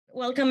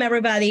Welcome,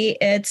 everybody.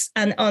 It's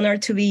an honor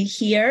to be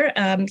here.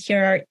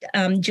 Here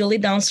are Julie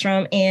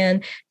Downstrom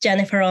and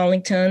Jennifer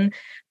Arlington.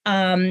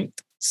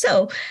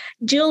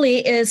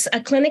 Julie is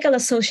a clinical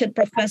associate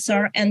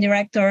professor and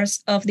director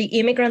of the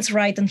Immigrants'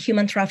 Rights and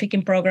Human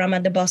Trafficking program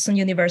at the Boston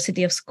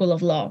University School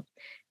of Law.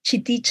 She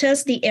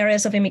teaches the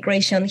areas of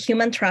immigration,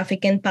 human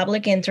trafficking,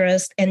 public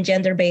interest, and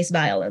gender-based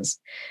violence.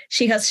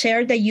 She has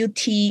chaired the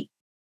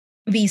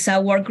UT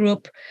Visa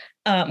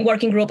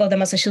working group of the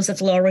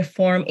Massachusetts Law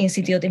Reform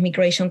Institute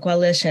Immigration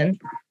Coalition,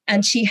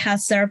 and she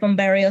has served on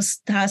various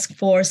task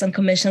force and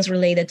commissions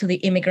related to the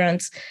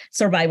immigrants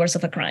survivors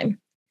of a crime.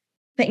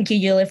 Thank you,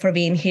 Julie, for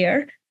being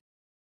here.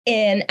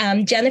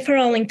 And Jennifer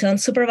Arlington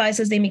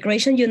supervises the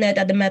immigration unit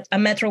at the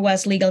Metro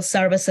West Legal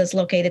Services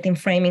located in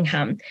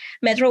Framingham.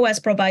 Metro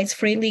West provides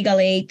free legal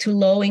aid to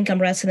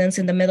low-income residents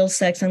in the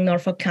Middlesex and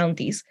Norfolk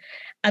counties.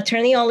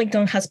 Attorney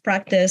Arlington has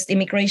practiced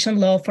immigration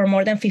law for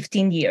more than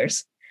 15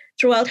 years.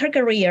 Throughout her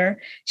career,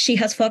 she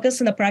has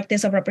focused on the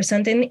practice of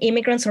representing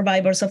immigrant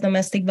survivors of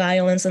domestic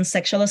violence and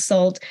sexual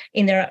assault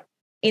in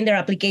their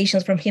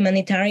applications from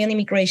humanitarian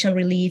immigration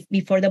relief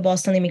before the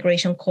Boston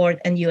Immigration Court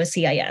and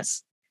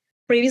USCIS.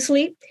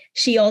 Previously,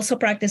 she also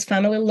practiced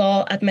family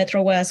law at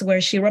Metro West, where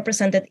she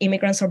represented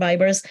immigrant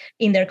survivors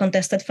in their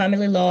contested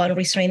family law and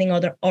restraining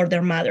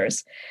order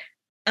matters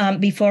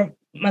before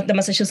the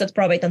Massachusetts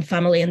Probate and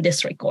Family and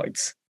District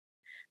Courts.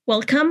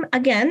 Welcome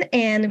again,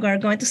 and we're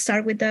going to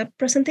start with the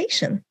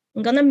presentation.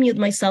 I'm going to mute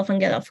myself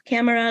and get off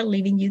camera,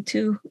 leaving you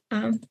to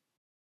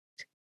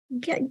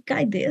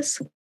guide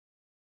this.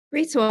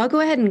 Great. So I'll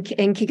go ahead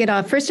and kick it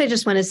off. First, I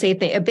just want to say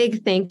a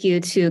big thank you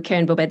to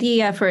Karen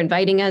Bobadilla for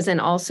inviting us, and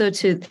also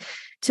to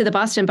the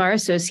Boston Bar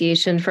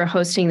Association for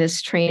hosting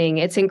this training.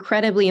 It's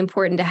incredibly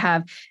important to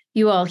have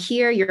you all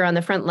here. You're on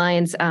the front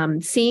lines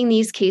seeing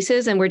these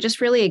cases, and we're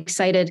just really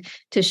excited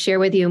to share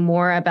with you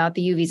more about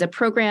the U-Visa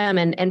program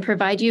and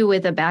provide you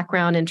with a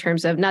background in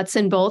terms of nuts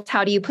and bolts.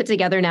 How do you put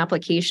together an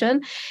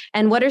application?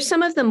 And what are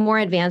some of the more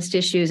advanced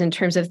issues in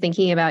terms of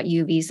thinking about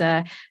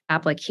U-Visa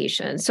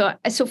application? So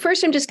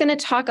first, I'm just going to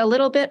talk a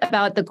little bit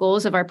about the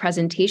goals of our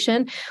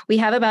presentation. We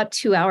have about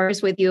 2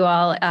 hours with you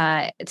all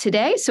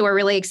today, so we're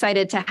really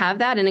excited to have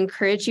that and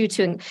encourage you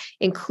to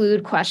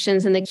include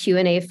questions in the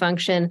Q&A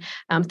function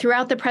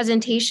throughout the presentation.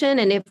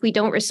 And if we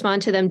don't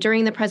respond to them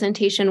during the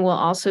presentation, we'll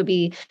also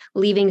be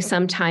leaving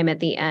some time at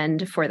the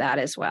end for that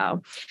as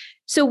well.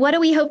 So what do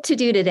we hope to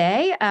do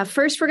today?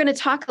 First, we're going to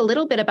talk a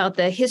little bit about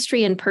the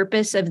history and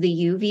purpose of the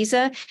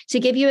U-Visa to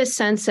give you a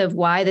sense of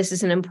why this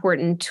is an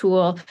important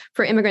tool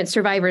for immigrant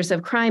survivors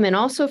of crime and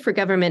also for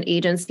government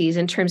agencies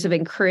in terms of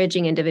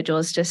encouraging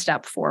individuals to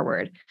step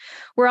forward.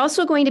 We're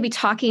also going to be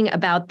talking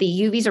about the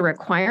U-Visa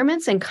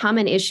requirements and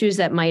common issues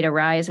that might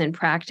arise in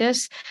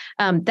practice.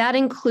 That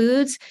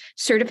includes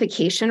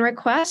certification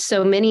requests.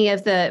 So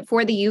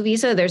for the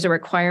U-Visa, there's a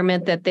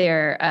requirement that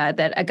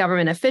that a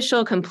government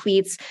official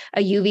completes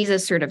a U-Visa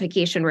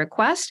certification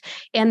request.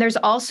 And there's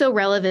also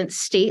relevant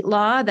state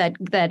law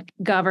that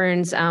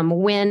governs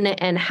when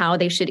and how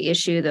they should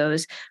issue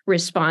those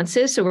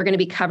responses. So we're going to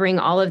be covering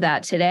all of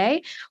that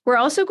today. We're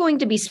also going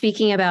to be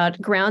speaking about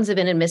grounds of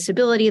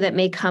inadmissibility that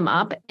may come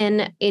up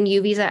in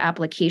U-Visa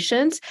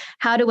applications,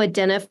 how to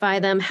identify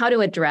them, how to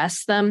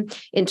address them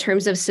in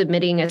terms of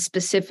submitting a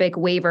specific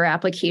waiver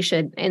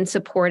application in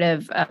support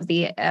of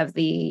the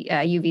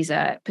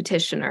U-Visa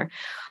petitioner.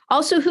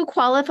 Also, who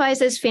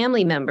qualifies as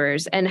family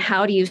members and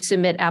how do you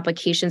submit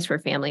applications for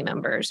family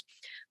members?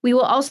 We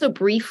will also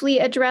briefly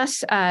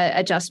address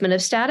adjustment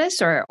of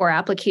status or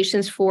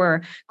applications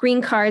for green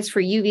cards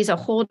for U-Visa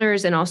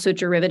holders and also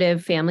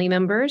derivative family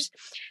members,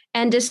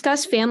 and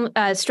discuss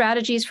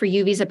strategies for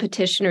U-Visa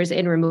petitioners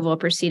in removal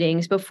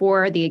proceedings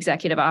before the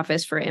Executive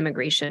Office for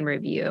Immigration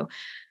Review.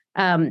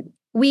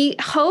 We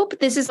hope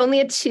this is only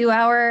a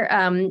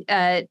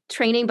 2-hour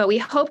training, but we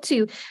hope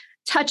to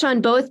touch on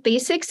both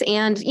basics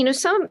and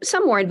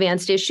some more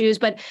advanced issues,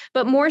 but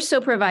more so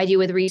provide you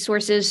with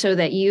resources so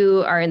that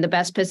you are in the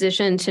best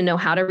position to know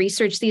how to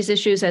research these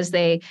issues as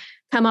they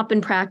come up in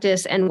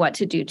practice and what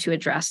to do to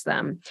address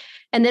them.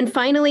 And then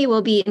finally,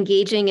 we'll be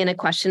engaging in a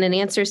question and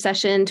answer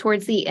session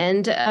towards the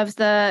end of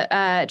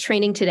the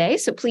training today.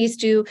 So please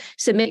do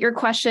submit your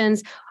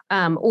questions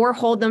or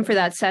hold them for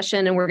that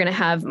session, and we're going to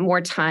have more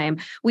time.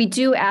 We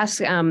do ask,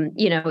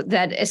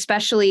 that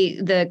especially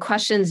the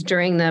questions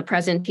during the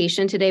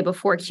presentation today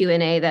before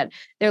Q&A, that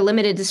they're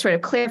limited to sort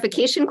of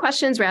clarification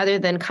questions rather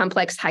than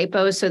complex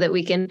hypos, so that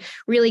we can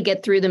really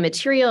get through the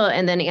material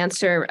and then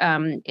answer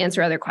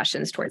other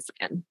questions towards the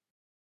end.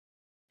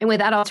 And with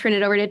that, I'll turn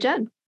it over to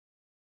Jen.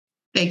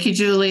 Thank you,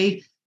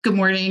 Julie. Good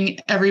morning,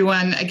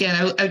 everyone.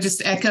 Again, I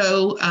just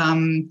echo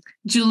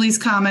Julie's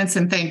comments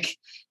and thank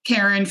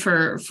Karen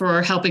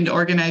for helping to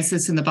organize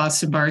this in the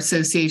Boston Bar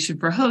Association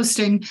for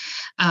hosting.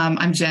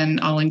 I'm Jen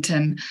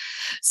Arlington.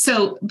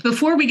 So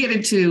before we get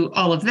into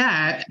all of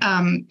that,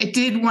 I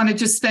did want to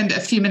just spend a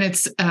few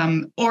minutes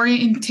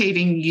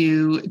orientating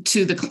you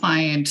to the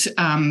client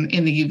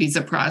in the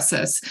U-Visa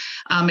process.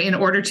 In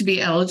order to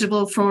be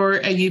eligible for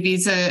a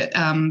U-Visa,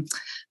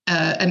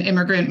 an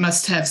immigrant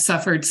must have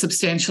suffered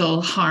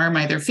substantial harm,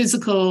 either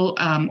physical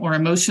or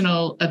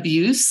emotional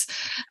abuse,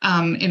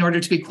 in order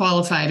to be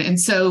qualified. And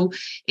so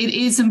it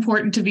is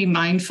important to be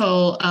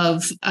mindful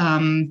of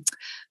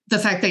the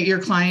fact that your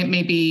client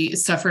may be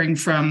suffering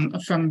from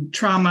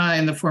trauma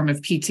in the form of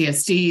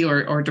PTSD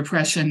or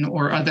depression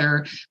or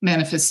other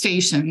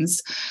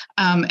manifestations.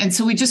 And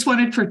so we just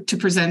wanted to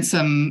present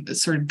some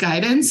sort of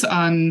guidance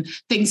on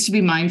things to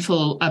be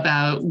mindful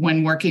about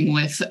when working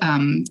with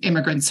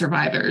immigrant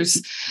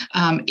survivors.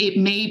 It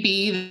may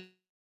be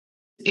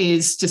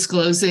is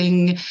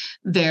disclosing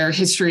their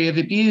history of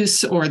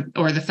abuse or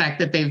the fact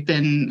that they've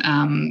been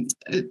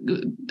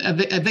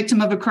a victim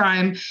of a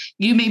crime.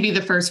 You may be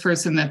the first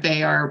person that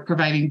they are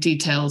providing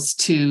details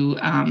to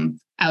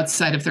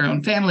outside of their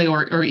own family,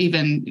 or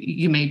even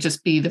you may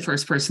just be the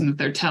first person that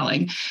they're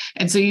telling.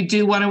 And so you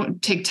do want to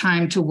take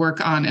time to work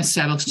on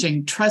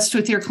establishing trust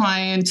with your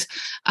client,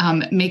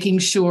 making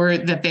sure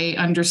that they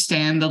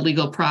understand the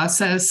legal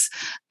process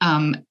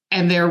and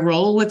their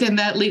role within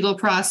that legal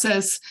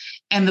process,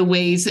 and the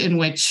ways in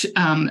which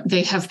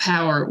they have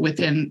power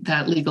within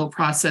that legal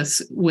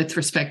process with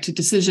respect to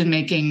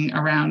decision-making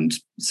around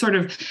sort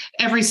of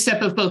every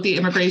step of both the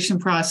immigration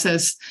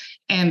process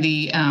and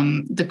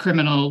the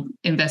criminal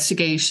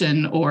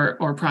investigation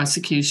or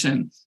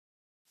prosecution.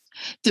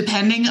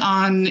 Depending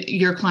on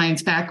your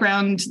client's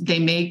background, they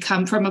may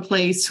come from a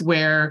place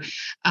where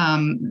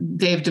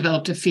they've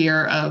developed a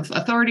fear of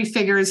authority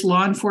figures,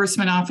 law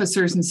enforcement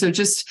officers. And so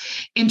just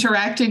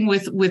interacting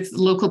with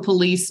local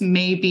police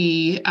may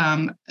be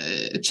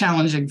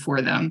challenging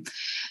for them.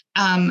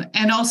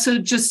 And also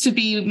just to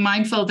be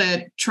mindful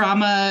that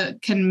trauma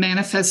can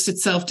manifest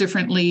itself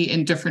differently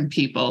in different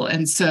people.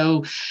 And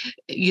so,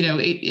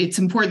 it's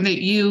important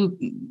that you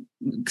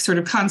sort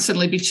of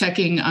constantly be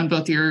checking on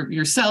both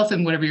yourself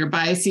and whatever your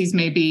biases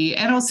may be,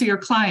 and also your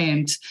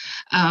client,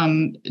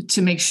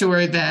 to make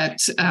sure that,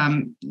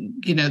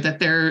 that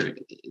they're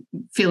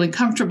feeling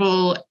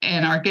comfortable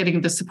and are getting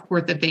the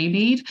support that they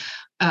need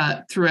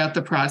throughout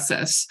the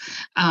process.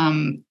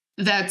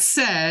 That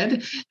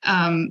said,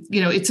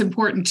 it's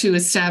important to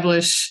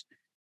establish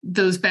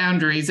those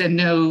boundaries and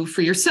know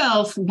for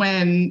yourself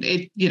when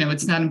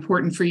it's not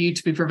important for you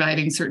to be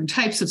providing certain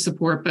types of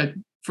support, but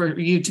for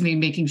you to be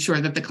making sure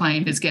that the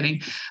client is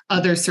getting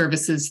other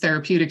services,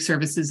 therapeutic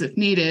services if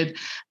needed,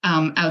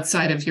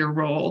 outside of your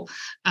role.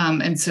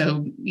 And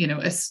so,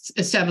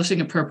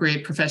 establishing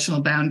appropriate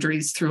professional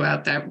boundaries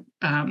throughout that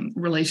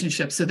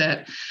relationship so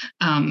that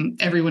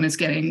everyone is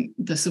getting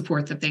the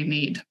support that they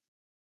need.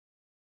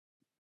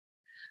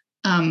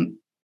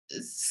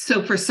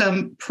 So for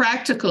some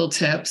practical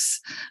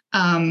tips,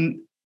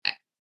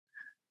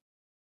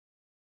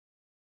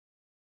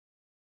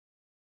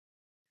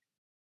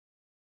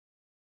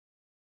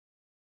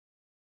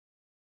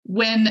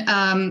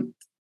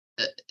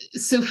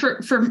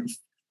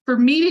 for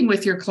meeting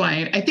with your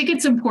client, I think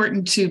it's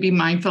important to be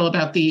mindful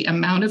about the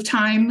amount of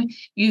time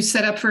you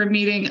set up for a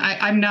meeting.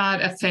 I'm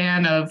not a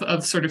fan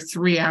of sort of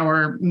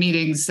 3-hour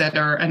meetings that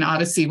are an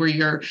odyssey where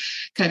you're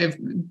kind of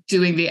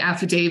doing the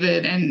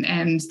affidavit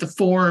and the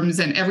forms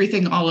and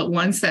everything all at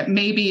once. That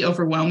may be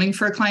overwhelming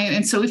for a client.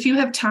 And so if you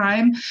have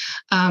time,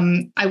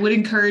 I would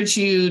encourage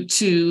you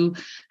to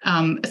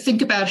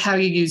think about how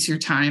you use your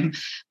time.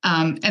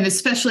 And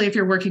especially if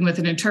you're working with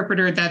an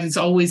interpreter, that is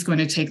always going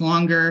to take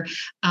longer.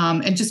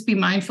 And just be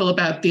mindful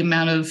about the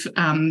amount of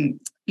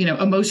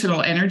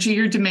emotional energy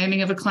you're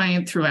demanding of a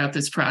client throughout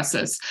this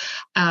process.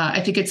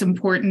 I think it's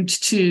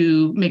important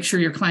to make sure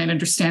your client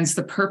understands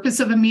the purpose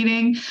of a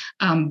meeting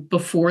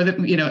before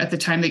at the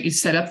time that you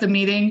set up the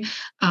meeting.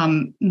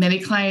 Many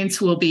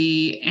clients will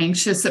be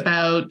anxious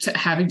about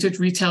having to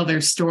retell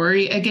their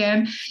story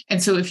again.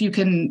 And so if you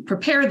can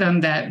prepare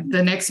them that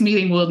the next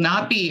meeting will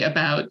not be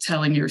about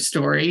telling your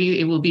story,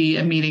 it will be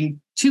a meeting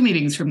 2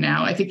 meetings from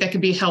now, I think that can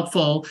be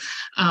helpful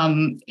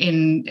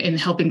in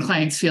helping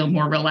clients feel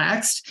more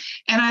relaxed.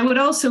 And I would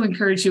also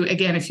encourage you,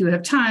 again, if you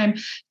have time,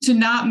 to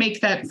not make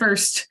that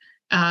first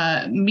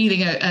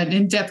meeting an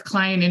in-depth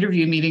client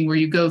interview meeting where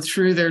you go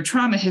through their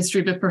trauma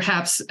history, but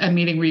perhaps a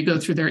meeting where you go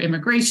through their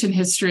immigration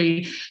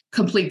history,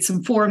 complete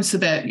some forms so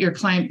that your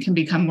client can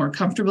become more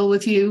comfortable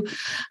with you.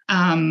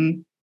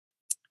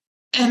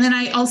 And then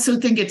I also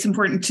think it's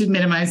important to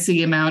minimize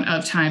the amount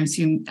of times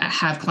you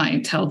have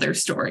client tell their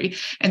story.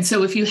 And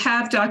so if you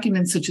have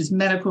documents such as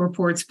medical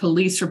reports,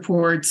 police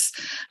reports,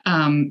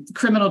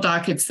 criminal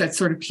dockets that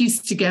sort of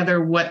piece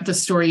together what the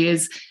story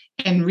is,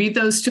 and read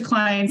those to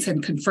clients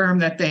and confirm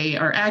that they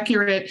are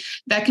accurate,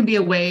 that can be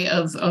a way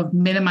of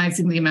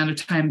minimizing the amount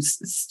of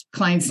times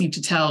clients need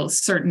to tell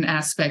certain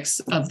aspects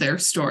of their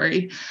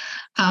story.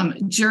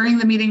 During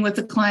the meeting with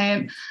the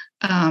client,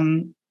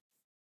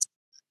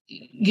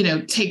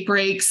 take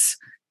breaks,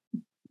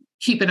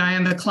 keep an eye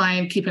on the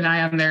client, keep an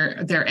eye on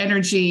their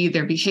energy,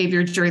 their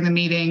behavior during the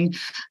meeting,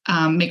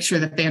 make sure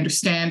that they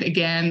understand,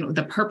 again,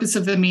 the purpose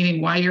of the meeting,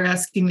 why you're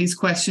asking these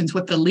questions,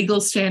 what the legal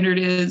standard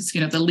is.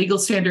 The legal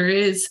standard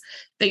is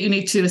that you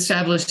need to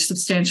establish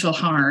substantial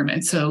harm.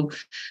 And so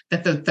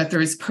that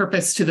there is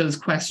purpose to those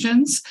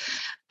questions.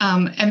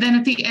 And then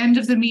at the end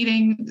of the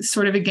meeting,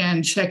 sort of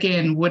again, check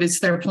in. What is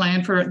their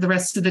plan for the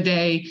rest of the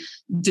day?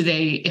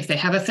 If they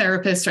have a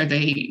therapist, do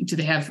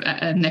they have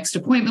a next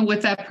appointment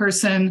with that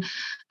person?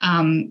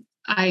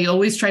 I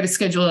always try to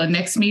schedule a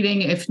next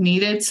meeting if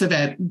needed, so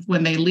that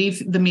when they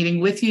leave the meeting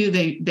with you,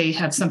 they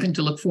have something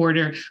to look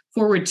forward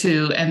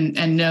to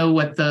and know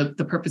what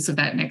the purpose of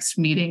that next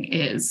meeting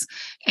is.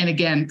 And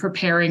again,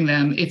 preparing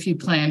them, if you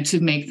plan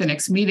to make the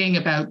next meeting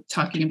about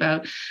talking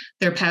about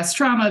their past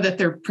trauma, that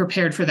they're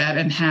prepared for that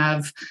and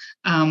have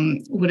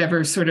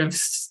whatever sort of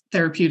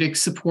therapeutic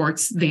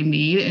supports they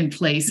need in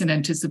place in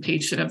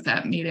anticipation of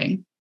that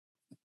meeting.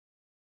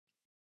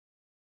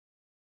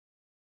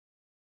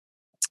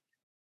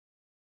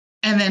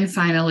 And then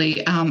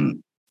finally,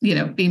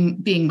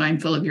 being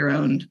mindful of your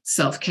own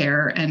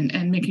self-care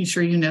and making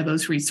sure you know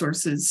those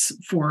resources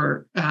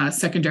for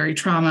secondary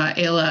trauma.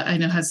 Ayla, I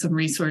know, has some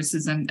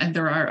resources, and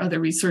there are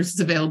other resources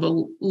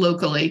available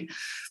locally.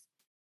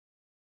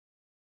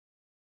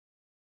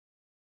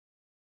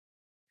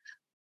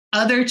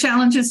 Other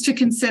challenges to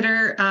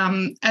consider,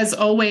 as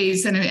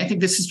always, and I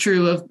think this is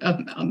true of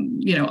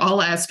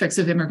all aspects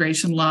of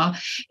immigration law.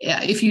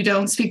 If you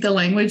don't speak the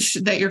language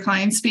that your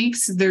client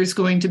speaks, there's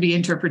going to be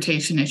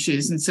interpretation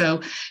issues, and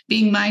so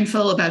being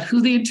mindful about who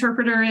the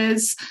interpreter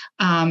is,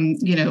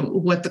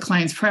 what the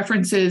client's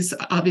preference is.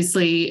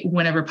 Obviously,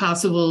 whenever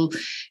possible,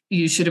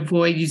 you should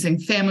avoid using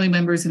family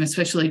members and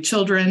especially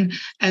children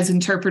as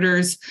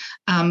interpreters.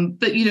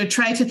 But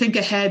try to think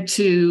ahead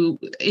to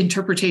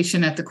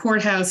interpretation at the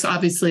courthouse.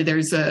 Obviously,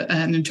 there's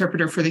an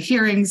interpreter for the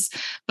hearings,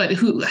 but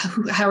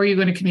how are you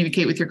going to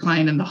communicate with your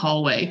client in the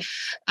hallway?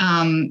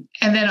 And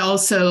then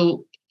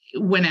also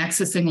when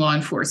accessing law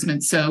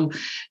enforcement. So,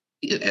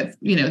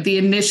 the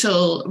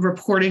initial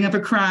reporting of a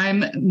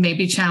crime may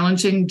be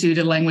challenging due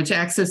to language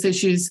access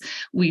issues.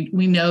 We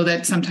know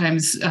that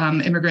sometimes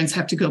immigrants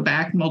have to go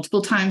back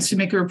multiple times to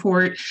make a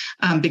report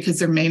because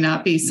there may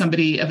not be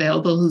somebody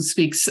available who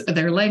speaks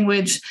their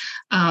language.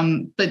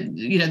 But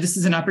this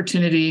is an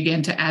opportunity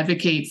again to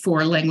advocate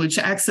for language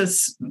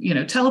access,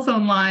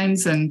 telephone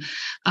lines and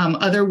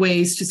other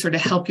ways to sort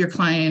of help your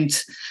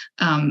client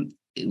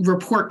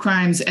report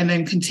crimes and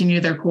then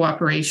continue their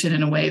cooperation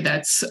in a way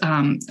that's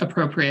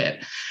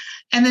appropriate.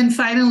 And then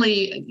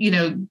finally,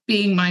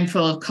 being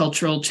mindful of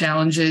cultural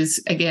challenges,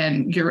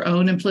 again, your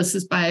own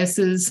implicit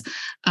biases,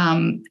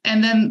 and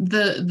then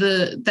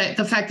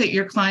the fact that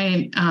your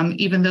client,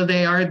 even though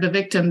they are the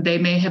victim, they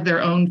may have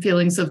their own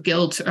feelings of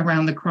guilt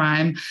around the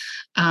crime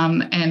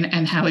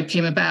and how it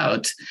came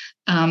about.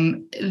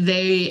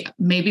 They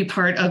may be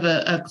part of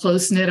a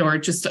close-knit or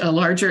just a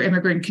larger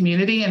immigrant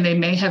community, and they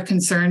may have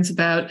concerns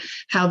about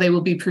how they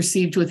will be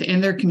perceived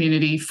within their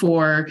community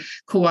for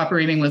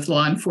cooperating with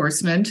law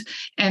enforcement.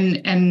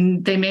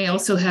 And they may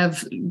also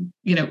have,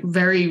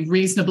 very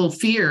reasonable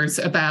fears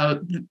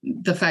about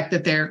the fact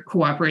that they're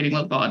cooperating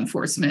with law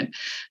enforcement.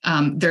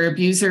 Their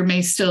abuser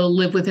may still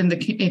live within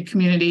the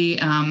community,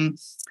 and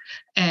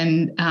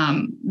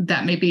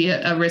that may be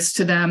a risk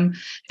to them.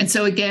 And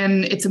so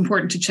again, it's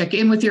important to check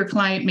in with your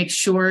client, make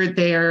sure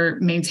they're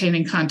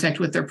maintaining contact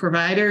with their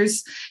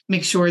providers,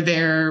 make sure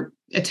they're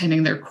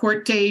attending their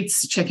court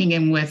dates, checking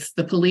in with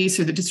the police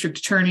or the district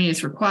attorney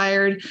is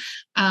required.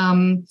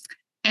 And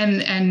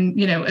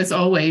as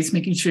always,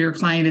 making sure your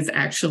client is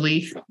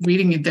actually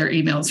reading their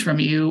emails from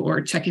you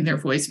or checking their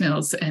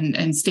voicemails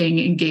and staying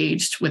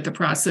engaged with the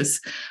process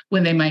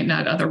when they might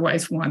not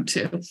otherwise want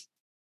to.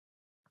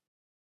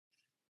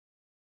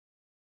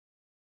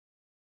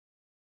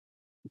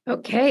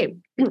 Okay,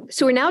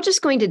 so we're now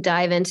just going to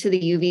dive into the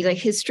U visa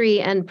history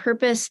and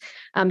purpose.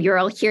 You're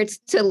all here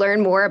to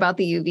learn more about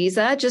the U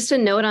visa. Just a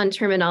note on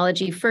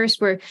terminology.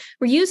 First, we're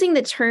using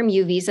the term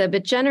U visa,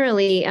 but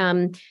generally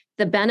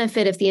the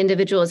benefit if the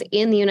individual is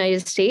in the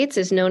United States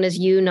is known as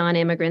U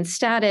non-immigrant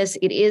status.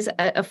 It is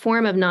a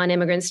form of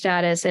non-immigrant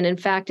status. And in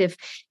fact, if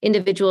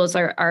individuals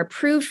are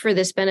approved for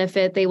this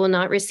benefit, they will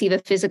not receive a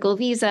physical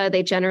visa.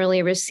 They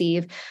generally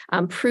receive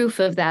proof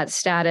of that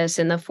status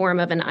in the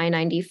form of an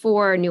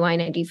I-94, new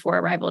I-94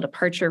 arrival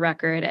departure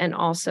record, and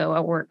also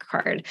a work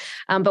card.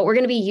 But we're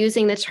going to be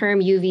using the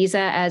term U visa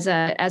as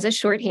a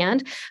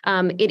shorthand.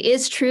 It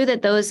is true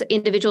that those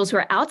individuals who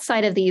are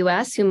outside of the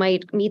U.S. who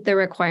might meet the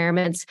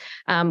requirements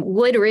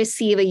would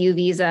receive a U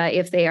visa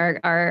if they are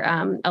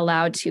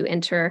allowed to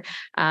enter,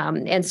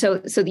 and so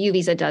the U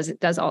visa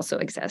does also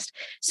exist.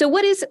 So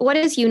what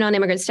is U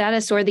non-immigrant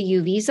status or the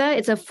U visa?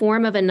 It's a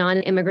form of a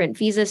non-immigrant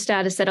visa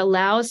status that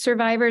allows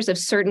survivors of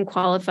certain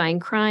qualifying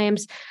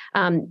crimes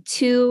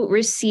to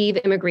receive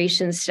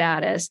immigration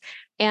status.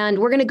 And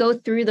we're going to go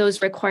through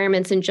those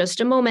requirements in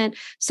just a moment.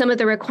 Some of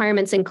the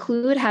requirements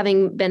include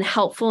having been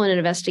helpful in an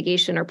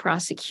investigation or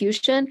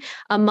prosecution,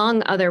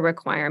 among other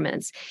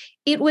requirements.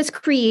 It was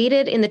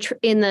created in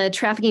the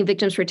Trafficking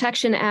Victims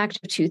Protection Act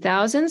of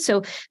 2000.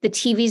 So the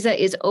T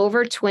visa is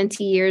over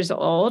 20 years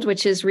old,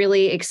 which is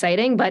really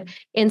exciting, but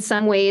in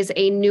some ways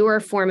a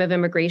newer form of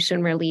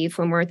immigration relief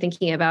when we're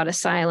thinking about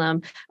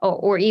asylum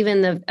or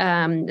even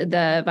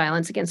the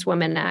Violence Against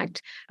Women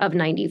Act of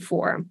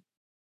 94.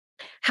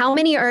 How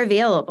many are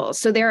available?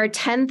 So there are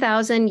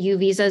 10,000 U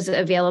visas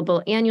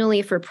available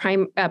annually for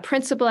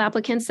principal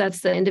applicants.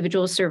 That's the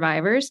individual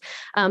survivors.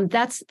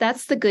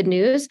 That's the good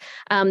news.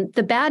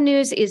 The bad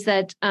news is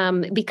that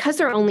because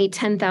there are only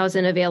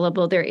 10,000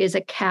 available, there is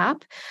a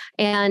cap,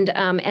 and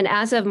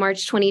as of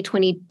March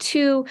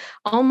 2022,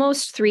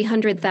 almost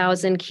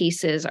 300,000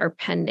 cases are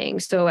pending.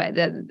 So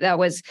that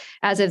was,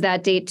 as of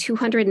that date,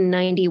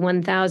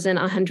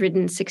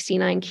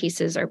 291,169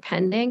 cases are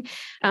pending.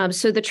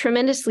 So the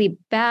tremendously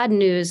bad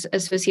news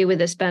associated with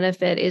this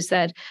benefit is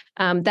that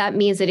that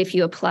means that if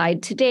you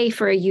applied today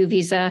for a U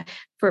visa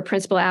for a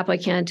principal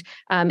applicant,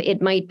 it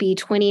might be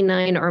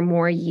 29 or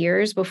more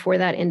years before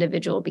that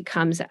individual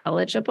becomes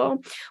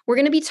eligible. We're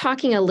going to be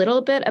talking a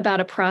little bit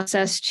about a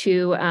process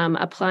to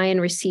apply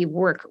and receive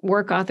work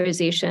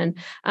authorization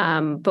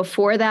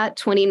before that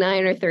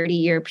 29 or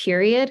 30-year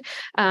period.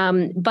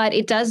 But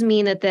it does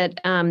mean that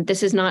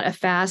this is not a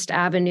fast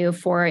avenue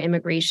for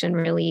immigration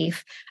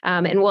relief.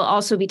 And we'll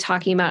also be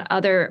talking about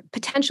other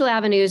potential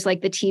avenues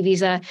like the T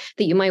visa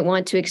that you might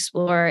want to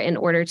explore in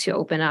order to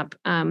open up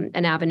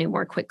an avenue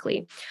more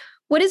quickly.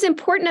 What is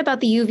important about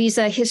the U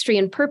visa history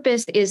and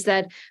purpose is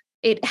that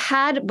it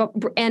had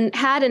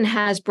and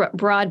has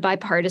broad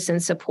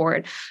bipartisan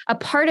support. A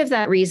part of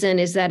that reason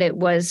is that it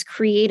was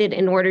created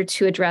in order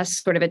to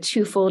address sort of a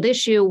twofold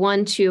issue.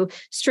 One, to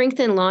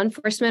strengthen law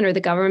enforcement or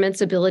the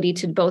government's ability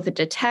to both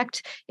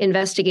detect,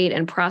 investigate,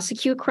 and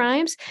prosecute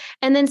crimes.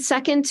 And then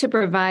second, to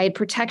provide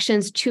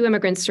protections to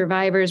immigrant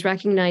survivors,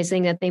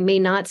 recognizing that they may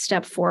not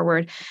step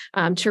forward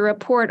to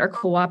report or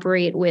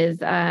cooperate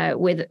with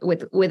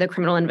a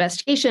criminal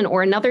investigation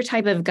or another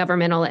type of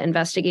governmental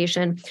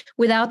investigation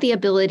without the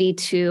ability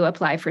to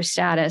apply for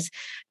status.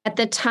 At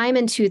the time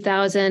in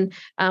 2000,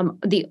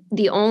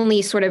 the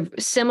only sort of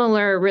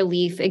similar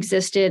relief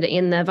existed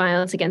in the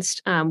Violence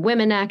Against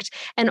Women Act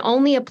and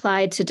only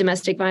applied to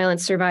domestic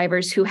violence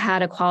survivors who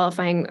had a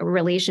qualifying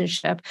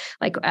relationship,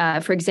 like,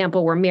 for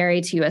example, were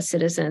married to U.S.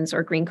 citizens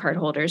or green card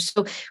holders.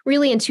 So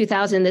really in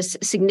 2000, this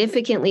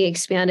significantly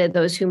expanded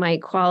those who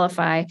might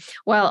qualify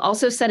while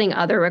also setting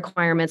other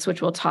requirements,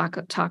 which we'll talk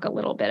a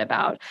little bit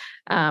about.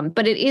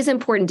 But it is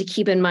important to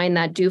keep in mind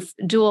that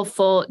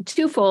twofold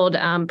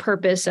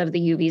purpose of the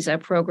U visa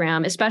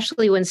program,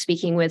 especially when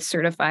speaking with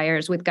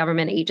certifiers, with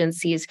government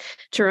agencies,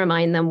 to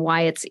remind them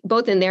why it's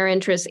both in their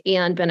interest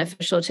and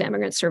beneficial to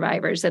immigrant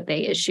survivors that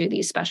they issue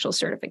these special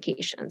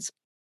certifications.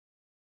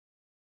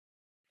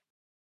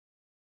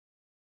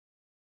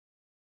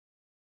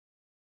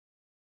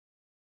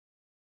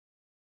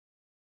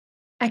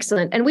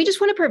 Excellent. And we just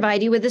want to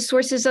provide you with the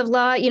sources of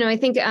law. I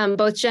think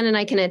both Jen and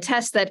I can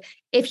attest that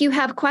if you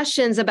have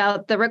questions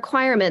about the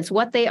requirements,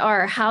 what they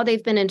are, how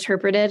they've been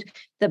interpreted,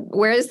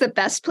 where is the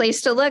best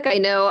place to look? I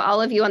know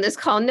all of you on this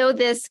call know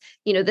this,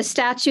 the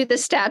statute,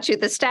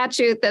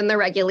 then the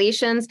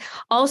regulations.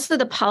 Also,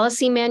 the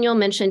policy manual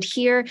mentioned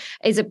here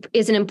is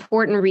an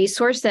important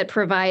resource that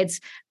provides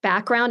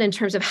background in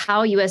terms of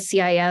how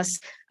USCIS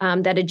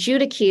that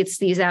adjudicates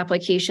these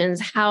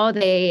applications, how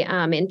they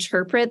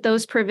interpret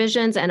those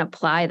provisions and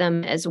apply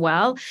them as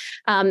well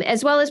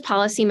as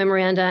policy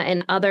memoranda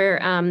and other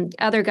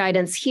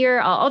guidance here.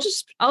 I'll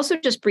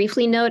just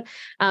briefly note,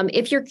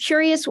 if you're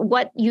curious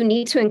what you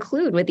need to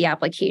include with the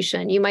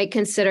application, you might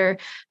consider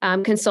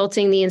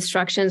consulting the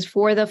instructions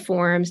for the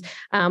forms,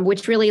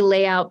 which really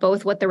lay out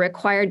both what the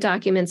required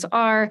documents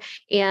are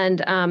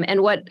and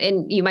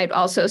you might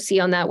also see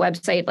on that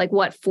website like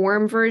what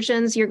form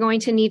versions you're going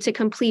to need to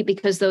complete,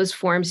 because those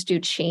forms do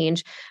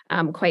change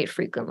quite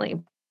frequently.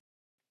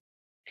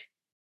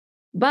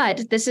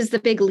 But this is the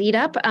big lead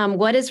up.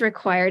 What is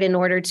required in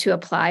order to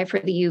apply for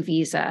the U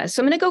visa?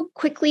 So I'm going to go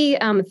quickly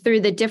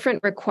through the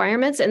different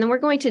requirements, and then we're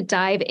going to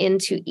dive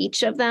into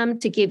each of them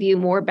to give you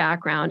more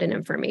background and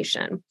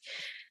information.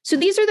 So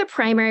these are the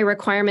primary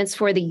requirements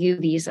for the U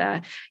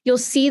visa. You'll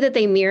see that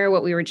they mirror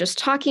what we were just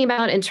talking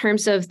about in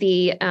terms of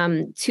the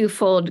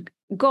twofold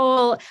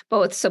goal,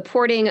 both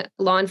supporting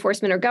law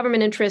enforcement or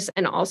government interests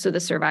and also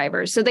the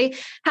survivors. So they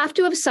have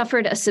to have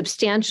suffered a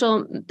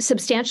substantial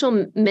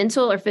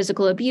mental or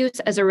physical abuse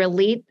as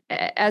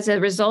a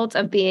result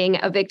of being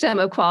a victim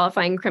of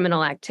qualifying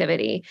criminal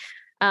activity.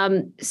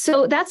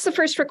 So that's the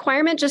first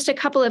requirement. Just a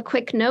couple of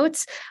quick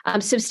notes.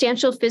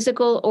 Substantial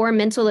physical or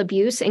mental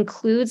abuse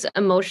includes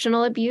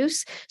emotional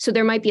abuse. So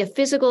there might be a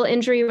physical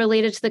injury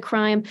related to the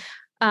crime.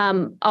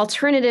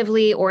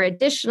 Alternatively, or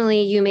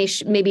additionally, you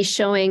may be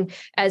showing,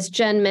 as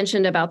Jen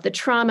mentioned about the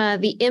trauma,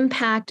 the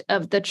impact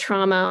of the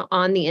trauma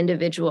on the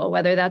individual,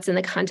 whether that's in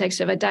the context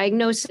of a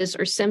diagnosis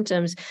or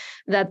symptoms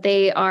that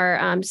they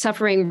are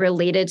suffering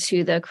related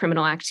to the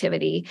criminal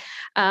activity.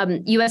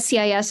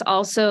 USCIS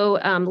also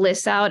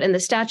lists out, and the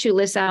statute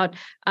lists out,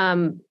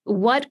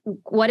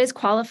 what is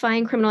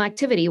qualifying criminal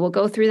activity. We'll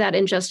go through that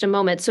in just a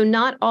moment. So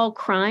not all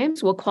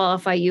crimes will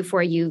qualify you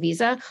for a U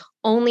visa.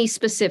 Only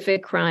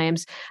specific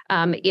crimes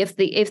if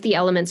the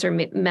elements are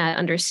met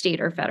under state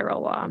or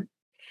federal law.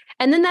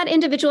 And then that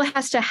individual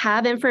has to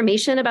have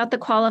information about the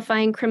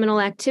qualifying criminal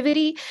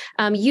activity.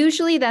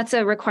 Usually that's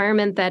a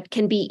requirement that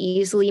can be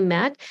easily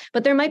met,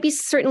 but there might be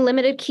certain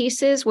limited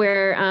cases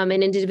where an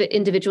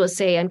individual is,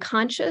 say,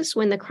 unconscious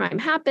when the crime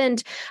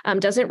happened,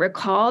 doesn't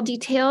recall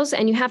details,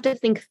 and you have to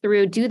think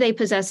through, do they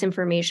possess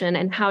information,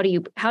 and how do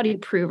you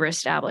prove or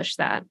establish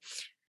that?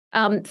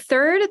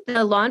 Third,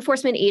 the law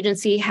enforcement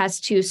agency has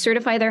to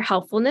certify their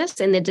helpfulness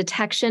in the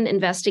detection,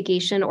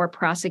 investigation, or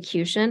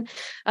prosecution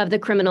of the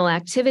criminal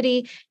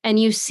activity. And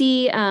you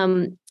see,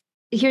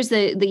 here's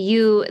the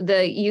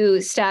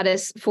U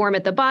status form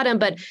at the bottom,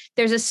 but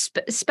there's a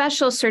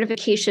special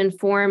certification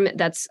form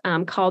that's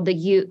called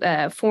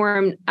the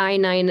Form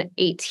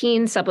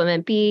I-918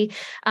 Supplement B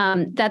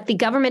that the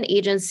government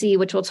agency,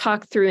 which we'll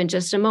talk through in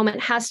just a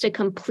moment, has to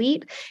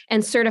complete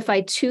and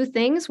certify two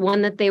things: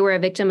 one, that they were a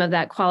victim of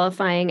that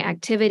qualifying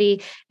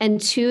activity,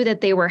 and two, that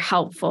they were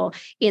helpful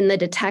in the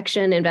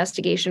detection,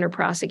 investigation, or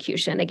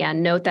prosecution.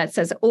 Again, note that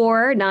says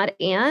or, not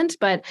and,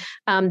 but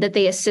that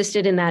they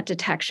assisted in that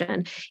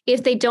detection.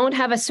 If they don't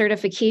have a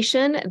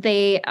certification,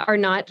 they are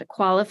not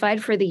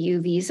qualified for the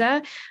U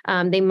visa.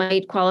 They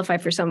might qualify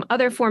for some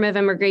other form of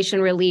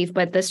immigration relief,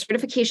 but the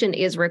certification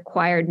is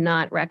required,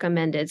 not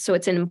recommended. So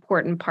it's an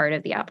important part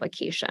of the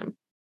application.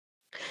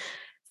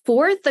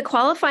 Fourth, the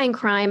qualifying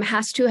crime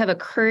has to have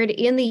occurred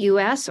in the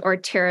U.S. or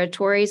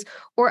territories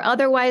or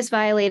otherwise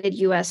violated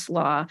U.S.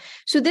 law.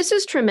 So this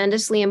is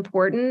tremendously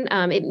important.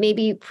 It may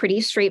be pretty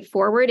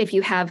straightforward if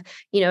you have,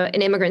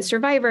 an immigrant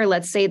survivor.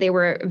 Let's say they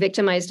were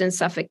victimized in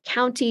Suffolk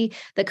County.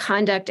 The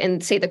conduct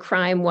and say the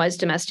crime was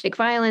domestic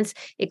violence.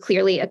 It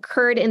clearly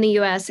occurred in the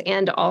U.S.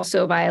 and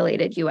also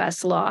violated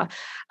U.S. law.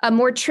 A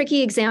more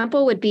tricky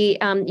example would be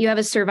you have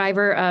a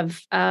survivor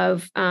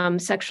of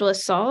sexual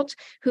assault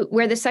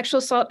where the sexual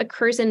assault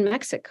occurs in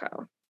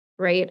Mexico,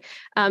 right?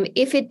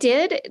 If it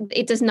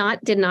did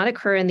not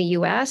occur in the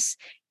U.S.,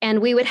 and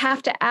we would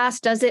have to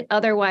ask, does it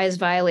otherwise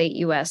violate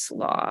U.S.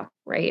 law,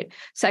 right?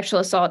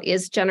 Sexual assault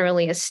is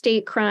generally a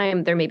state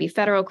crime. There may be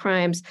federal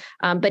crimes,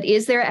 but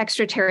is there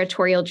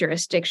extraterritorial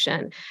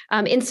jurisdiction?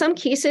 In some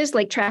cases,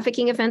 like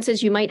trafficking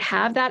offenses, you might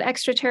have that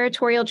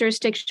extraterritorial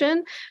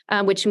jurisdiction,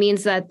 which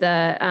means that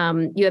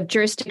you have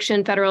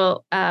jurisdiction,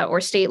 federal or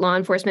state law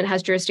enforcement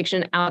has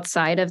jurisdiction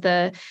outside of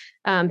the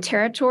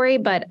territory,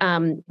 but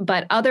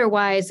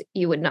otherwise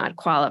you would not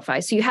qualify.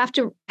 So you have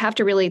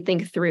to really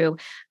think through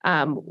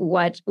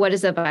what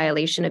is a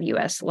violation of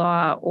U.S.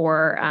 law,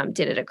 or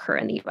did it occur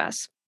in the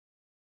U.S.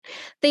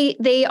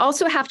 They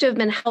also have to have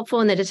been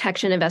helpful in the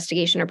detection,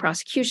 investigation, or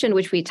prosecution,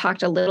 which we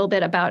talked a little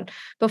bit about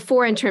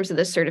before in terms of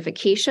the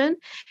certification.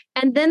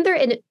 And then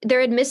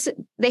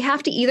they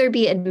have to either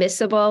be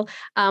admissible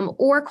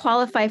or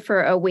qualify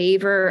for a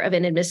waiver of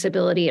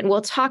inadmissibility. And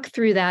we'll talk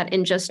through that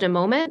in just a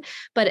moment.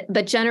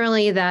 But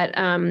generally,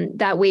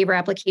 that waiver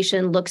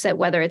application looks at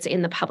whether it's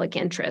in the public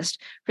interest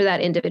for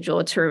that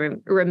individual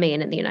to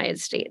remain in the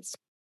United States.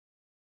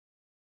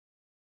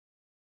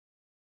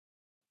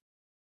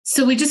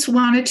 So we just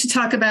wanted to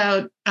talk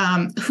about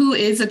who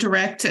is a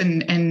direct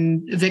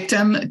and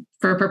victim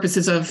for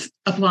purposes of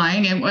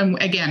applying.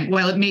 And again,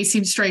 while it may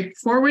seem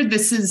straightforward,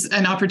 this is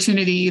an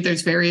opportunity.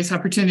 There's various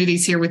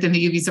opportunities here within the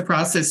U visa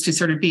process to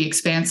sort of be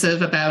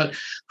expansive about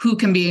who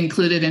can be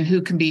included and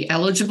who can be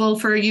eligible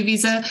for a U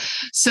visa.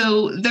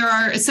 So there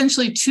are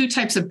essentially two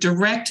types of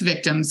direct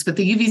victims, but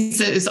the U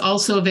visa is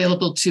also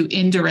available to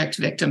indirect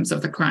victims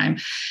of the crime.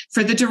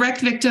 For the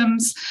direct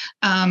victims,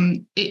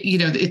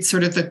 it's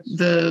sort of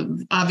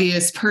the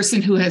obvious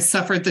person who has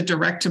suffered the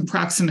direct and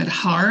proximate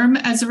harm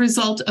as a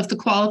result of the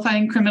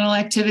qualifying criminal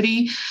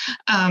activity.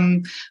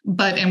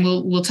 But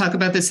we'll talk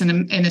about this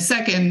in a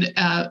second.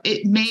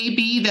 It may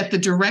be that the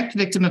direct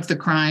victim of the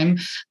crime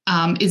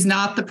is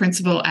not the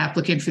principal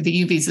applicant for the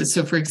U visa.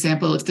 So, for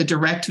example, if the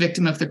direct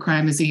victim of the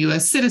crime is a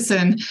U.S.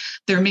 citizen,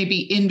 there may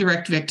be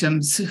indirect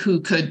victims who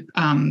could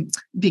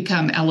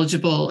become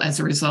eligible as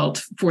a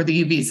result for the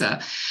U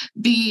visa.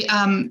 The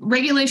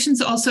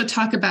regulations also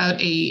talk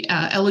about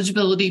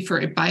eligibility for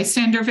a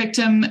bystander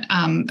victim.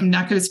 I'm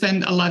not going to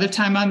spend a lot of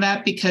time on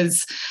that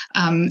because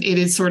it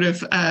is sort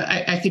of,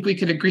 I think we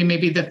could agree,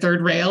 maybe the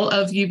third rail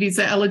of U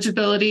visa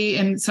eligibility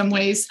in some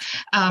ways.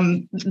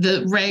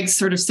 The regs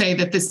sort of say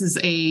that this is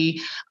a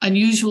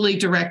unusually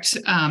direct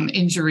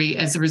injury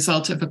as a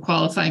result of a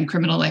qualifying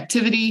criminal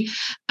activity,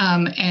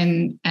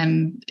 and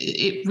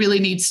it really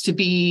needs to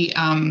be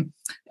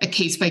a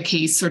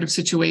case-by-case sort of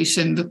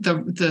situation.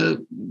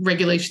 The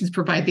regulations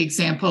provide the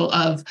example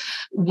of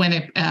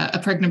when a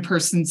pregnant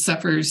person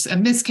suffers a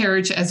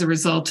miscarriage as a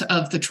result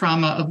of the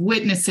trauma of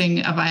witnessing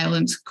a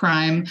violent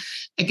crime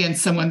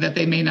against someone that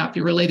they may not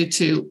be related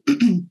to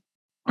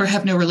or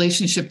have no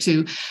relationship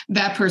to.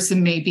 That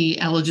person may be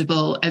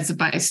eligible as a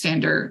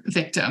bystander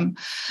victim.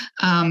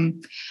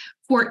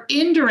 For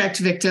indirect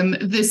victim,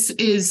 this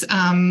is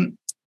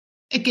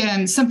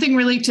again, something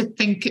really to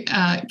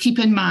keep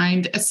in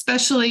mind,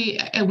 especially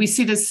we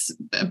see this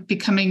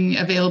becoming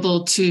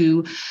available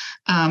to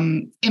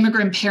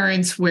immigrant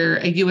parents where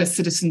a U.S.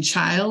 citizen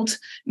child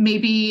may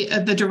be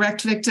the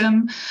direct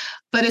victim.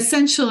 But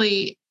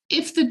essentially,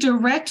 if the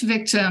direct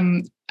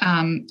victim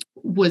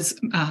was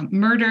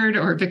murdered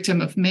or a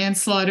victim of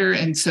manslaughter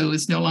and so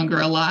is no longer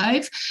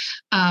alive,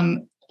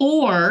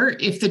 or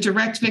if the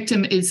direct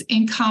victim is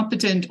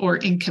incompetent or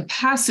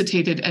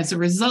incapacitated as a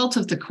result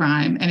of the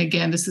crime. And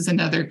again, this is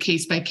another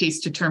case-by-case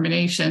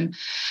determination.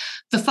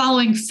 The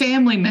following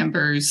family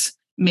members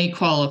may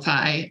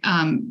qualify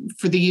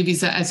for the U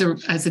visa as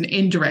an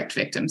indirect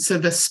victim. So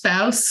the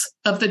spouse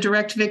of the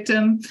direct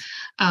victim,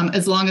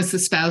 as long as the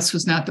spouse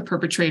was not the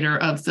perpetrator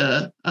of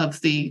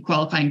the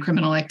qualifying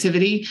criminal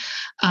activity,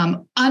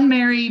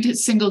 unmarried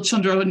single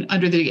children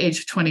under the age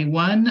of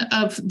 21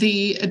 of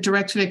the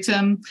direct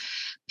victim,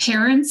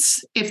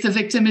 parents, if the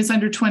victim is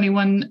under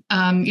 21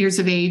 years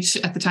of age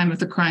at the time of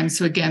the crime.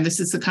 So again, this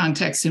is the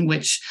context in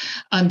which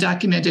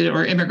undocumented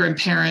or immigrant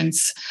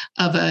parents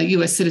of a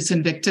U.S.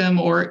 citizen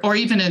victim or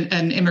even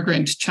an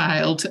immigrant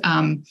child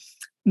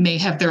may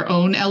have their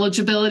own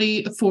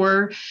eligibility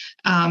for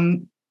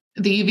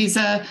the U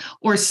visa,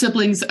 or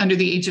siblings under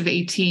the age of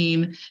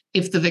 18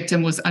 if the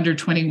victim was under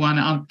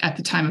 21 at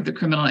the time of the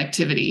criminal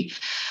activity.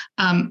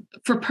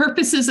 For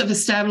purposes of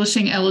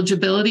establishing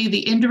eligibility,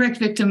 the indirect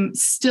victim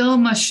still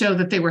must show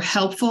that they were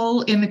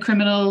helpful in the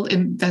criminal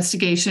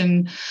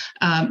investigation,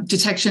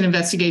 detection,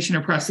 investigation,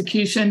 or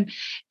prosecution,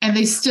 and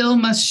they still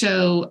must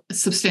show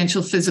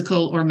substantial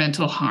physical or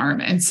mental harm.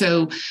 And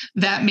so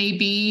that may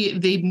be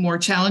the more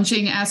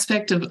challenging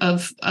aspect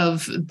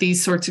of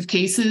these sorts of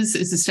cases,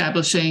 is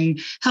establishing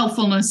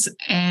helpfulness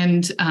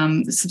and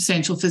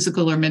substantial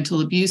physical or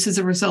mental abuse as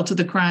a result of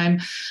the crime.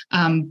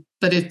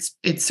 But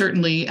it's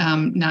certainly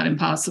not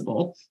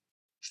impossible.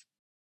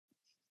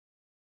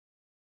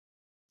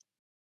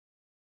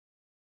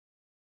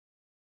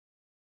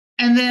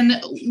 And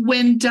then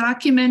when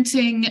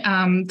documenting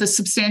the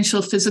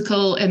substantial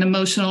physical and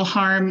emotional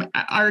harm,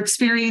 our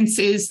experience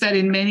is that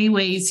in many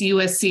ways,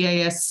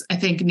 USCIS, I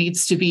think,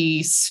 needs to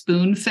be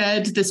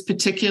spoon-fed this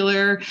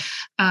particular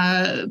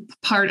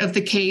part of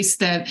the case,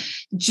 that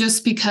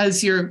just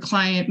because your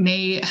client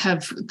may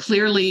have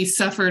clearly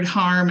suffered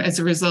harm as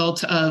a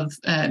result of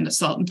an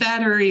assault and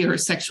battery or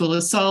sexual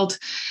assault,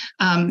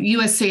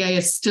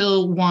 USCIS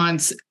still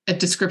wants a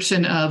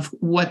description of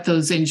what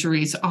those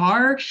injuries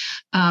are,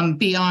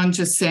 beyond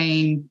just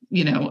saying,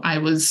 I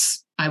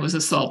was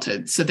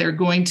assaulted. So they're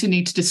going to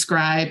need to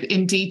describe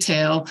in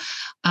detail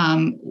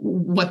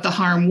what the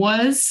harm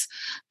was,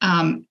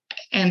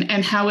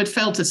 and how it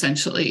felt,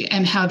 essentially,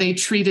 and how they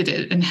treated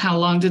it, and how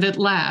long did it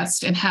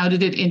last, and how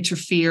did it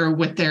interfere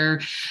with their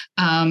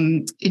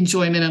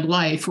enjoyment of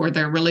life or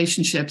their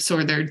relationships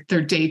or their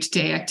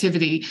day-to-day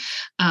activity.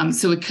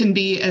 So it can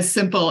be as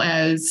simple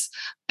as,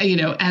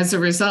 as a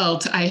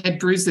result, I had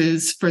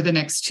bruises for the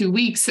next 2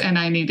 weeks and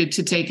I needed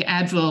to take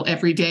Advil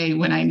every day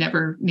when I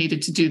never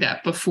needed to do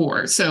that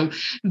before. So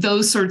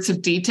those sorts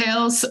of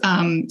details,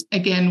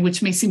 again,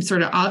 which may seem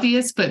sort of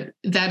obvious, but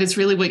that is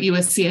really what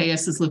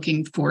USCIS is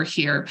looking for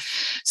here.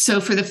 So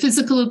for the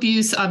physical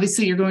abuse,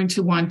 obviously you're going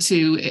to want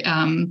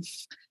to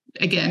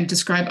again,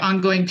 describe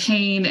ongoing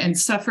pain and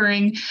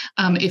suffering.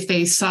 If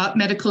they sought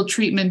medical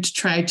treatment,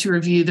 try to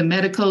review the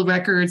medical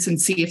records and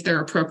see if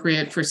they're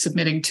appropriate for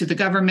submitting to the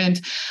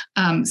government.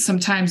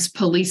 Sometimes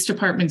police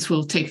departments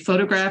will take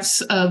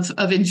photographs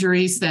of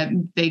injuries that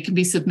they can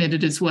be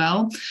submitted as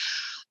well.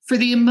 For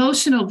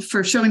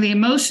showing the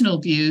emotional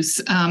abuse,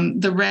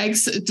 the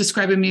regs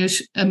describe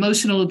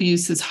emotional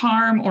abuse as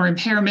harm or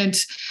impairment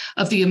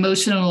of the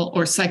emotional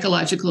or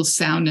psychological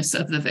soundness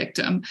of the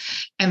victim.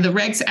 And the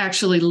regs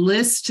actually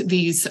list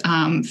these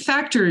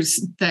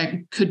factors that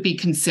could be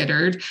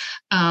considered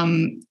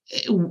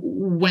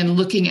when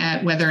looking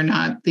at whether or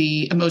not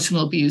the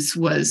emotional abuse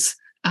was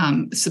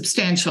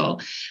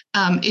substantial.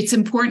 It's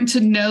important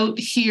to note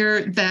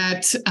here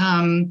that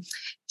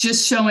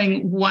just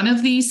showing one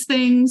of these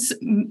things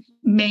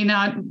may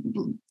not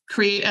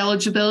create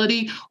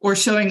eligibility, or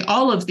showing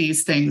all of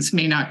these things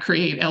may not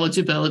create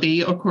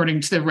eligibility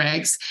according to the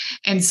regs.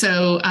 And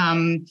so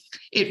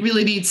it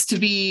really needs to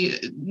be,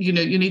 you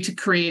need to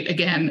create,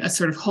 again, a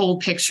sort of whole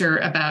picture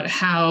about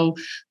how,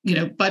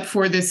 but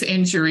for this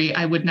injury,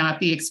 I would not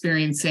be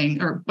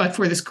experiencing, or but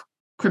for this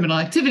criminal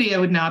activity, I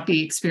would not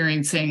be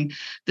experiencing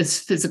this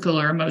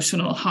physical or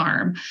emotional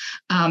harm.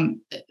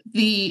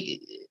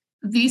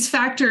 These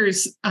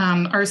factors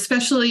are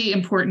especially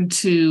important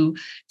to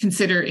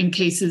consider in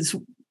cases,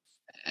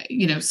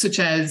 such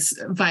as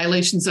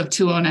violations of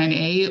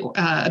 209A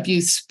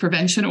abuse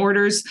prevention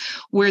orders,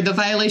 where the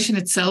violation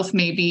itself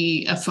may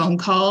be a phone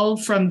call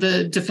from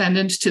the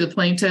defendant to the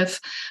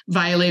plaintiff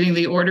violating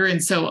the order.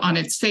 And so on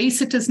its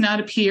face, it does not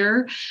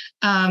appear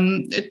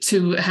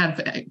to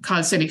have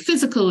caused any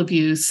physical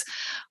abuse.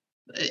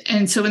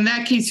 And so in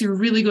that case, you're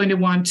really going to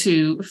want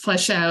to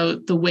flesh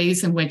out the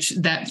ways in which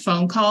that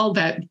phone call,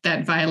 that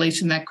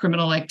violation, that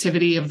criminal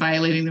activity of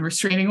violating the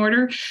restraining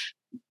order,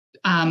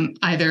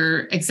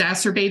 either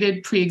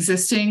exacerbated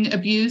pre-existing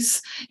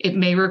abuse. It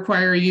may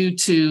require you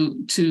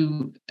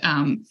to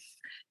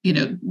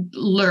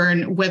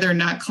learn whether or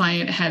not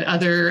client had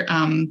other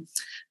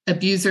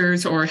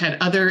abusers or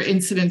had other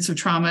incidents of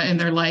trauma in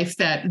their life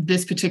that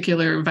this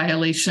particular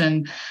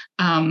violation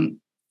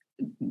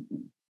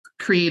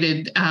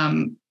created,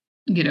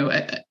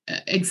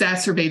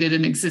 exacerbated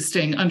an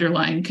existing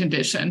underlying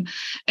condition.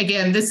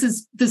 Again, this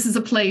is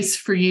a place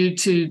for you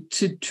to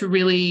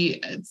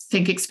really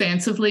think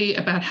expansively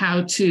about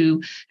how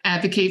to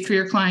advocate for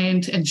your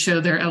client and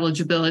show their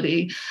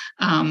eligibility.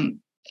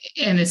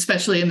 And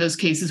especially in those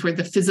cases where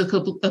the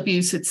physical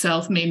abuse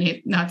itself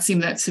may not seem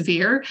that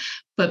severe,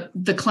 but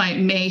the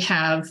client may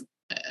have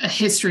a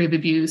history of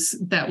abuse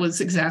that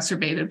was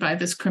exacerbated by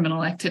this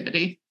criminal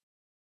activity.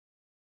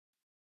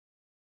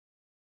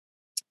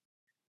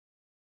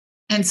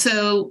 And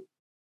so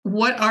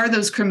what are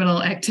those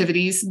criminal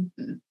activities?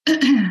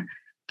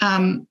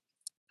 I'm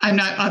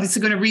not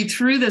obviously going to read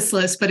through this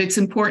list, but it's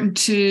important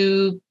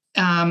to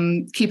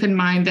keep in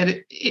mind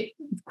that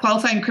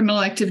qualifying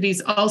criminal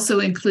activities also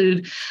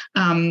include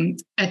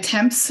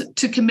attempts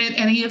to commit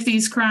any of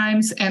these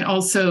crimes and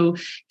also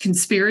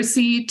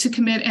conspiracy to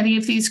commit any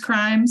of these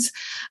crimes.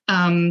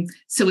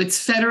 So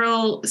it's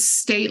federal,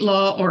 state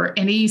law, or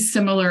any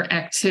similar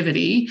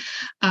activity.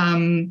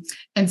 And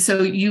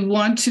so you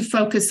want to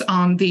focus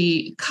on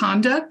the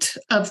conduct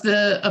of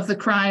the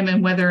crime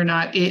and whether or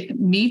not it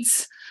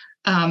meets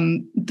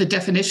the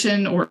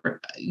definition,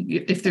 or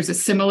if there's a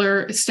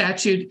similar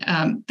statute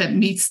that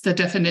meets the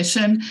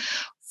definition.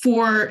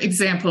 For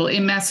example,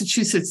 in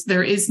Massachusetts,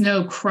 there is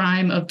no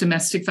crime of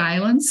domestic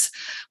violence,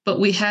 but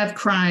we have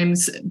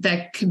crimes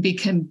that can be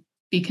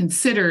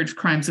considered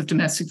crimes of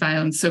domestic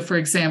violence. So, for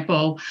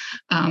example,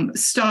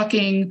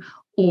 stalking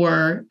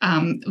or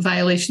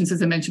violations,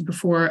 as I mentioned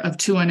before, of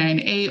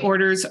 219A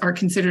orders are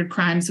considered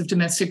crimes of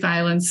domestic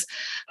violence.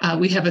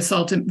 We have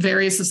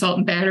various assault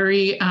and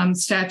battery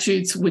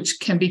statutes, which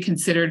can be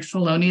considered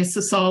felonious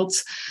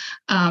assaults.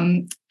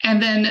 And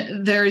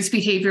then there is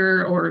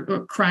behavior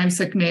or crimes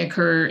that may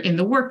occur in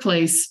the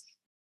workplace,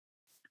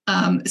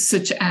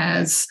 such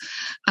as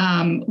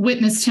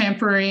witness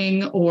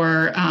tampering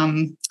or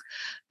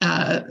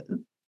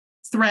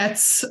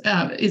threats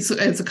is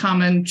a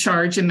common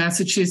charge in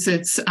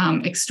Massachusetts,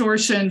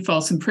 extortion,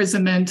 false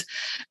imprisonment,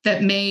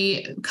 that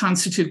may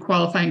constitute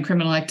qualifying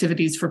criminal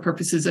activities for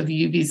purposes of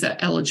U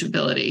visa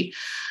eligibility.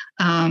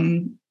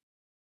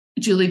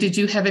 Julie, did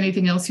you have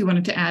anything else you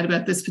wanted to add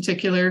about this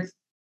particular?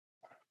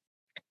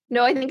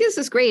 No, I think this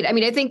is great. I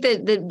mean, I think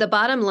that the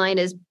bottom line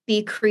is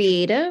be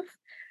creative.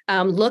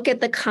 Look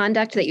at the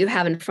conduct that you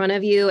have in front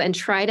of you and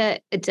try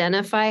to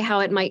identify how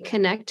it might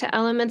connect to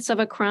elements of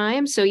a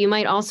crime. So you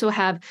might also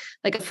have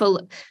like a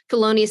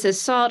felonious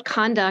assault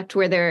conduct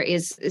where there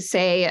is,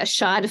 say, a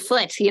shod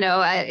foot,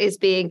 is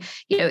being,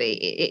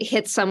 it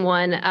hits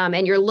someone,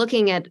 and you're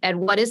looking at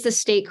what is the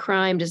state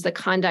crime? Does the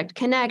conduct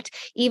connect,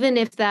 even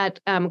if that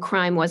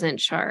crime wasn't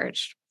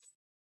charged?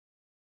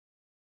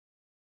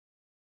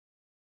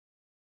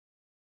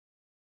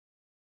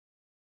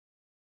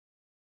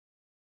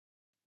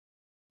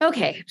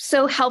 Okay,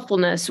 so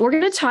helpfulness. We're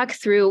going to talk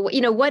through,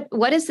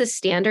 what is the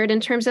standard in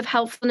terms of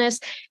helpfulness?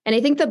 And I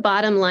think the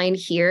bottom line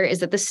here is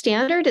that the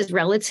standard is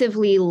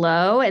relatively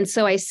low. And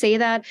so I say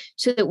that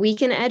so that we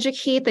can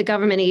educate the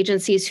government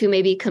agencies who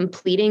may be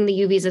completing the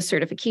U visa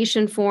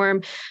certification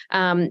form.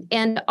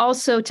 And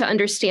also to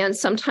understand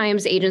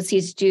sometimes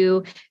agencies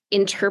do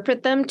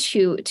interpret them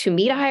to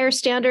meet a higher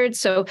standard.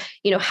 So,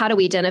 how do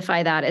we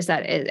identify that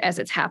as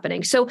it's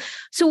happening? So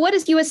what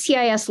is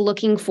USCIS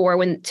looking for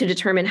to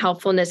determine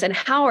helpfulness, and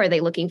how are they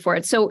looking for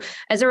it? So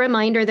as a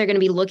reminder, they're going to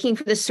be looking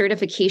for the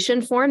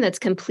certification form that's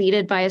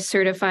completed by a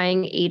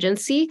certifying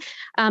agency.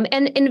 And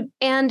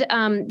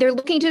they're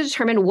looking to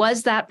determine,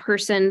 was that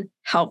person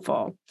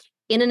helpful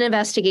in an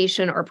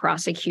investigation or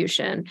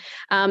prosecution?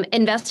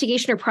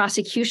 Investigation or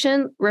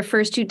prosecution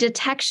refers to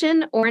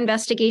detection or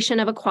investigation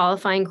of a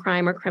qualifying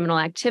crime or criminal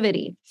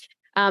activity.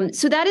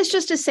 So that is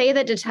just to say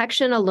that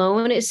detection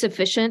alone is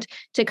sufficient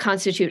to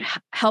constitute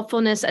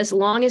helpfulness as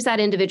long as that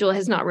individual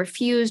has not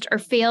refused or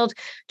failed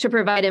to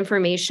provide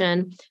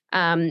information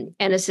and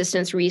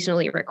assistance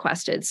reasonably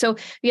requested. So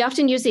we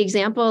often use the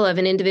example of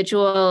an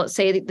individual,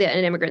 say an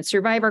immigrant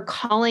survivor,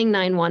 calling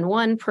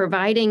 911,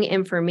 providing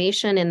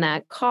information in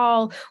that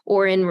call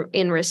or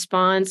in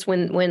response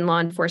when law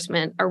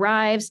enforcement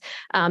arrives.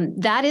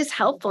 That is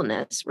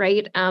helpfulness,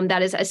 right?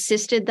 That has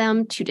assisted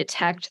them to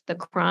detect the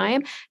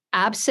crime.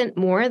 Absent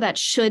more, that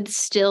should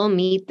still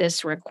meet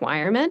this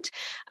requirement.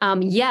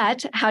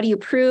 Yet, how do you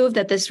prove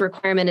that this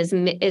requirement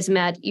is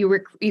met?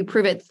 You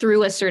prove it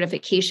through a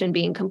certification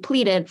being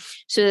completed.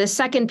 So the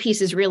second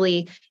piece is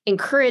really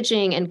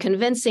encouraging and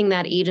convincing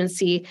that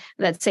agency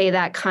that say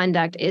that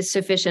conduct is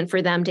sufficient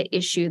for them to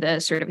issue the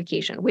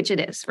certification, which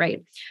it is,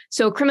 right?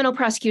 So criminal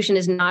prosecution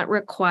is not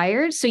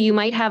required. So you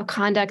might have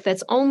conduct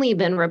that's only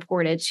been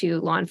reported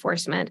to law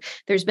enforcement.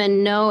 There's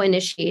been no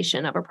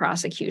initiation of a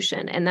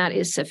prosecution, and that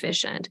is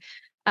sufficient.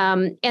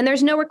 And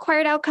there's no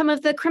required outcome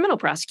of the criminal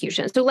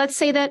prosecution. So let's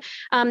say that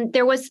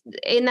there was,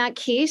 in that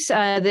case,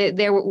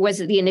 there was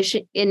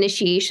the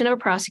initiation of a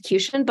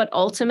prosecution, but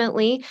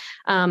ultimately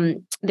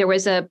there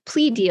was a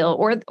plea deal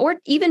or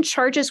even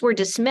charges were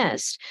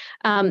dismissed.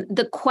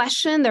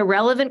 The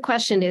relevant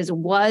question is,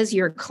 was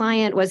your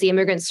client, was the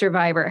immigrant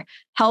survivor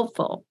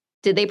helpful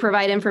Did they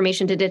provide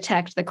information to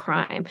detect the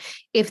crime?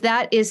 If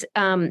that is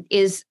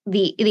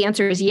the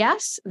answer is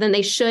yes, then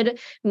they should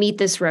meet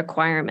this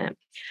requirement.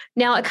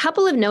 Now, a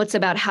couple of notes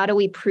about how do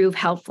we prove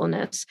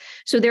helpfulness.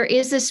 So there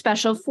is this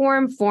special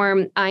form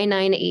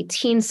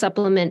I-918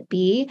 Supplement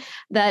B,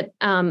 that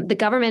the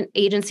government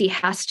agency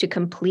has to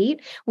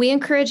complete. We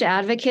encourage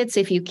advocates,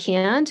 if you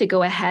can, to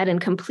go ahead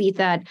and complete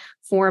that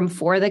form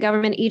for the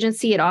government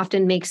agency. It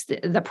often makes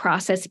the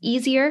process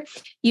easier.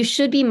 You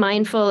should be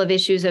mindful of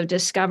issues of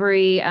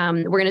discovery.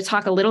 We're going to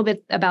talk a little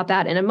bit about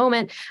that in a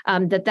moment,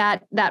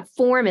 that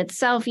form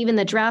itself, even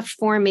the draft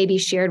form, may be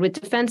shared with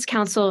defense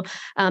counsel.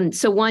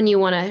 So one, you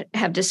want to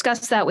have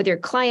discussed that with your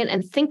client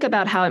and think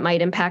about how it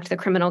might impact the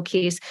criminal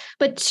case.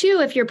 But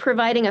two, if you're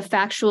providing a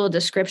factual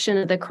description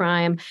of the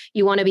crime,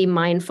 you want to be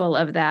mindful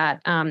of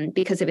that,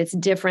 because if it's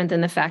different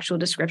than the factual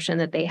description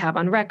that they have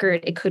on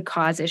record, it could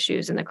cause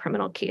issues in the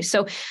criminal case.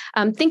 So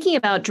thinking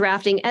about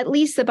drafting at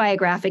least the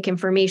biographic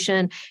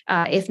information,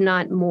 if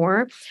not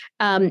more.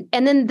 And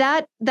then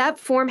that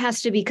form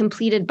has to be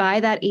completed by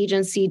that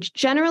agency,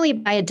 generally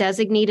by a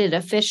designated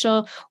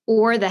official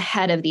or the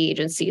head of the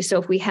agency.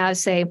 So if we have,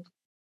 say,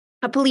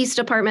 a police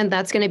department,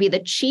 that's going to be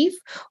the chief,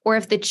 or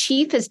if the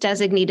chief has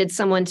designated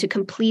someone to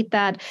complete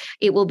that,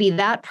 it will be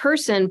that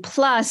person,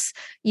 plus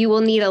you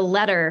will need a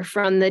letter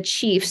from the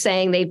chief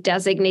saying they've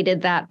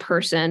designated that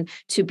person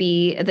to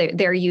be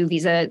their U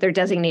visa, their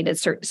designated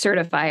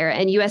certifier.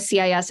 And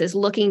USCIS is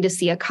looking to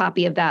see a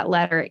copy of that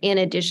letter in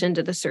addition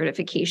to the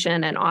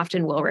certification, and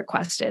often will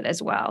request it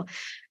as well.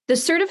 The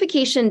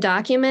certification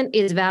document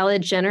is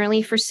valid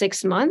generally for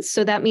 6 months.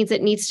 So that means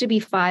it needs to be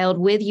filed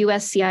with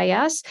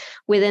USCIS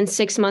within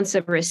 6 months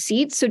of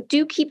receipt. So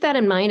do keep that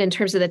in mind in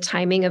terms of the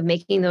timing of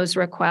making those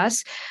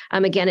requests.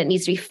 Again, it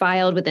needs to be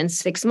filed within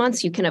 6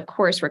 months. You can, of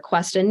course,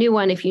 request a new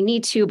one if you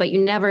need to, but you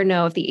never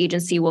know if the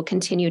agency will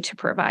continue to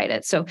provide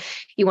it. So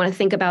you want to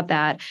think about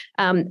that.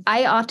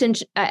 I often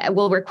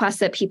will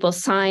request that people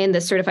sign, the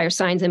certifier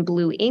signs in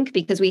blue ink,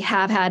 because we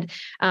have had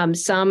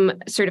some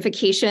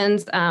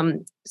certifications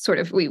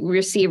we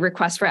receive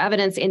requests for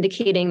evidence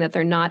indicating that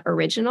they're not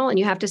original, and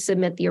you have to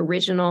submit the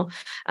original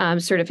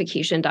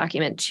certification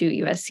document to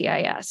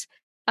USCIS.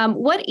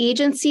 What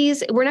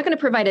agencies, we're not going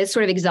to provide a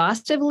sort of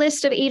exhaustive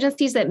list of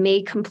agencies that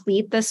may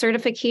complete the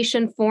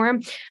certification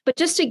form, but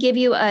just to give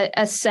you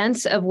a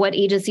sense of what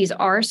agencies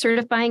are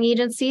certifying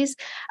agencies,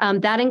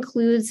 that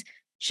includes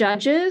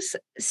judges,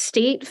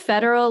 state,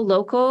 federal,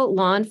 local,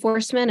 law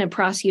enforcement, and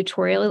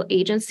prosecutorial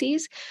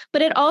agencies,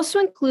 but it also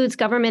includes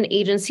government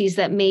agencies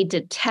that may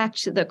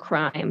detect the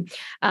crime.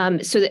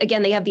 So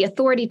again, they have the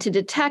authority to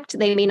detect.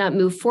 They may not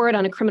move forward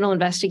on a criminal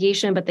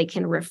investigation, but they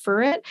can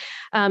refer it.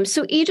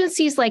 So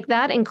agencies like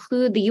that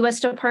include the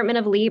U.S. Department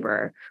of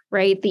Labor,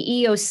 right? The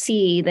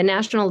EOC, the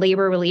National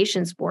Labor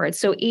Relations Board.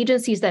 So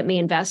agencies that may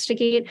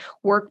investigate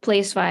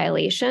workplace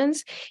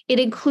violations. It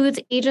includes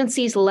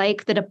agencies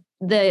like the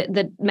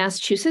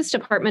Massachusetts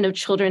Department of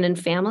Children and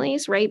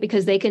Families, right?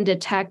 Because they can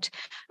detect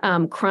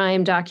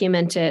crime,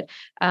 document it,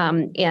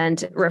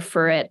 and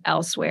refer it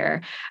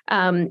elsewhere.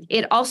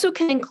 It also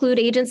can include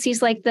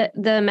agencies like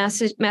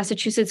the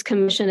Massachusetts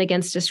Commission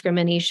Against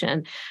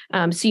Discrimination.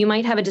 So you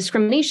might have a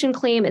discrimination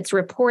claim, it's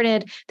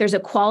reported, there's a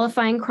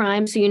qualifying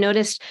crime. So you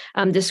noticed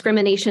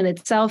discrimination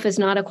itself is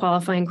not a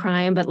qualifying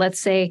crime, but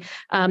let's say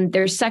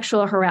there's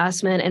sexual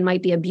harassment and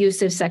might be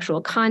abusive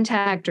sexual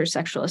contact or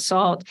sexual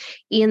assault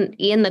in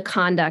the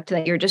conduct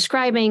that you're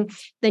describing,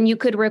 then you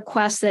could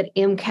request that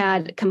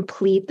MCAD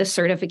complete the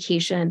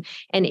certification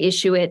and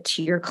issue it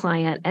to your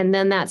client. And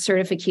then that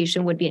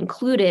certification would be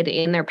included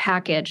in their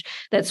package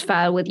that's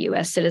filed with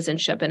U.S.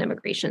 Citizenship and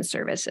Immigration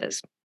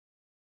Services.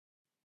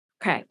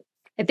 Okay,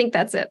 I think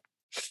that's it.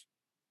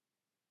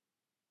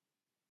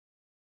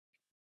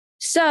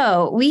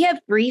 So we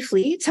have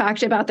briefly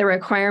talked about the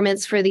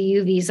requirements for the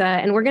U visa,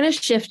 and we're going to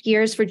shift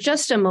gears for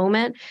just a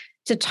moment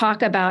to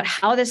talk about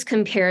how this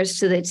compares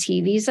to the T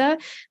visa.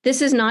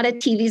 This is not a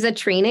T visa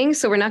training,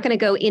 so we're not going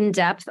to go in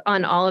depth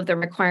on all of the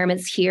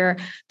requirements here.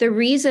 The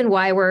reason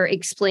why we're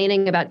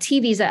explaining about T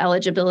visa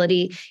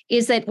eligibility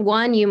is that,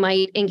 one, you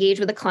might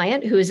engage with a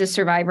client who is a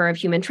survivor of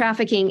human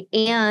trafficking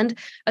and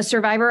a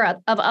survivor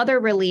of other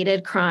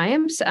related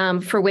crimes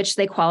for which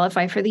they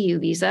qualify for the U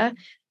visa.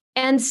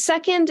 And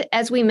second,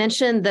 as we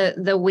mentioned,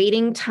 the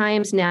waiting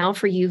times now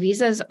for U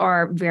visas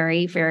are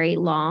very, very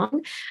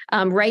long.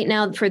 Right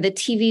now, for the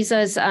T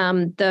visas,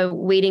 the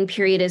waiting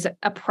period is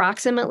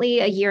approximately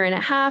 1.5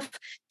 years,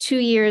 2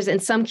 years, in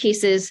some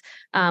cases,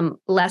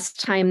 less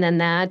time than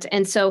that.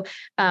 And so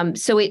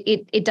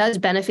it does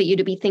benefit you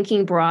to be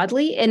thinking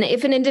broadly. And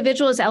if an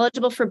individual is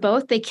eligible for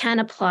both, they can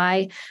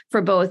apply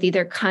for both,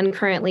 either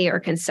concurrently or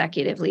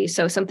consecutively.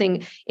 So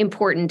something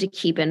important to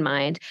keep in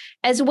mind.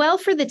 As well,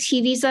 for the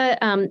T visa,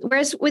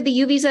 Whereas with the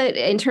U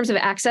visa, in terms of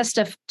access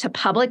to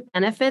public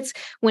benefits,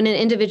 when an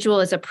individual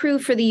is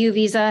approved for the U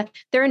visa,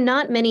 there are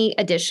not many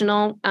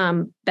additional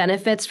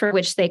benefits for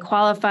which they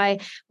qualify,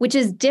 which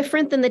is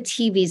different than the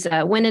T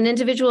visa. When an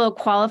individual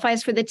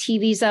qualifies for the T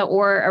visa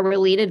or a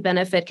related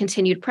benefit,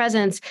 continued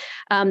presence,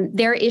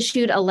 they're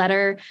issued a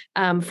letter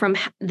from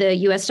the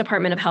U.S.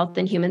 Department of Health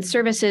and Human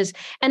Services,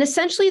 and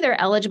essentially they're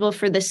eligible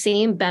for the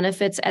same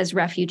benefits as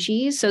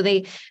refugees. So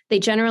they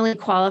generally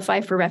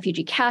qualify for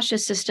refugee cash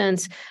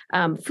assistance,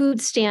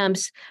 food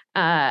stamps,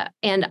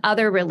 and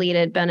other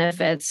related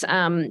benefits,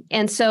 and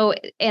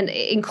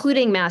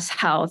including Mass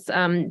Health,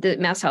 the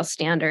Mass Health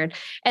standard.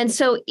 And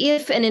so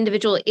if an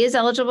individual is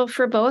eligible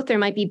for both, there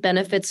might be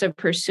benefits of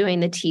pursuing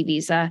the T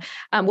visa.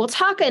 We'll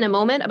talk in a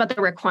moment about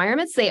the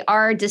requirements. They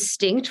are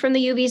distinct from the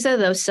U visa,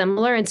 though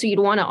similar. And so you'd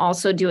want to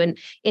also do an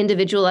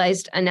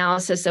individualized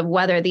analysis of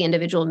whether the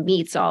individual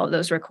meets all of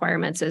those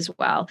requirements as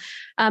well.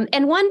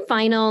 And one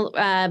final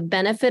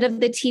benefit of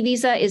the T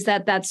visa is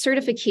that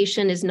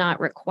certification is not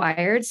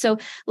required. So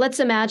let's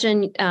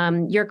imagine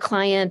your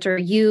client or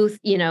you,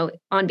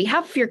 on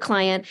behalf of your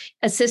client,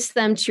 assist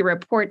them to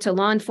report to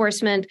law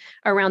enforcement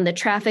around the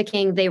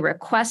trafficking. They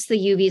request the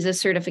U visa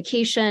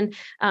certification.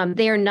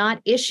 They are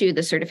not issued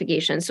the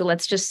certification. So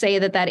let's just say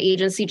that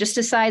agency just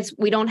decides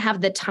we don't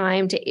have the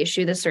time to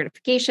issue the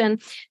certification.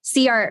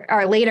 See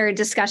our later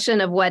discussion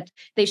of what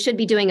they should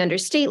be doing under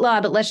state law,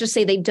 but let's just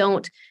say they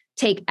don't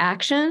take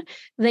action,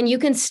 then you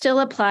can still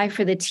apply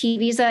for the T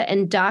visa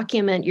and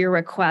document your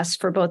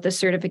request for both the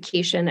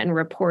certification and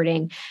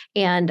reporting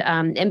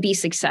and be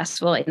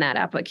successful in that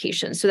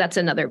application. So that's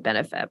another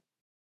benefit.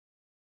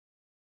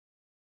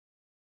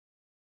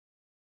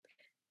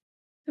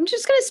 I'm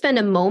just going to spend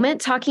a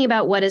moment talking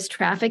about what is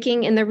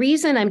trafficking. And the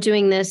reason I'm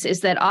doing this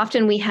is that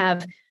often we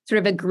have sort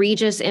of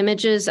egregious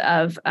images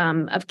of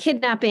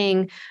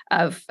kidnapping,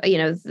 of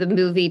the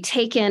movie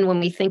Taken when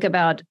we think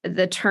about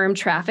the term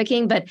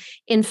trafficking. But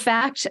in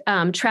fact,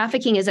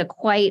 trafficking is a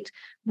quite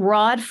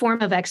broad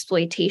form of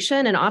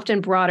exploitation and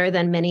often broader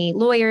than many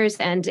lawyers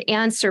and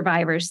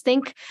survivors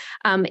think.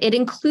 It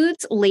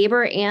includes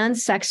labor and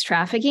sex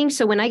trafficking.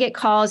 So when I get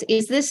calls,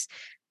 is this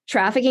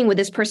trafficking, would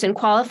this person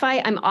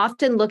qualify? I'm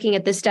often looking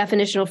at this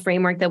definitional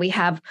framework that we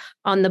have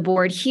on the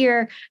board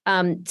here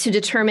to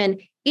determine,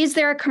 is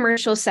there a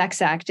commercial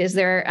sex act? Is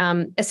there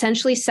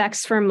essentially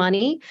sex for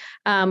money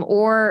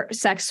or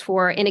sex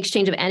in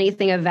exchange of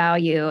anything of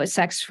value,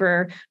 sex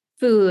for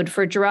food,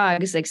 for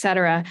drugs, et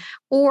cetera?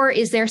 Or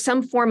is there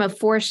some form of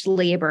forced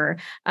labor,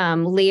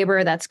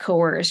 labor that's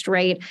coerced,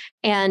 right?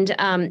 And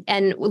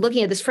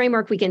looking at this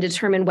framework, we can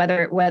determine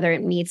whether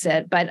it meets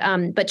it.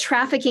 But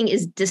trafficking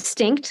is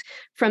distinct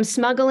from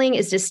smuggling,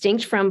 is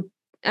distinct from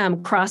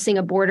crossing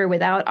a border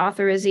without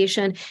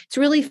authorization. It's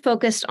really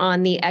focused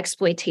on the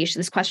exploitation,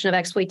 this question of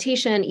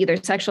exploitation, either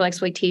sexual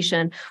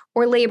exploitation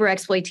or labor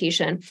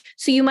exploitation.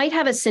 So you might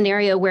have a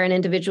scenario where an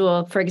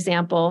individual, for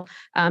example,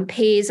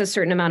 pays a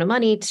certain amount of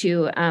money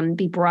to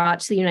be brought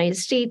to the United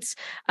States.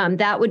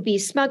 That would be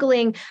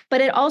smuggling,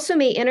 but it also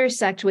may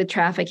intersect with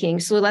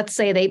trafficking. So let's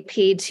say they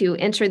paid to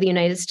enter the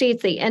United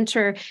States, they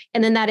enter,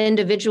 and then that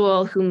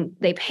individual whom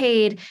they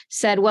paid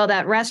said, well,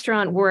 that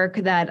restaurant work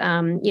that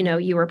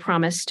you were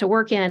promised to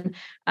work in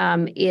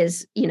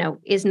is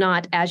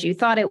not as you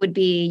thought it would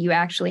be. You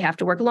actually have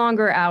to work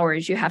longer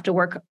hours. You have to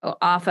work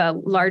off a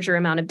larger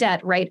amount of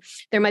debt, right?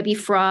 There might be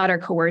fraud or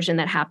coercion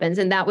that happens,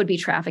 and that would be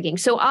trafficking.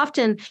 So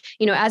often,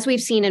 as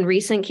we've seen in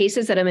recent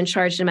cases that have been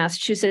charged in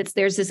Massachusetts,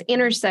 there's this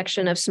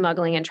intersection of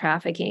smuggling and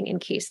trafficking in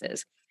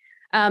cases.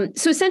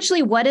 So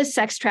essentially, what is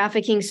sex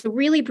trafficking? So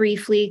really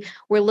briefly,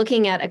 we're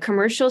looking at a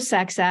commercial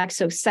sex act,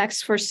 so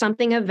sex for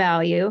something of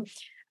value.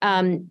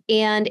 And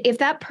if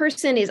that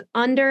person is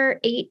under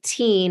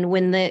 18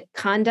 when the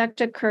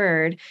conduct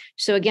occurred,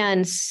 so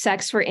again,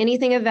 sex for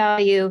anything of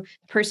value,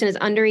 person is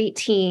under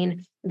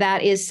 18,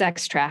 that is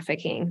sex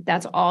trafficking.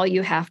 That's all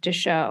you have to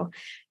show.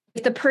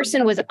 If the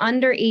person was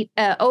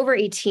over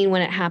 18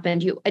 when it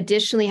happened, you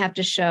additionally have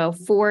to show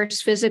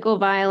force, physical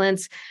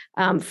violence,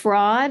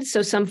 fraud,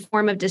 so some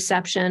form of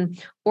deception,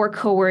 or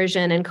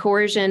coercion. And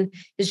coercion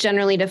is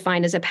generally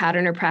defined as a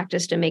pattern or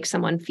practice to make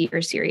someone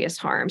fear serious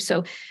harm.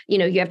 So,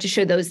 you have to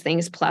show those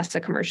things plus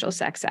a commercial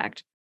sex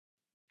act.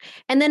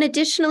 And then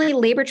additionally,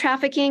 labor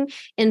trafficking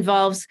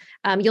involves,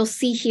 you'll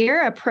see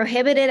here, a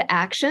prohibited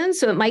action.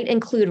 So it might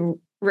include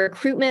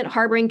recruitment,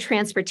 harboring,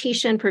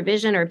 transportation,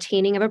 provision, or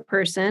obtaining of a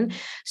person.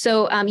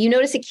 So you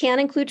notice it can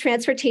include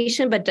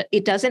transportation, but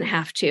it doesn't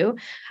have to.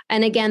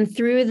 And again,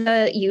 through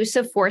the use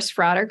of force,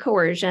 fraud, or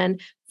coercion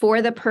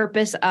for the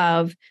purpose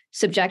of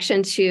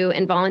subjection to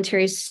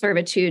involuntary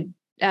servitude,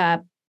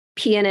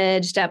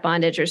 peonage, debt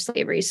bondage, or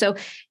slavery. So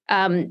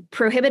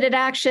prohibited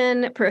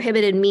action,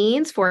 prohibited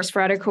means, force,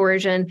 fraud, or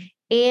coercion,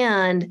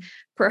 and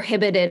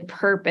prohibited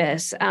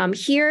purpose.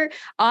 Here,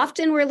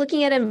 often we're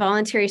looking at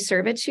involuntary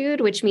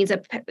servitude, which means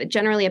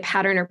generally a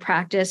pattern or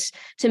practice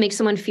to make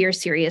someone fear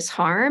serious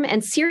harm.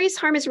 And serious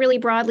harm is really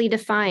broadly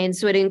defined.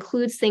 So it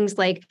includes things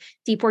like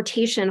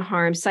deportation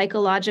harm,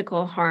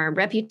 psychological harm,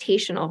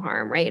 reputational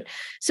harm, right?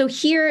 So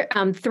here,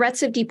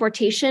 threats of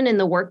deportation in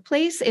the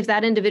workplace, if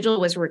that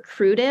individual was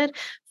recruited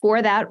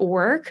for that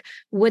work,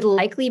 would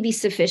likely be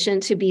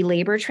sufficient to be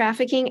labor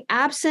trafficking,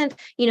 absent,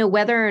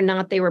 whether or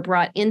not they were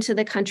brought into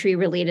the country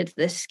related to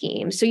this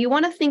scheme. So you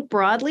want to think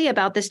broadly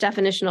about this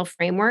definitional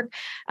framework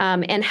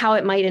and how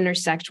it might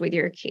intersect with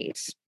your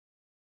case.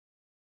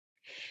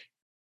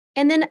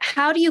 And then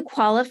how do you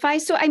qualify?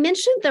 So I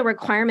mentioned the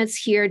requirements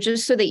here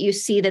just so that you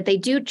see that they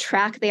do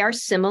track, they are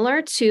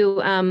similar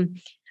to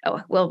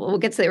we'll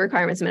get to the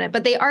requirements in a minute,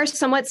 but they are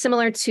somewhat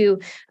similar to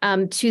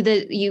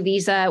the U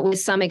visa with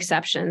some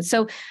exceptions.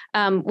 So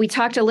we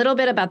talked a little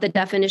bit about the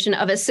definition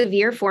of a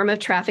severe form of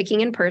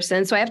trafficking in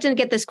person. So I often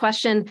get this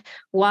question: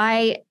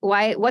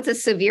 what's a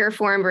severe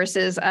form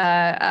versus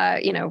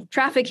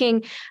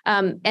trafficking?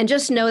 And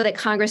just know that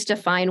Congress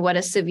defined what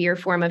a severe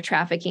form of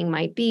trafficking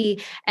might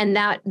be, and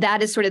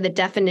that is sort of the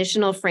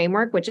definitional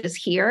framework, which is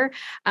here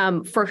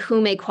for who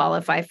may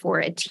qualify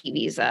for a T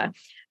visa.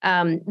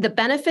 The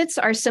benefits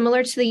are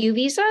similar to the U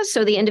visa.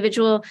 So the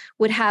individual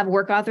would have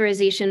work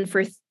authorization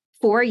for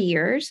 4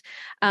 years.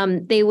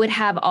 They would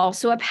have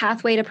also a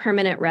pathway to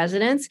permanent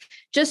residence.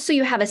 Just so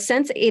you have a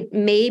sense, it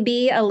may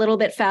be a little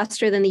bit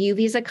faster than the U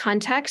visa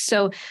context.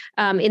 So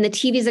in the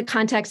T visa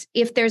context,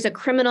 if there's a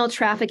criminal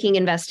trafficking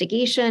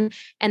investigation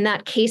and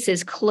that case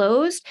is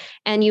closed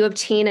and you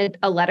obtain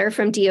a letter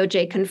from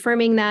DOJ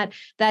confirming that,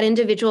 that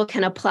individual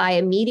can apply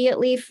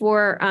immediately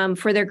for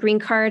their green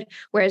card,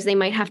 whereas they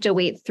might have to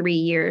wait 3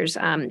 years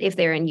if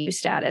they're in U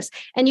status.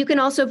 And you can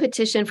also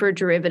petition for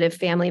derivative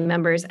family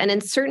members. And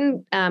in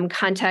certain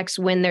contexts,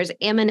 when there's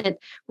imminent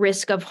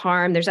risk of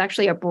harm, there's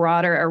actually a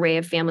broader array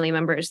of family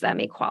members that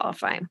may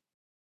qualify.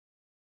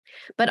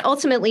 But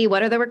ultimately,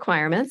 what are the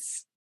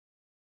requirements?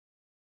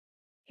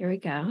 Here we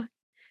go.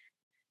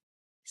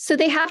 So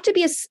they have to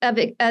be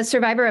a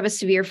survivor of a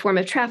severe form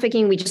of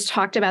trafficking. We just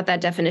talked about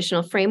that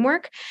definitional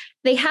framework.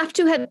 They have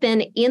to have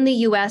been in the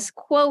U.S.,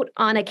 quote,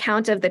 on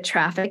account of the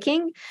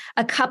trafficking.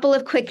 A couple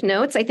of quick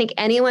notes. I think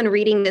anyone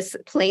reading this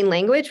plain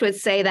language would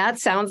say that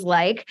sounds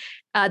like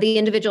the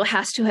individual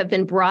has to have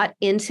been brought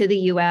into the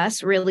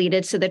U.S.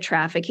 related to the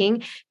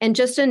trafficking. And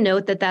just a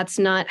note that that's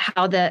not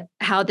how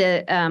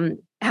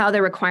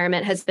the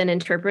requirement has been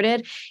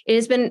interpreted. It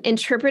has been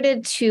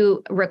interpreted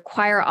to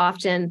require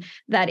often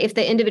that if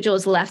the individual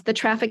has left the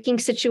trafficking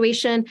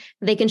situation,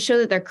 they can show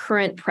that their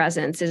current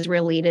presence is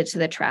related to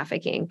the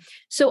trafficking.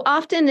 So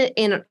often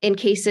in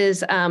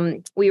cases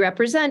we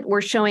represent,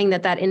 we're showing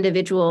that that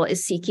individual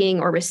is seeking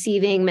or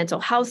receiving mental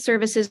health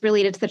services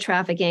related to the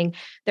trafficking,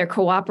 they're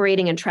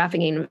cooperating in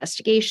trafficking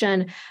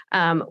investigation,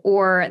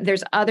 or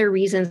there's other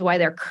reasons why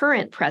their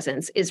current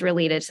presence is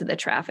related to the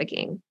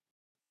trafficking.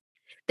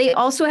 They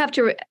also have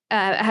to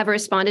have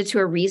responded to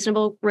a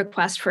reasonable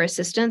request for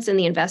assistance in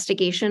the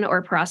investigation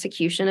or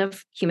prosecution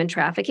of human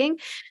trafficking.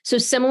 So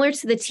similar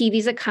to the T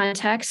visa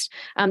context,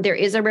 there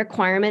is a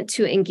requirement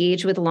to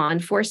engage with law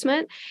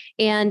enforcement,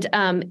 and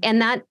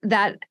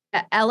that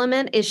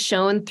element is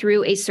shown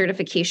through a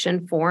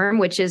certification form,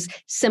 which is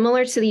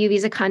similar to the U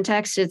visa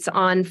context. It's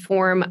on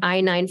Form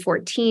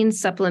I-914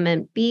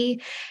 Supplement B,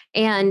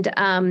 and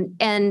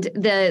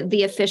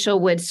the official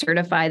would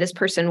certify this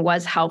person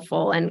was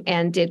helpful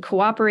and did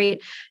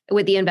cooperate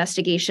with the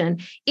investigation.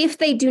 If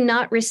they do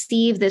not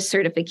receive this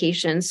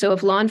certification, so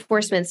if law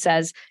enforcement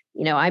says,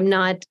 I'm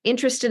not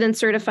interested in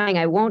certifying,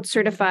 I won't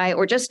certify,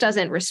 or just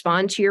doesn't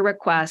respond to your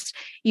request,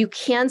 you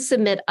can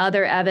submit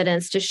other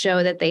evidence to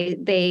show that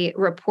they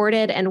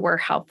reported and were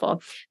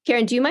helpful.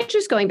 Karen, do you mind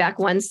just going back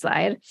one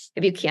slide,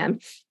 if you can?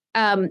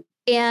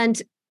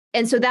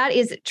 And so that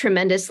is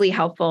tremendously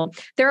helpful.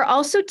 There are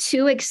also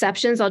 2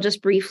 exceptions I'll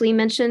just briefly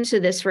mention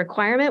to this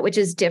requirement, which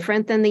is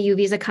different than the U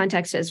visa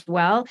context as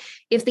well.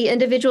 If the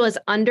individual is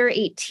under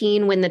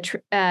 18 when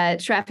the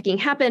trafficking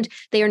happened,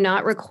 they are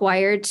not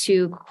required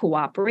to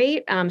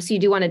cooperate. So you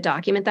do want to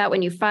document that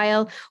when you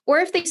file, or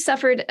if they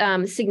suffered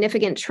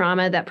significant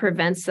trauma that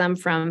prevents them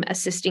from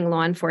assisting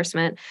law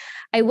enforcement.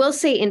 I will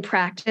say in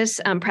practice,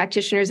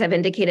 practitioners have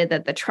indicated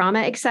that the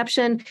trauma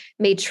exception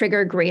may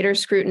trigger greater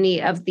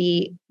scrutiny of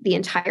the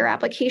entire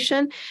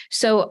application.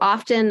 So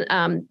often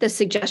the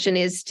suggestion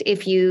is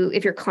if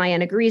your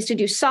client agrees to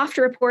do soft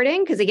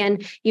reporting, because again,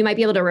 you might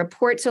be able to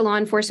report to law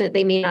enforcement,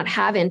 they may not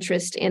have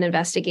interest in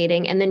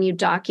investigating, and then you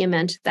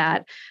document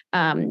that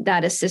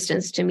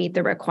assistance to meet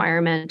the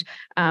requirement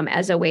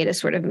as a way to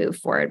sort of move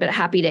forward. But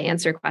happy to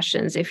answer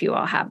questions if you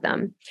all have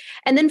them.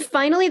 And then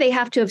finally, they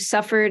have to have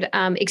suffered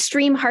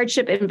extreme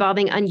hardship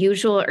involving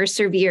unusual or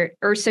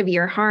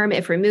severe harm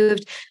if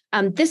removed.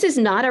 This is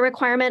not a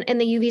requirement in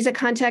the U visa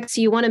context.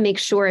 So you want to make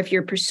sure if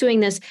you're pursuing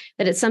this,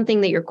 that it's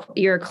something that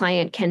your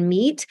client can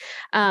meet.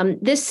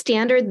 This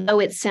standard, though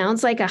it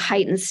sounds like a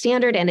heightened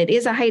standard, and it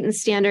is a heightened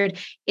standard,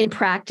 in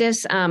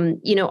practice,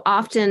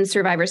 often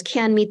survivors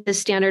can meet this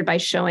standard by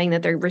showing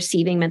that they're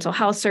receiving mental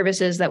health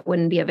services that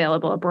wouldn't be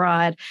available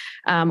abroad,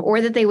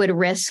 or that they would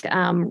risk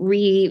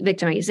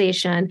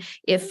re-victimization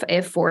if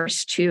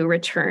forced to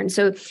return.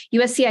 So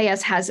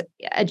USCIS has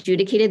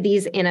adjudicated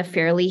these in a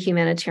fairly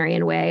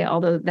humanitarian way,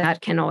 although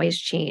that can always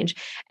change.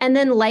 And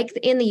then, like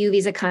in the U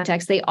visa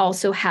context, they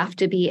also have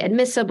to be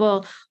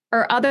admissible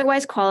or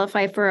otherwise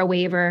qualify for a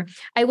waiver.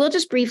 I will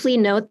just briefly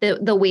note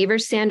that the waiver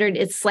standard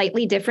is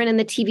slightly different in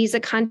the T visa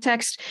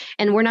context,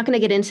 and we're not going to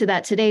get into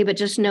that today, but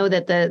just know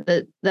that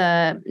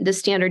the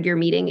standard you're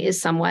meeting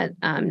is somewhat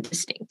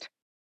distinct.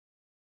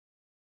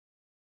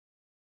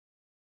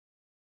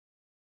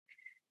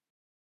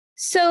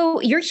 So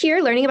you're here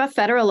learning about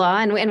federal law,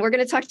 and we're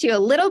going to talk to you a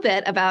little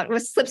bit about, we'll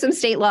slip some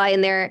state law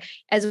in there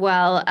as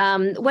well.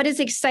 What is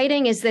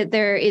exciting is that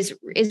there is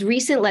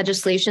recent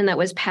legislation that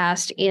was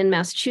passed in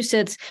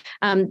Massachusetts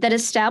that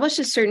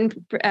establishes certain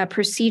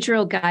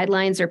procedural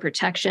guidelines or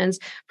protections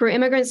for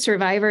immigrant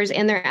survivors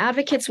and their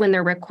advocates when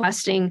they're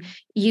requesting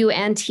U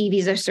and T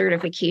visa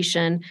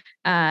certification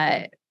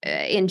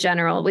in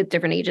general with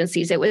different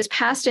agencies. It was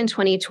passed in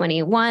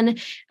 2021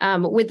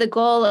 with the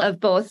goal of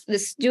both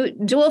this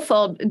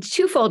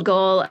twofold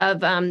goal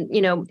of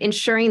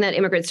ensuring that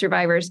immigrant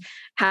survivors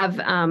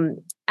have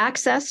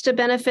access to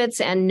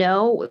benefits and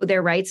know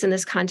their rights in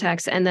this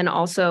context, and then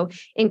also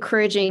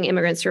encouraging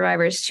immigrant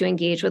survivors to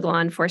engage with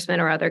law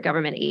enforcement or other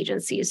government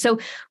agencies. So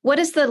what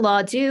does the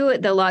law do?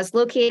 The law is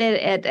located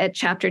at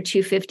Chapter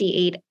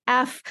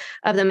 258F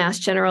of the Mass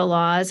General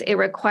Laws. It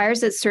requires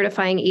that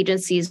certifying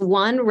agencies,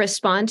 one,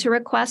 respond to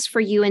requests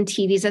for U and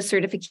T visa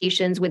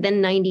certifications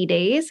within 90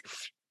 days,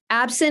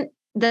 absent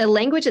the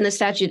language in the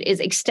statute is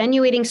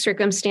extenuating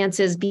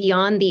circumstances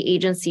beyond the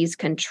agency's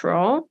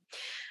control.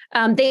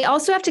 They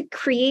also have to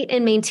create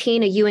and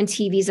maintain a U and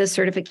T visa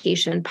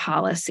certification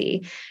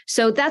policy.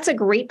 So that's a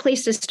great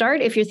place to start.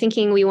 If you're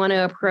thinking we want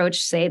to approach,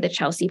 say, the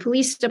Chelsea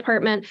Police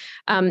Department,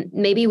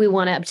 maybe we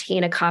want to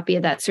obtain a copy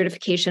of that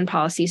certification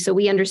policy so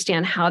we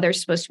understand how they're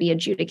supposed to be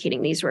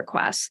adjudicating these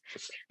requests.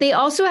 They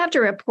also have to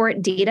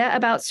report data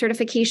about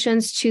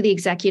certifications to the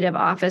Executive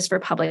Office for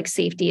Public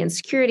Safety and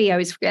Security. I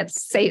always forget to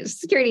say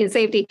Security and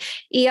Safety,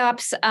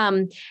 EOPS.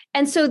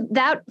 And so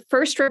that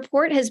first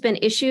report has been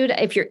issued.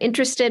 If you're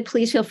interested,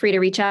 please feel free to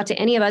reach out to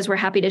any of us. We're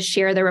happy to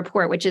share the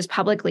report, which is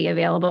publicly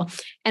available.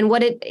 And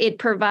what it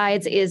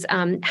provides is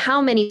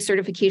how many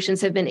certification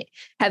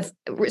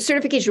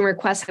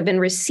requests have been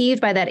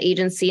received by that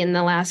agency in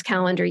the last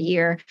calendar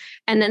year,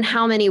 and then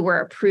how many were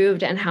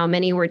approved and how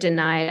many were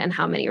denied and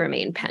how many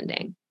remain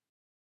pending.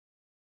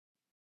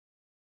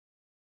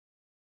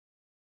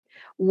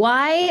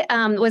 Why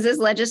was this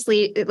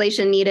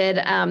legislation needed?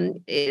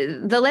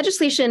 The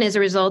legislation is a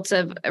result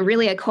of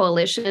really a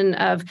coalition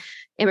of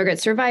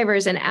immigrant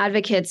survivors and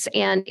advocates,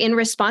 and in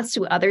response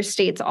to other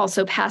states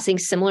also passing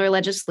similar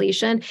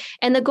legislation.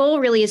 And the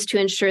goal really is to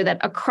ensure that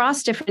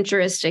across different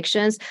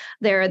jurisdictions,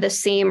 there are the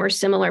same or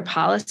similar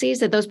policies,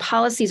 that those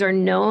policies are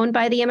known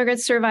by the immigrant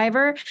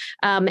survivor,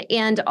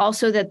 and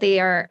also that they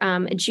are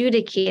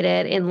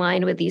adjudicated in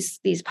line with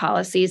these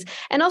policies,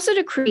 and also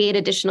to create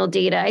additional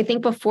data. I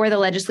think before the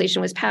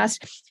legislation was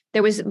passed,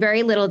 there was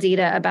very little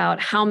data about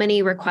how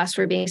many requests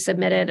were being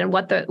submitted and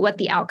what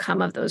the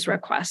outcome of those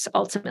requests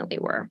ultimately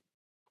were.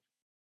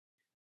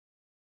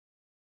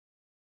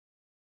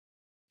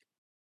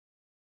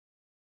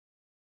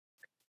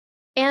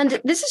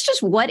 And this is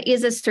just what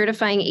is a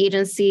certifying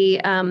agency,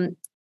 and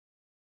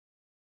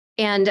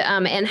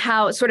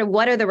how sort of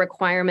what are the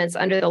requirements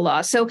under the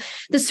law. So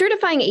the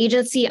certifying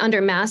agency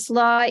under mass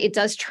law, it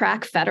does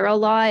track federal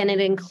law, and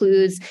it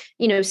includes,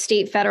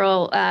 state,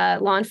 federal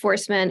law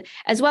enforcement,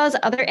 as well as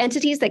other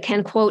entities that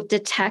can, quote,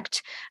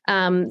 detect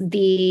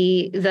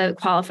the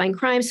qualifying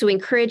crime. So we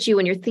encourage you,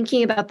 when you're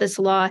thinking about this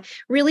law,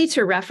 really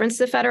to reference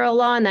the federal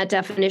law and that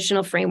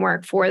definitional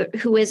framework for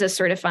who is a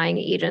certifying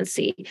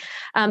agency.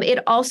 It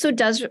also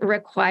does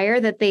require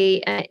that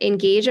they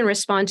engage and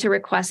respond to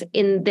requests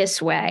in this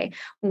way.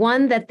 One,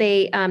 that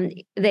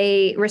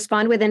they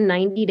respond within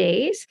 90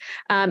 days,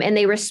 and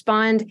they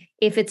respond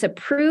if it's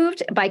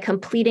approved by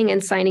completing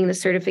and signing the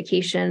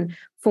certification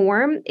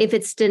form. If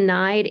it's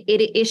denied,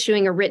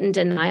 issuing a written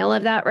denial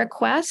of that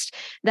request.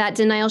 That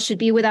denial should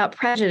be without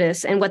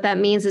prejudice. And what that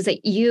means is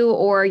that you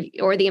or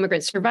the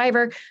immigrant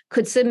survivor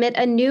could submit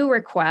a new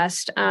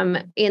request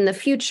in the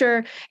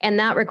future, and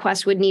that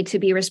request would need to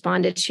be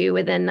responded to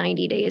within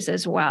 90 days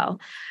as well.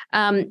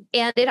 And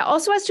it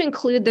also has to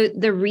include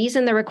the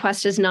reason the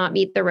request does not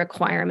meet the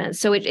requirements.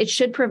 So it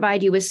should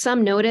provide you with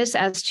some notice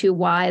as to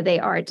why they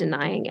are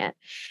denying it.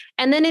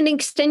 And then in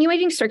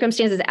extenuating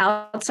circumstances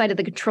outside of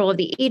the control of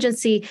the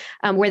agency,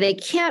 where they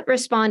can't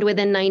respond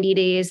within 90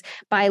 days,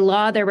 by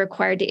law, they're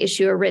required to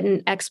issue a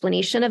written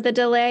explanation of the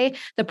delay,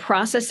 the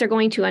process they're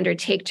going to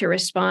undertake to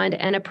respond,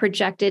 and a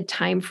projected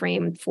time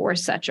frame for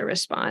such a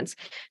response.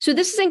 So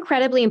this is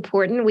incredibly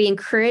important. We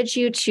encourage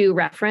you to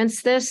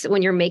reference this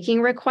when you're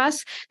making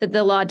requests, that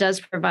the law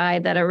does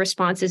provide that a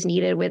response is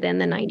needed within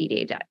the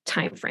 90-day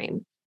time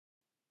frame.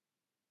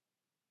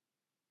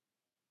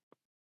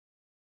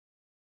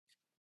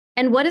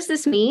 And what does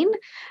this mean?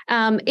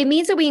 It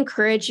means that we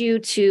encourage you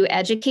to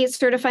educate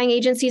certifying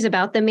agencies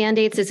about the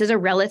mandates. This is a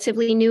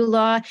relatively new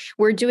law.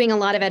 We're doing a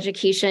lot of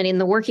education in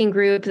the working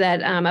group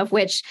that of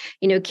which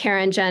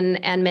Karen, Jen,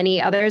 and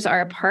many others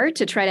are a part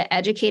to try to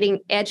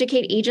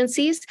educate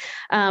agencies.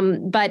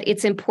 But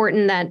it's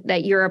important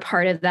that you're a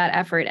part of that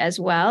effort as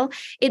well.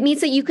 It means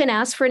that you can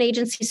ask for an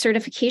agency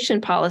certification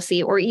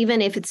policy, or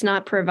even if it's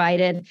not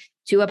provided,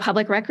 do a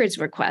public records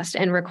request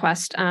and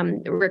request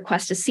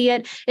to see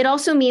it. It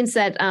also means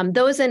that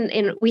those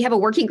we have a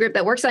working group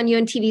that works on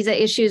UNT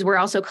visa issues. We're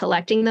also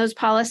collecting those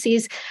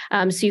policies,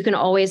 so you can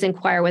always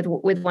inquire with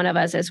one of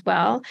us as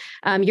well.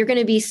 You're going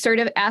to be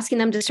asking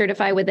them to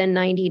certify within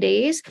 90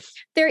 days.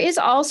 There is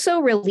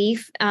also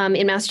relief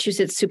in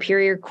Massachusetts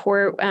Superior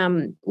Court.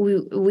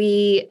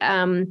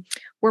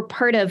 We're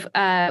part of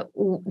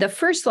the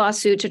first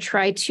lawsuit to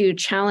try to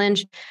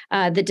challenge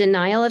the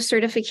denial of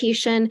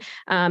certification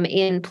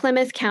in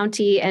Plymouth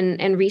County,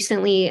 and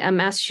recently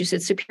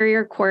Massachusetts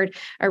Superior Court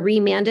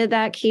remanded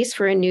that case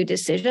for a new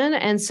decision.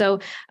 And so,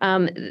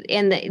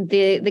 and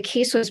the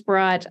case was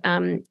brought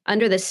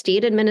under the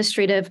State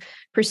Administrative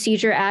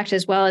Procedure Act,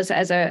 as well as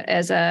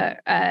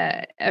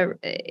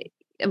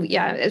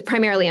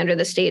primarily under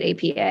the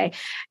state APA.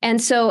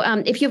 And so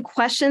if you have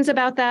questions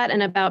about that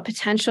and about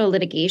potential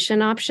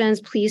litigation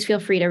options, please feel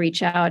free to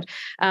reach out.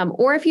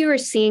 Or if you are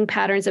seeing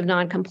patterns of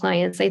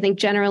noncompliance, I think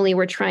generally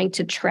we're trying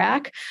to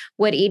track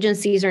what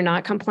agencies are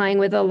not complying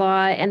with the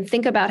law and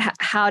think about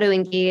how to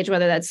engage,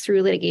 whether that's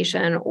through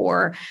litigation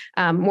or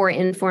more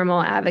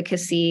informal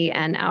advocacy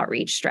and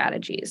outreach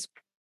strategies.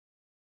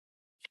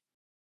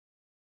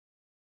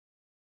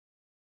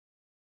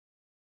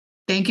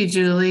 Thank you,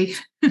 Julie.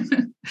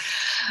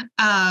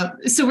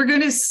 So we're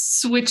going to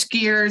switch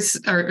gears,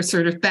 or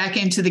sort of back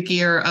into the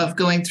gear of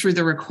going through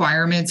the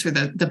requirements or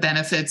the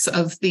benefits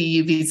of the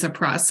EU visa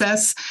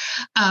process.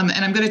 And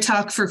I'm going to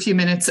talk for a few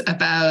minutes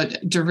about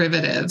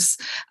derivatives.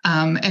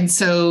 And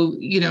so,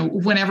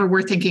 whenever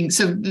we're thinking,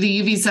 so the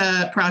EU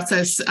visa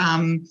process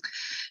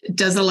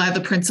does allow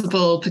the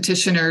principal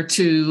petitioner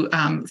to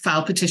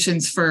file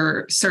petitions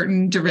for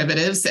certain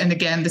derivatives. And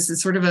again, this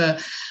is sort of a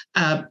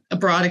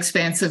broad,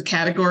 expansive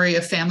category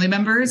of family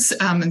members.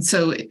 And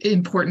so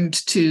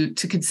important to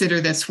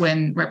consider this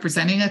when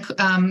representing a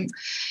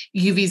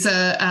EU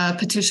visa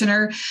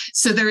petitioner.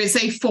 So there is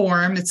a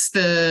form, it's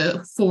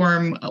the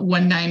form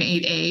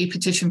 198A,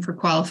 petition for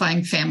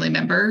qualifying family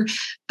member.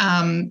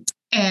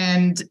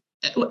 And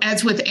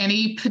as with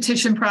any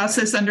petition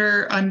process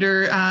under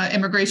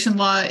immigration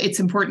law, it's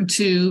important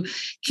to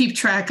keep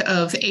track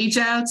of age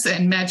outs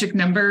and magic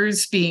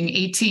numbers being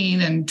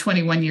 18 and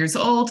 21 years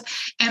old,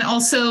 and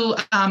also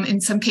in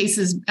some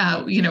cases,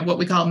 what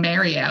we call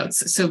marry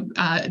outs. So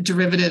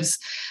derivatives,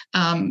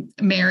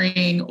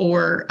 marrying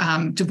or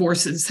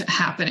divorces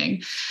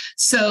happening.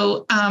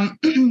 So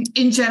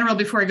in general,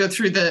 before I go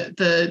through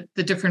the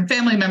different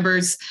family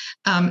members,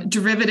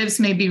 derivatives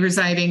may be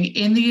residing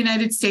in the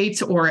United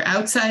States or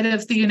outside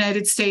of the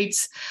United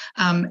States,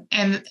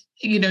 and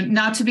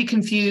not to be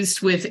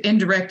confused with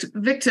indirect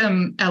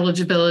victim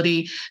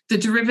eligibility. The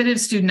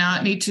derivatives do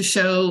not need to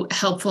show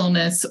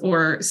helpfulness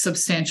or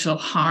substantial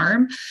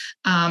harm,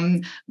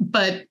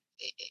 but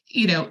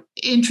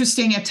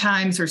interesting at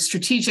times or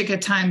strategic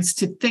at times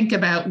to think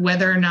about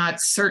whether or not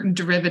certain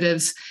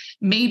derivatives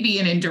may be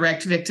an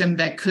indirect victim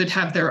that could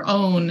have their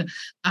own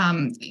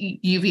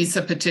EU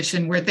visa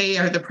petition where they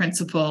are the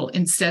principal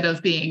instead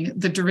of being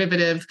the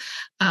derivative.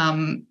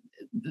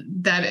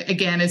 That,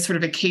 again, is sort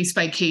of a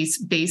case-by-case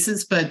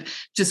basis, but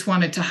just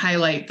wanted to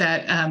highlight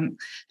that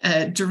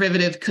a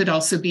derivative could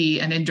also be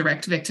an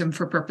indirect victim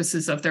for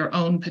purposes of their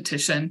own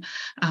petition.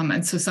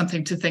 And so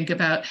something to think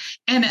about.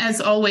 And as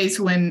always,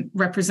 when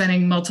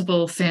representing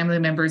multiple family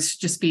members,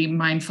 just be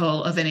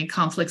mindful of any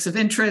conflicts of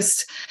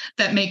interest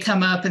that may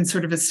come up and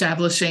sort of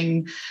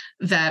establishing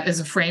that as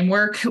a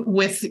framework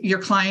with your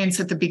clients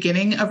at the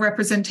beginning of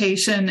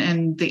representation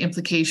and the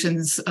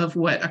implications of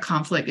what a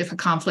conflict, if a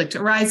conflict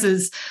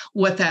arises,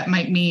 what that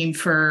might mean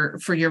for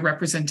your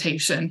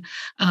representation.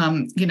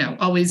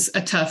 Always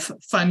a tough,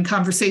 fun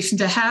conversation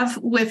to have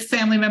with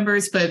family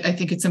members, but I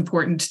think it's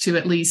important to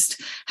at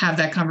least have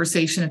that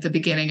conversation at the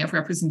beginning of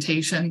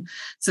representation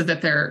so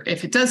that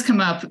if it does come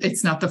up,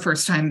 it's not the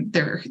first time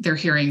they're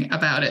hearing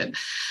about it.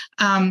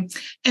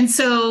 And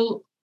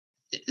so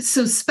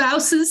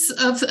spouses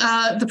of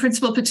the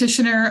principal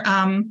petitioner,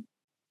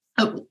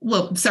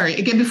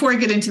 again, before I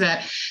get into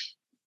that,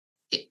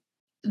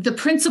 the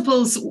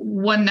principles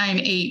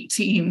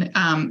 1918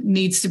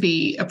 needs to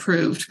be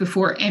approved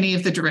before any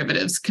of the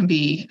derivatives can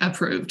be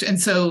approved. And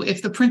so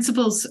if the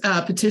principles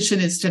petition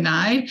is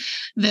denied,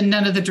 then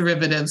none of the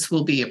derivatives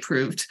will be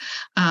approved.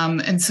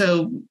 And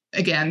so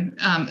again,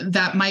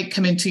 that might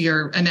come into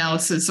your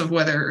analysis of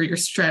whether, or your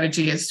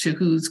strategy as to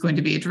who's going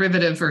to be a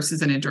derivative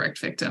versus an indirect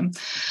victim.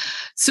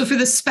 So for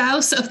the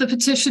spouse of the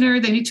petitioner,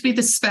 they need to be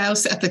the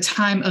spouse at the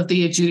time of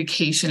the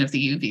adjudication of the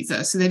U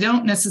visa. So they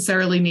don't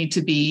necessarily need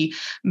to be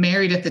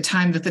married at the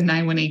time that the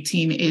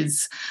 9118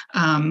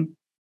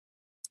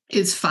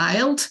 is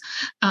filed.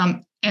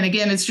 And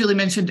again, as Julie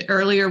mentioned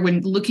earlier,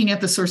 when looking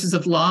at the sources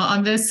of law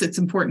on this, it's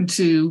important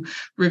to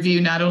review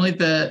not only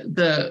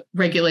the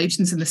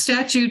regulations in the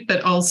statute,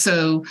 but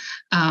also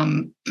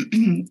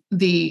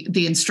the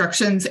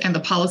instructions and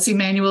the policy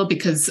manual,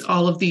 because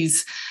all of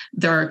these,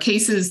 there are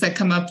cases that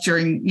come up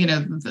during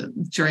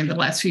the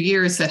last few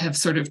years that have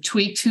sort of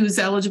tweaked who's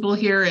eligible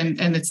here,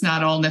 and it's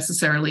not all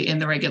necessarily in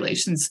the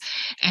regulations.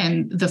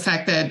 And the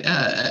fact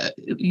that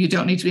you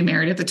don't need to be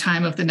married at the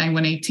time of the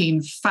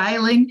 9118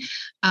 filing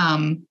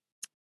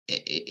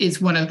is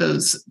one of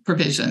those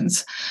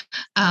provisions.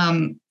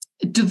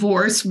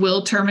 Divorce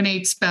will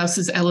terminate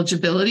spouse's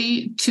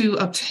eligibility to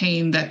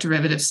obtain that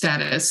derivative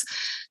status.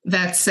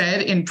 That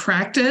said, in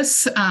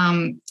practice,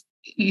 it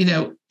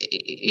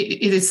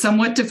is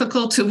somewhat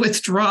difficult to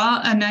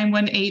withdraw a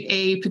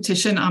 918A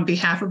petition on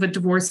behalf of a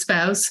divorced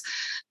spouse,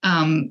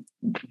 and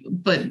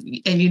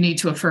you need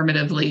to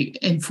affirmatively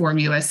inform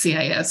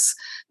USCIS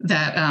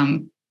that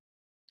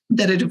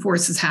a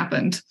divorce has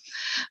happened.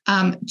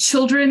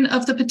 Children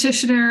of the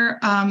petitioner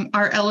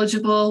are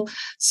eligible.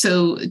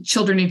 So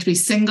children need to be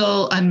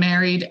single,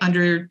 unmarried,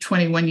 under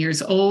 21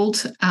 years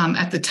old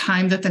at the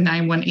time that the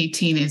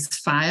 9118 is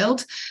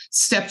filed.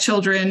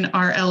 Stepchildren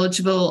are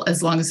eligible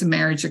as long as the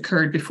marriage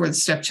occurred before the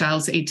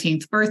stepchild's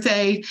 18th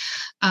birthday.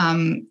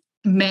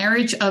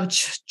 Marriage of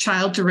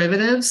child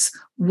derivatives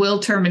will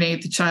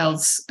terminate the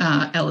child's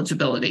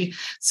eligibility.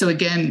 So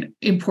again,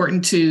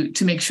 important to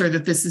make sure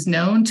that this is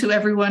known to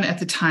everyone at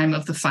the time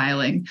of the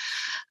filing.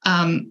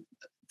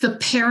 The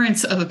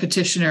parents of a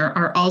petitioner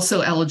are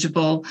also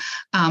eligible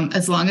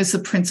as long as the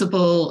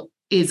principal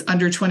is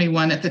under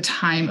 21 at the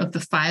time of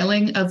the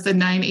filing of the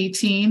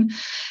 918.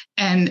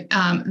 And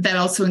that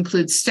also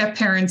includes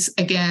step-parents,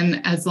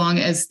 again, as long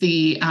as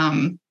the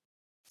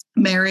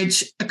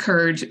marriage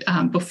occurred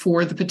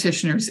before the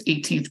petitioner's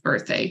 18th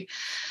birthday.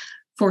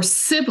 For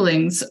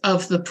siblings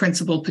of the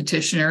principal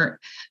petitioner,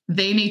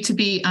 they need to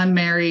be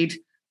unmarried,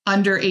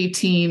 under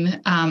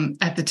 18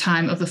 at the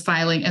time of the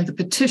filing, and the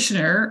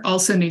petitioner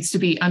also needs to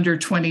be under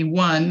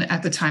 21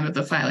 at the time of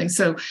the filing.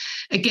 So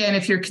again,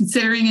 if you're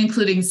considering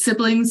including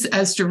siblings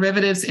as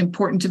derivatives,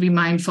 important to be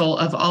mindful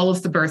of all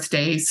of the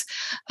birthdays.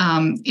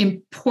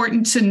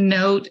 Important to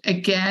note,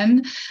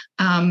 again,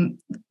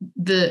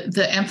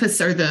 the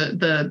emphasis, or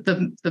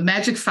the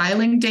magic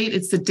filing date,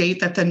 it's the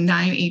date that the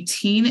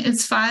 918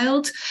 is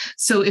filed.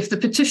 So if the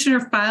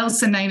petitioner files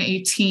the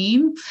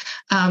 918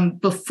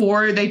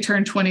 before they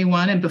turn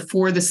 21 and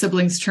before the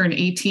siblings turn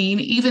 18,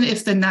 even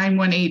if the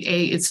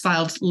 918A is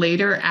filed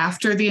later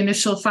after the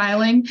initial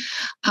filing,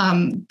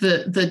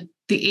 the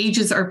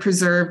ages are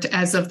preserved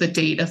as of the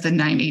date of the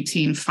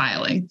 918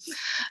 filing.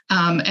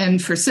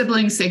 And for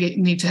siblings, they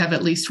need to have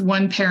at least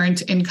one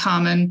parent in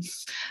common.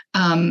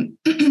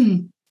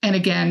 And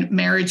again,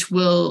 marriage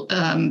will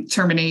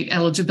terminate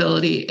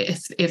eligibility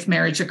if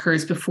marriage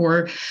occurs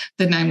before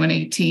the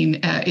 9118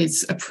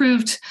 is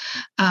approved.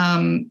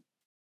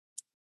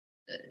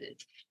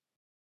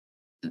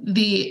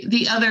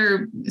 The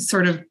other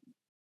sort of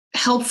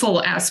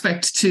helpful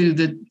aspect to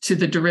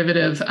the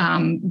derivative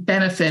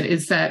benefit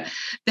is that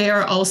they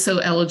are also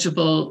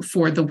eligible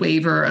for the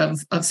waiver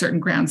of certain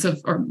grounds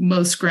or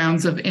most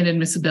grounds of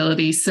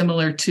inadmissibility,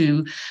 similar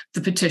to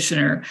the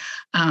petitioner.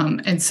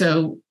 And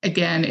so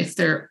again, if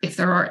there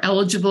are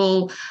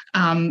eligible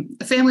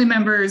family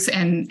members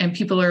and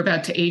people are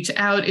about to age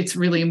out, it's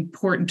really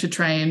important to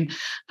try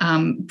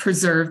and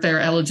preserve their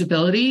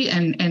eligibility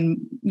and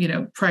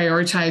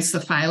prioritize the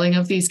filing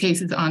of these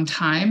cases on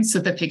time so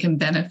that they can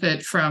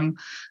benefit from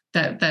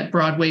that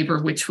broad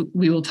waiver, which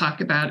we will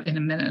talk about in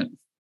a minute.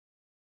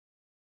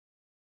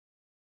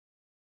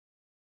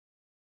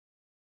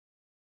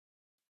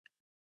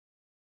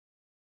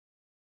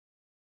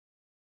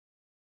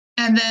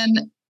 And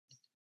then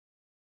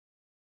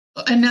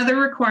another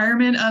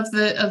requirement of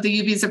the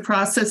U visa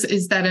process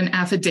is that an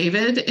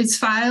affidavit is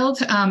filed.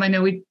 I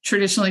know we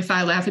traditionally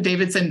file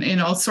affidavits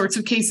in all sorts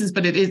of cases,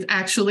 but it is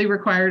actually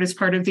required as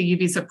part of the U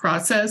visa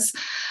process.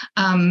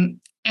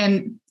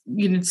 And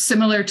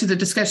similar to the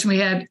discussion we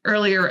had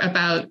earlier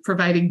about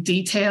providing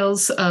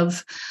details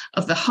of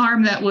the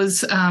harm that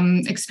was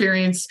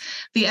experienced,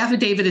 the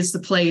affidavit is the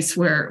place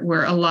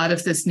where a lot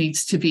of this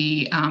needs to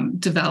be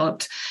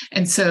developed.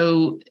 And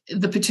so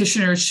the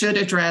petitioner should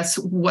address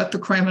what the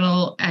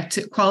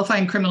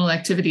qualifying criminal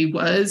activity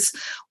was,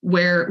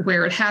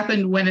 where it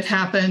happened, when it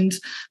happened,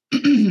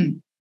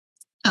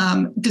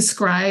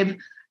 describe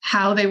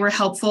how they were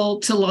helpful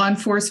to law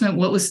enforcement,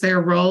 what was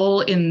their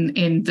role in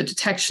the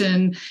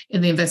detection,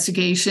 in the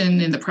investigation,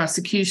 in the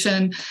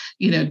prosecution.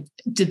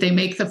 Did they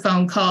make the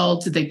phone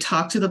call? Did they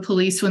talk to the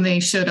police when they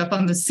showed up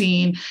on the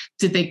scene?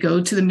 Did they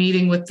go to the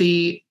meeting with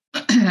the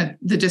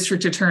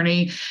district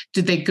attorney?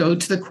 Did they go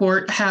to the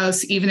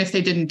courthouse? Even if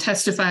they didn't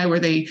testify, were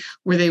they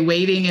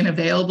waiting and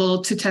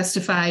available to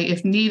testify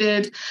if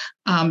needed?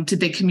 Did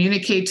they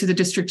communicate to the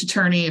district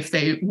attorney if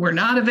they were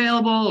not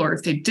available or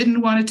if they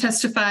didn't want to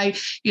testify?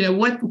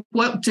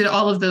 What did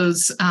all of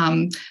those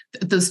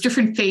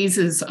different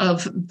phases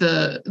of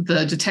the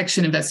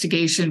detection,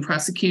 investigation,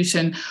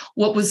 prosecution,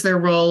 what was their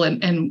role,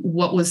 and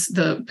what was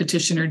the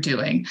petitioner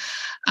doing?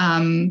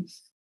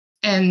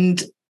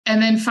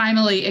 And then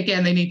finally,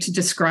 again, they need to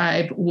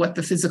describe what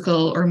the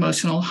physical or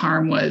emotional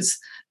harm was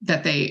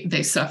that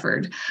they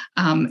suffered.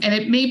 And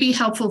it may be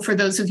helpful for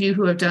those of you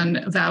who have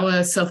done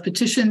VAWA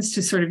self-petitions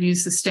to sort of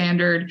use the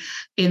standard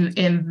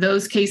in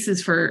those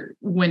cases for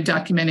when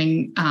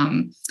documenting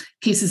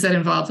cases that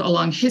involve a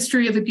long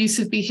history of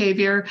abusive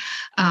behavior,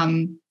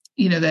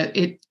 that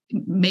it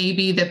may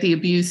be that the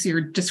abuse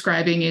you're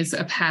describing is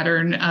a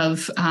pattern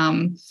of,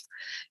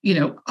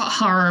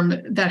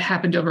 harm that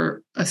happened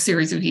over a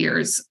series of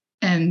years.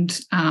 And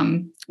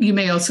you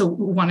may also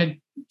want to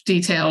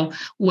detail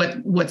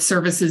what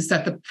services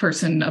that the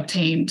person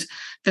obtained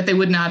that they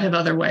would not have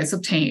otherwise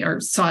obtained or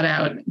sought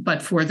out,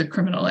 but for the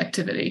criminal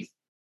activity.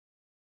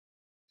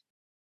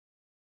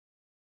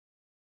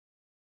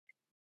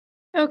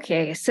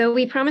 Okay, so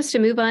we promised to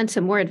move on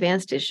to more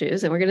advanced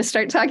issues, and we're going to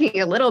start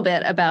talking a little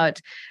bit about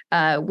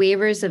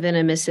waivers of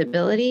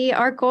inadmissibility.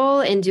 Our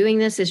goal in doing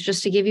this is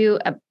just to give you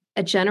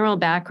a general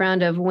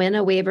background of when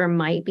a waiver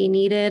might be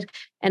needed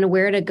and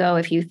where to go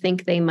if you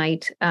think they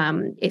might,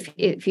 if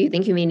you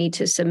think you may need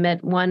to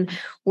submit one.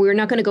 We're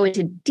not going to go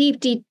into deep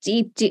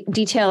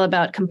detail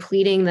about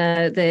completing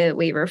the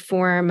waiver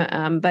form,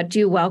 but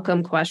do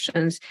welcome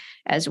questions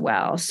as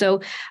well.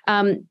 So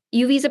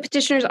U visa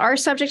petitioners are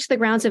subject to the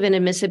grounds of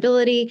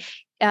inadmissibility.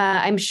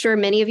 I'm sure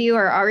many of you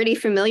are already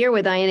familiar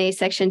with INA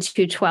Section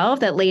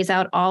 212 that lays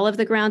out all of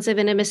the grounds of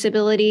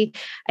inadmissibility.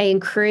 I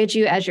encourage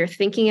you, as you're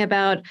thinking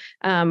about,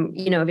 as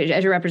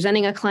you're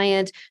representing a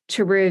client,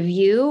 to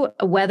review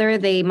whether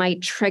they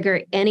might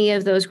trigger any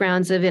of those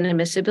grounds of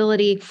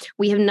inadmissibility.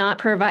 We have not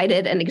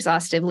provided an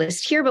exhaustive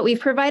list here, but we've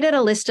provided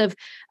a list of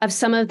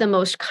some of the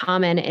most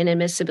common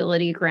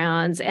inadmissibility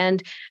grounds.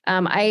 And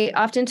I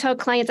often tell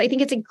clients, I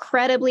think it's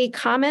incredibly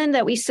common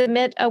that we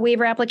submit a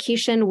waiver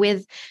application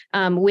with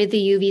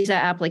the U visa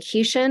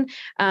application,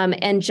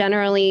 and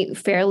generally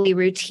fairly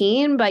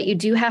routine, but you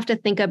do have to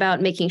think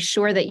about making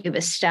sure that you've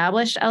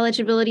established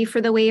eligibility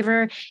for the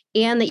waiver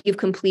and that you've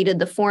completed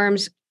the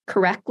forms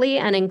correctly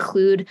and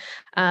include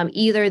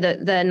either the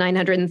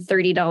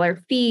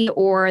 $930 fee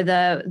or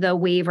the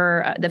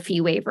waiver, the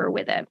fee waiver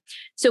with it.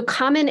 So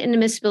common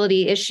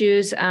inadmissibility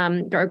issues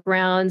or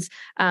grounds,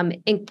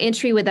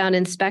 entry without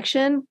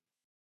inspection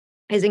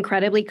is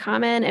incredibly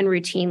common and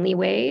routinely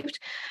waived.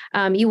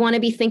 You want to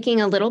be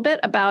thinking a little bit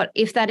about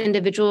if that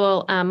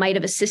individual might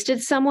have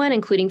assisted someone,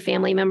 including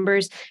family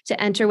members,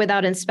 to enter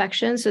without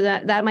inspection. So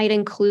that might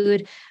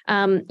include,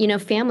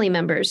 family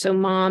members. So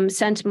mom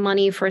sent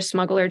money for a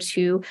smuggler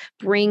to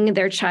bring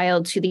their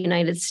child to the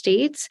United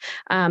States.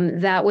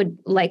 That would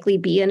likely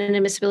be an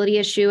inadmissibility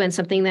issue and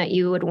something that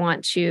you would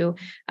want to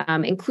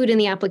include in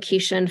the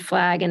application,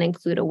 flag, and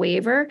include a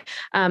waiver.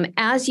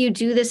 As you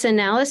do this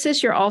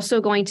analysis, you're also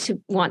going to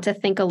want to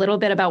think a little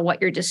bit about what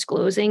you're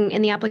disclosing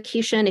in the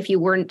application. If you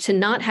were to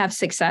not have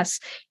success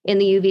in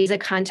the U visa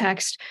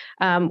context,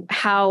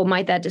 how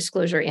might that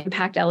disclosure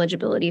impact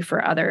eligibility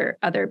for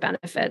other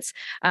benefits?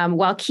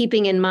 While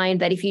keeping in mind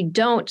that if you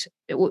don't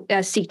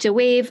seek to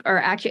waive or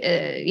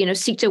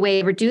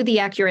do the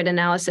accurate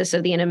analysis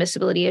of the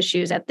inadmissibility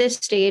issues at this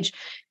stage,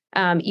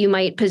 you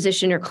might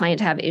position your client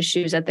to have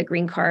issues at the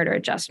green card or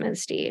adjustment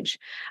stage.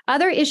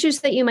 Other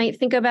issues that you might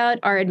think about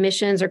are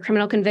admissions or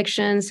criminal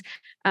convictions.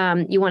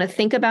 You want to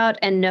think about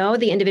and know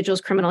the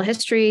individual's criminal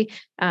history.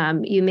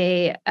 You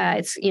may,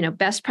 it's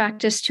best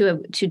practice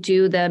to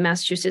do the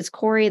Massachusetts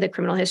CORI, the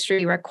criminal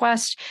history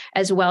request,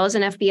 as well as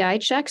an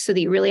FBI check, so that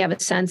you really have a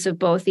sense of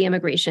both the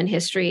immigration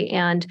history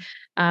and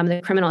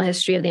the criminal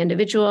history of the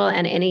individual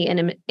and any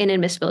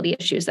inadmissibility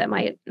issues that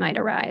might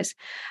arise.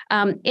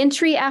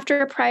 Entry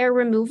after a prior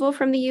removal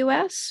from the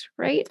U.S.,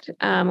 right?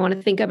 I want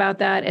to think about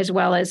that, as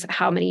well as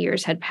how many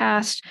years had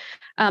passed.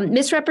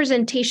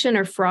 Misrepresentation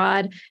or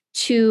fraud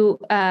to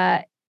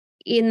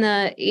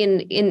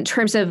in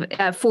terms of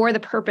for the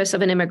purpose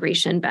of an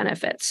immigration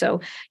benefit.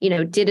 So,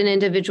 did an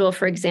individual,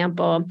 for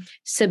example,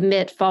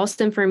 submit false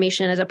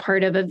information as a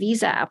part of a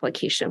visa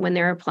application when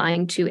they're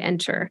applying to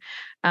enter?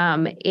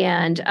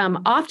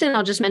 Often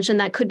I'll just mention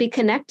that could be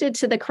connected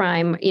to the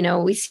crime.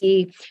 We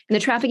see in the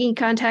trafficking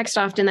context,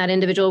 often that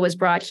individual was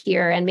brought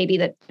here and maybe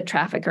the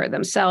trafficker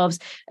themselves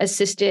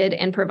assisted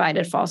and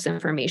provided false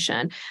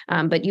information.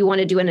 But you want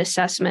to do an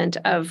assessment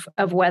of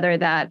whether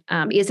that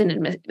is an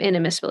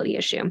inadmissibility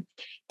issue.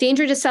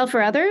 Danger to self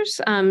or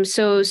others.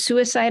 So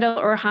suicidal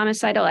or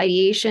homicidal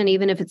ideation,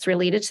 even if it's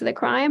related to the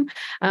crime,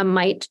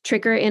 might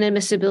trigger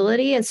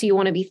inadmissibility. And so you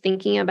want to be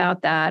thinking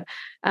about that,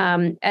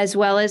 as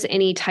well as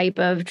any type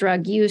of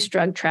drug use,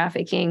 drug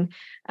trafficking,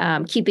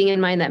 keeping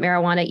in mind that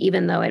marijuana,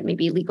 even though it may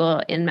be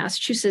legal in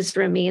Massachusetts,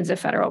 remains a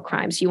federal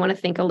crime. So you want to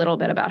think a little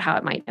bit about how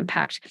it might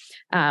impact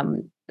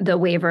the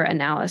waiver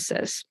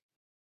analysis.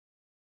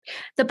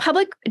 The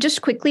public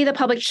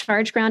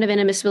charge ground of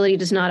inadmissibility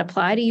does not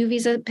apply to U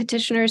visa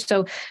petitioners.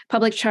 So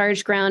public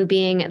charge ground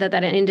being that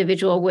an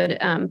individual would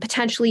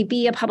potentially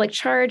be a public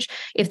charge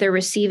if they're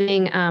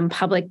receiving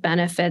public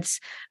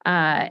benefits.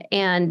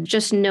 And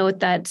just note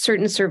that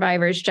certain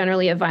survivors,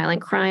 generally of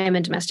violent crime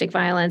and domestic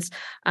violence,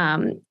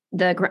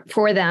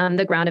 for them,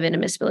 the ground of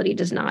inadmissibility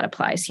does not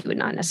apply. So you would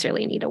not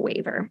necessarily need a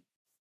waiver.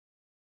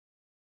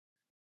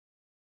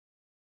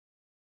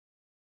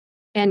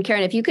 And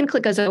Karen, if you can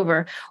click us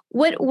over,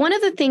 one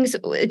of the things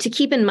to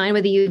keep in mind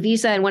with the U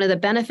visa and one of the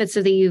benefits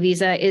of the U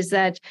visa is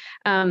that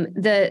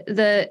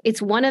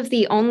it's one of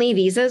the only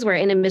visas where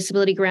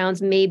inadmissibility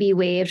grounds may be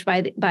waived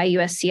by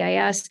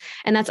USCIS,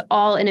 and that's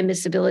all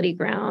inadmissibility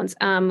grounds,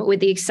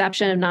 with the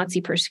exception of Nazi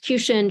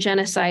persecution,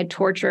 genocide,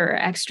 torture, or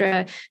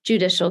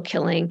extrajudicial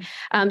killing.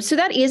 So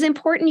that is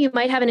important. You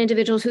might have an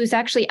individual who's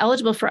actually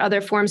eligible for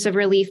other forms of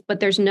relief, but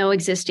there's no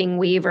existing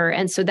waiver,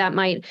 and so that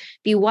might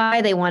be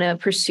why they want to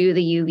pursue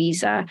the U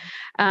visa.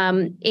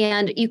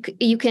 And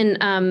you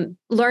can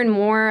learn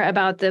more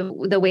about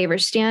the waiver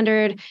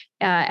standard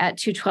at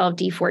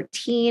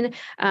 212D14,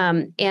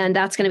 and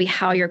that's going to be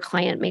how your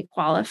client may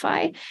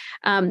qualify.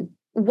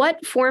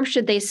 What form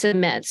should they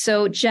submit?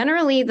 So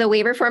generally the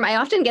waiver form, I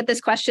often get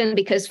this question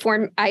because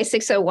Form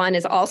I-601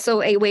 is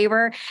also a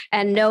waiver,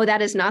 and no,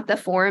 that is not the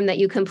form that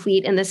you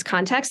complete in this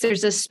context.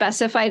 There's a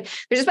specified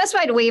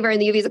waiver in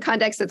the U visa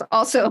context that's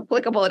also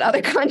applicable in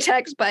other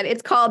contexts, but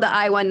it's called the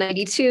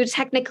I-192.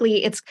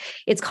 Technically, it's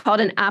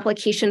called an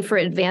application for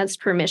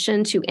advanced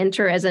permission to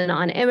enter as a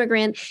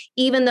non-immigrant,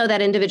 even though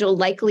that individual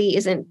likely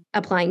isn't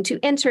applying to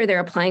enter, they're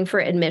applying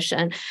for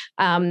admission,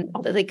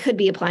 although they could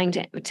be applying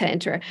to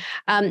enter.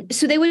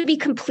 So they would be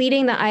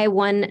completing the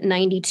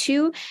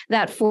I-192.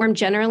 That form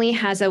generally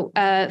has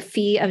a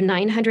fee of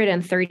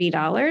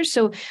 $930.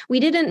 So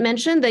we didn't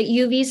mention the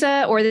U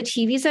visa or the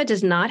T visa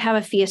does not have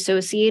a fee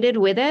associated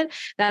with it.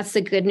 That's the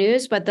good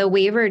news, but the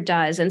waiver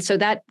does. And so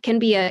that can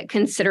be a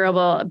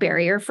considerable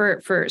barrier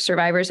for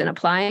survivors in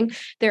applying.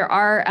 There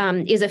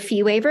is a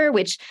fee waiver,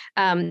 which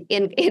in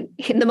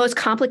the most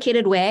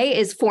complicated way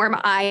is Form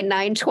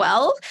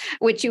I-912,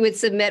 which you would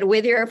submit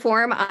with your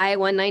Form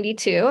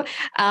I-192,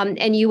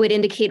 and you would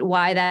indicate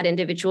why that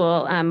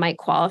individual might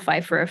qualify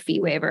for a fee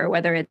waiver,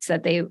 whether it's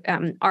that they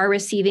are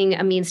receiving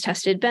a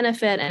means-tested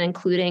benefit and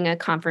including a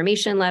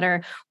confirmation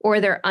letter, or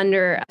they're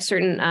under a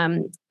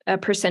certain a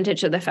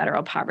percentage of the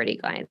federal poverty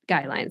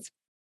guidelines.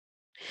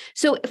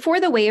 So for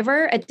the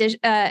waiver,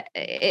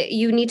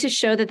 you need to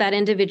show that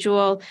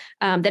individual,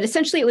 that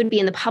essentially it would be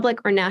in the public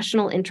or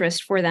national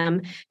interest for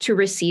them to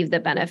receive the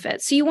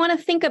benefit. So you want to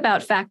think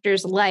about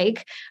factors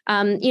like,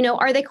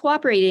 are they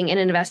cooperating in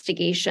an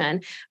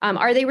investigation?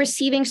 Are they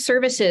receiving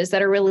services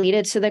that are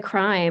related to the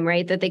crime,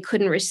 right, that they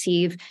couldn't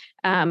receive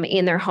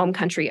in their home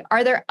country?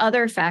 Are there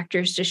other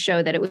factors to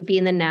show that it would be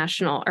in the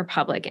national or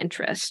public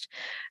interest?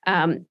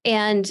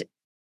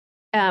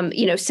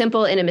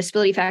 Simple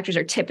inadmissibility factors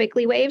are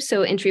typically waived,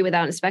 so entry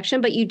without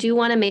inspection, but you do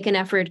want to make an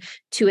effort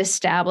to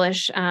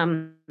establish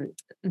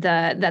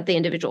that the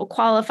individual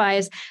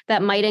qualifies.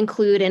 That might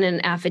include in an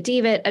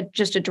affidavit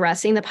just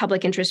addressing the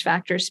public interest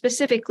factors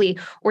specifically,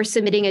 or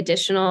submitting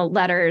additional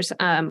letters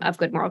of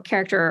good moral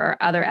character or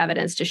other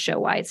evidence to show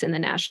why it's in the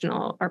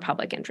national or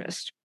public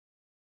interest.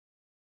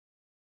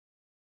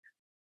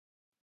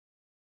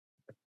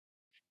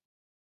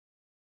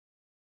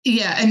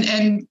 Yeah,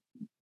 and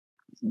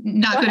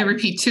not going to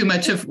repeat too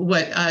much of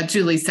what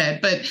Julie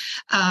said, but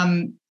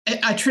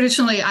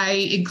traditionally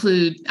I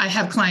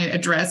have client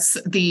address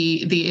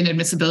the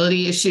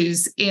inadmissibility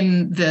issues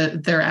in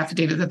their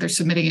affidavit that they're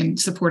submitting in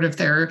support of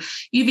their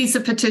U visa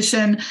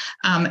petition,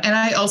 and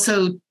I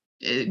also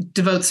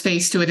devote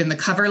space to it in the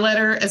cover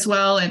letter as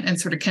well,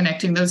 and sort of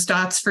connecting those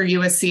dots for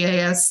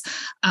USCIS.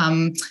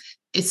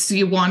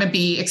 You want to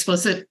be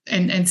explicit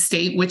and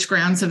state which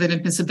grounds of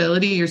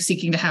inadmissibility you're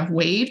seeking to have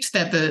waived,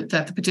 that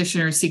the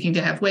petitioner is seeking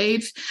to have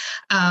waived.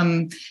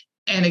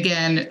 And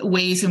again,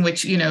 ways in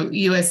which,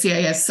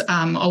 USCIS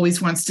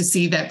always wants to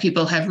see that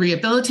people have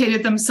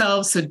rehabilitated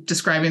themselves. So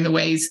describing the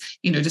ways,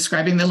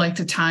 describing the length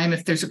of time,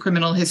 if there's a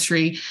criminal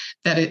history,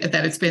 that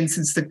it's been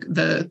since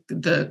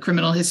the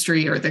criminal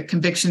history or the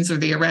convictions or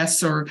the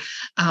arrests or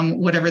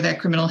whatever that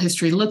criminal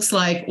history looks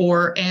like,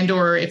 or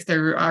if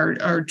there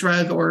are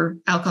drug or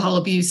alcohol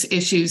abuse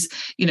issues,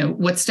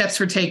 what steps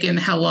were taken,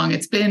 how long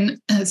it's been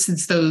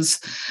since those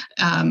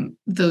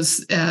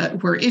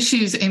were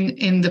issues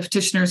in the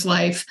petitioner's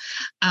life.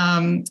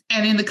 And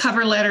in the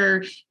cover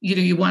letter,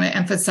 you want to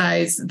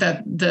emphasize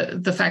that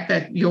the fact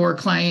that your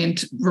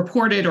client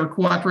reported or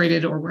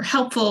cooperated or were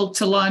helpful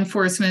to law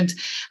enforcement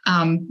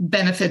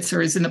benefits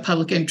or is in the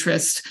public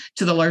interest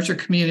to the larger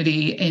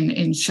community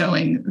in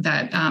showing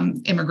that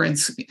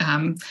immigrants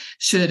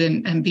should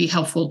and be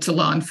helpful to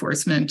law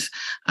enforcement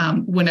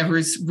whenever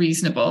is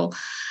reasonable.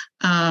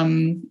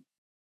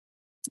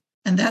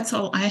 And that's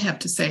all I have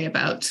to say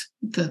about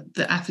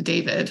the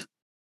affidavit.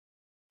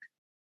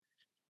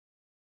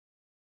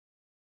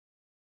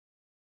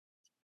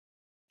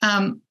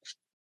 And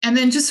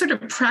then just sort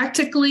of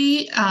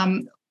practically,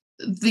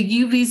 the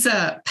U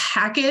visa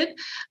packet,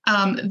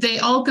 they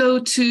all go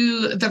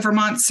to the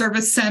Vermont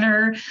Service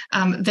Center.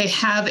 They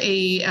have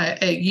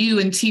a U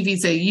and T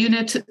visa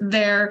unit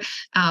there.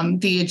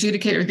 The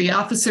adjudicator, the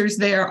officers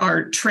there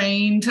are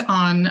trained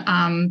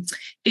on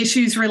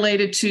issues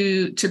related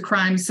to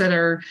crimes that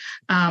are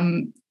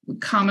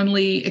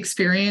commonly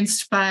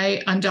experienced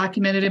by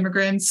undocumented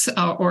immigrants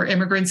or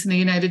immigrants in the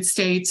United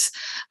States.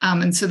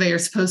 And so they are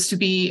supposed to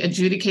be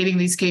adjudicating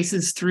these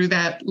cases through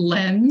that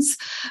lens.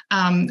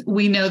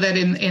 We know that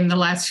in the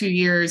last few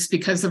years,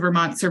 because the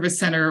Vermont Service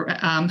Center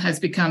has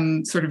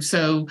become sort of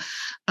so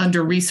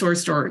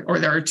under-resourced or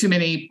there are too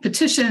many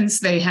petitions,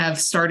 they have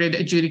started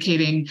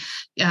adjudicating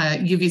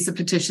U visa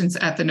petitions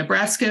at the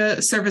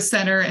Nebraska Service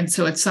Center. And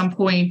so at some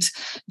point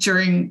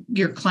during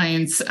your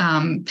client's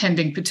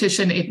pending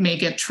petition, it may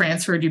get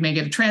transferred. You may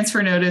get a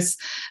transfer notice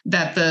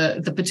that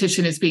the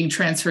petition is being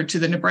transferred to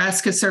the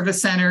Nebraska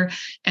Service Center.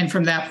 And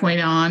from that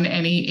point on,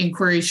 any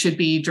inquiries should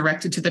be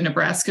directed to the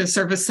Nebraska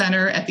Service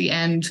Center. At the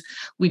end,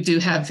 we do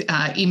have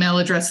email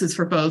addresses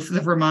for both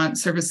the Vermont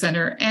Service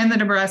Center and the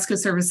Nebraska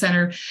Service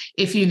Center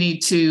if you need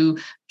to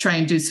try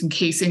and do some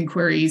case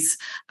inquiries.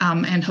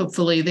 And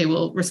hopefully they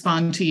will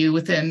respond to you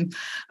within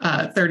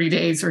 30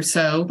 days or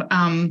so.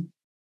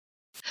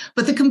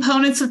 But the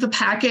components of the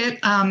packet,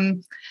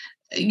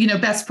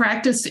 best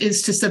practice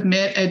is to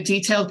submit a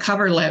detailed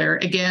cover letter,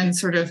 again,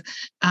 sort of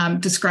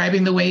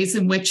describing the ways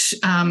in which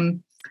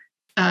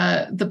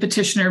the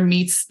petitioner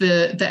meets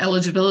the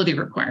eligibility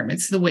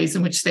requirements, the ways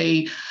in which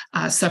they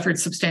suffered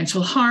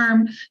substantial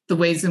harm, the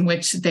ways in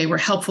which they were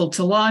helpful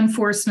to law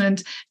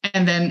enforcement,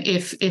 and then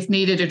if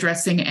needed,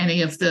 addressing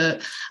any of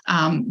the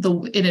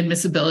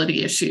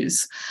inadmissibility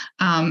issues.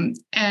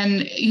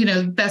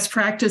 And best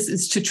practice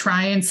is to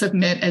try and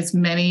submit as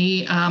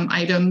many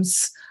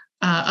items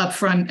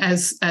upfront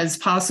as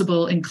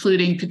possible,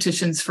 including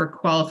petitions for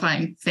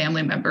qualifying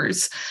family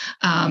members,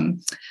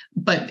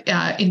 but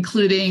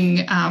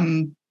including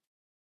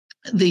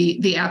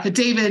the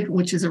affidavit,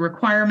 which is a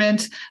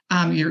requirement.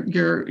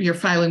 Your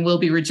filing will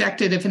be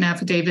rejected if an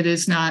affidavit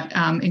is not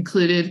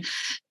included.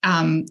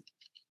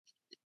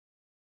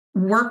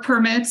 Work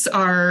permits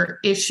are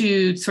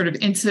issued sort of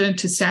incident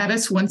to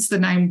status once the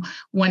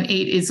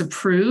 918 is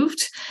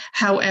approved.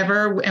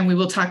 However, and we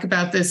will talk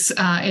about this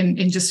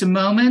in just a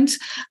moment,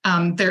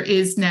 there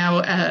is now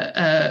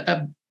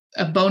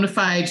a bona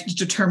fide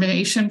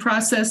determination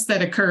process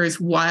that occurs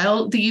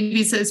while the U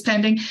visa is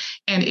pending.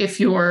 And if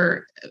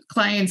your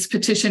client's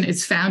petition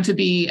is found to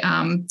be,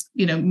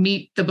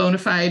 meet the bona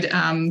fide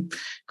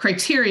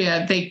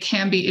criteria, they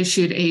can be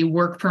issued a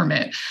work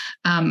permit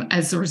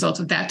as a result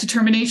of that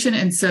determination.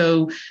 And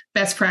so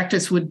best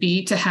practice would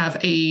be to have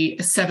a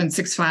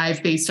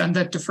 765 based on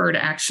the deferred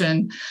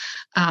action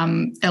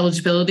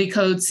eligibility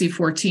code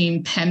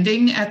C14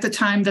 pending at the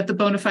time that the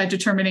bona fide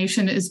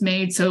determination is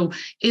made. So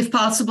if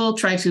possible,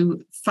 try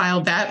to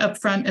file that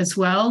upfront as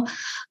well.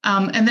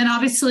 And then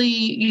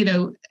obviously,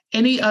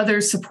 any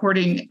other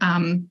supporting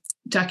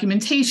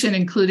documentation,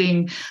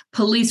 including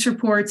police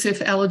reports,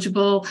 if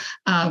eligible,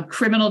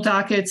 criminal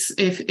dockets,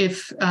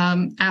 if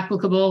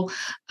applicable,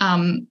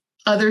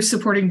 other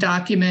supporting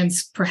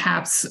documents,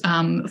 perhaps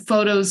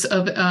photos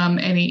of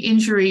any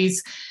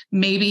injuries,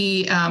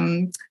 maybe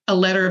a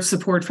letter of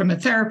support from a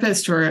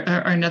therapist or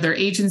another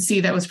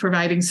agency that was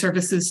providing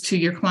services to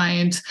your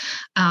client,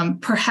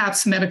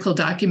 perhaps medical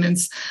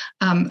documents.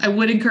 I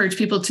would encourage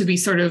people to be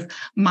sort of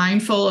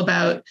mindful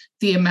about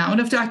the amount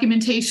of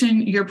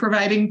documentation you're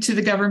providing to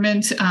the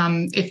government.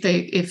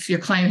 If your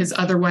client has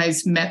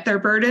otherwise met their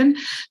burden,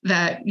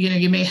 that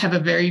you may have a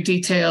very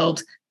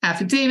detailed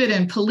affidavit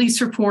and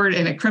police report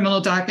and a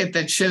criminal docket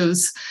that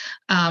shows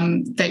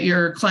that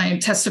your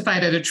client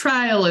testified at a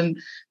trial and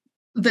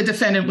the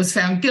defendant was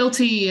found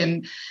guilty.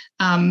 And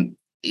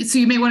so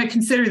you may want to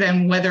consider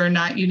then whether or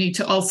not you need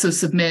to also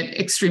submit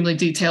extremely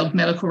detailed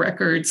medical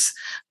records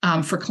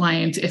for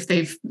client if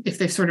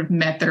they've sort of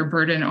met their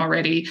burden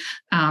already.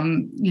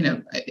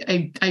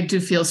 I do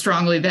feel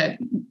strongly that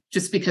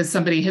just because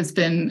somebody has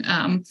been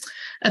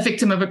a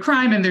victim of a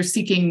crime and they're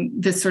seeking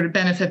this sort of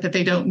benefit, that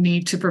they don't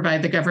need to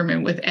provide the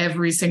government with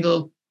every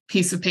single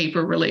piece of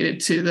paper related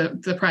to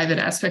the private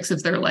aspects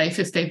of their life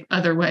if they've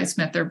otherwise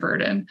met their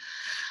burden.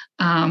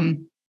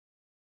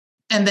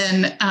 And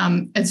then,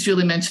 as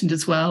Julie mentioned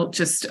as well,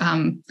 just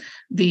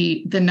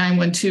the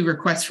 912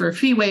 request for a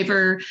fee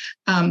waiver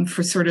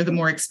for sort of the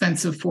more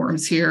expensive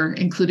forms here,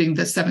 including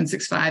the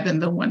 765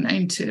 and the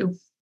 192.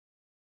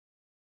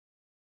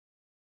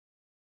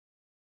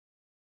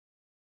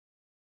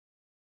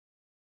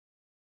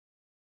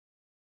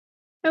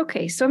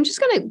 Okay, so I'm just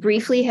going to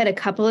briefly hit a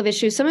couple of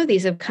issues. Some of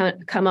these have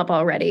come up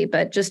already,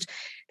 but just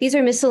these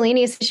are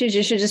miscellaneous issues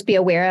you should just be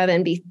aware of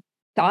and be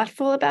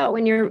thoughtful about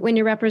when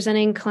you're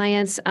representing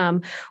clients.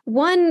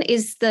 One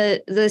is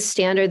the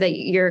standard that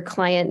your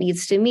client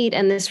needs to meet,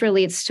 and this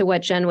relates to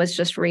what Jen was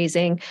just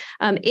raising.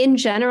 In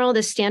general,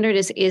 the standard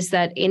is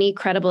that any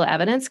credible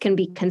evidence can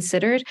be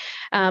considered,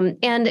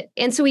 and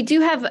so we do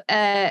have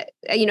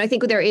I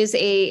think there is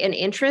an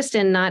interest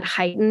in not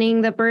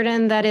heightening the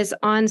burden that is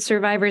on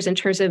survivors in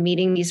terms of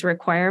meeting these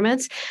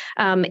requirements.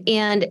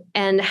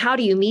 And how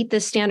do you meet the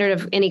standard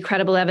of any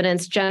credible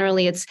evidence?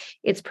 Generally,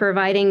 it's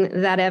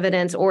providing that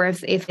evidence, or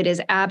if it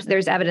is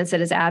there's evidence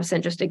that is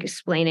absent, just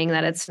explaining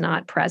that it's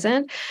not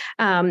present,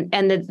 and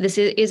that this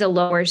is a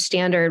lower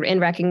standard in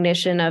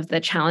recognition of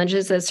the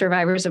challenges that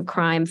survivors of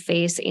crime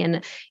face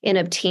in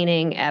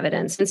obtaining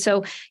evidence. And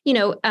so,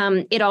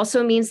 it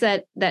also means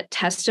that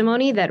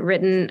testimony, that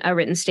a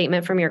written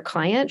statement from your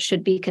client,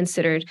 should be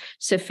considered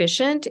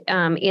sufficient,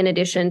 in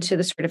addition to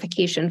the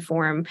certification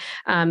form,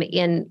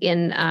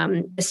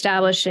 in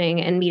establishing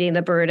and meeting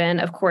the burden.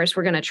 Of course,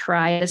 we're going to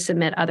try to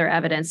submit other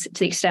evidence to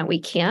the extent we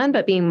can,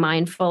 but being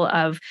mindful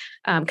of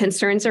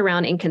concerns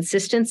around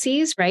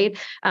inconsistencies, right?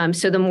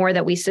 So the more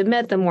that we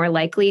submit, the more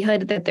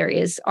likelihood that there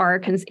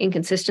are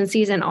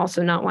inconsistencies, and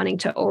also not wanting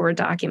to over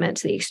document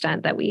to the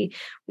extent that we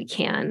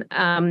can.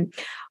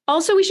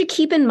 Also, we should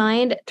keep in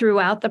mind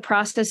throughout the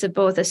process of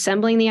both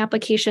assembling the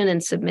application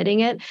and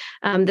submitting it,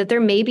 that there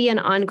may be an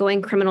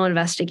ongoing criminal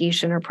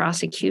investigation or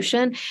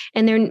prosecution,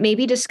 and there may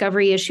be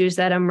discovery issues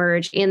that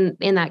emerge in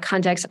that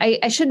context.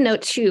 I should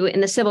note too,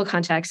 in the civil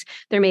context,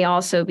 there may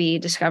also be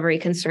discovery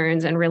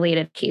concerns and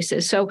related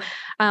cases. So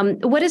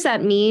what does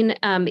that mean?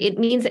 It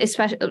means,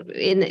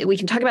 especially we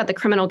can talk about the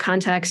criminal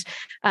context,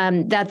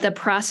 that the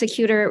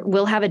prosecutor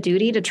will have a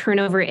duty to turn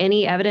over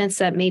any evidence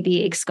that may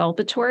be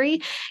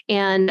exculpatory,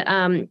 and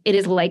it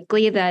is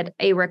likely that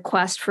a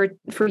request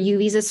for U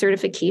visa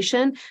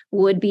certification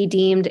would be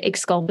deemed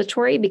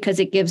exculpatory because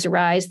it gives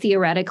rise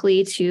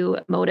theoretically to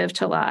motive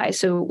to lie.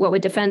 So what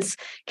would defense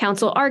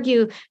counsel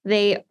argue?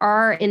 They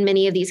are, in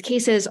many of these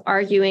cases,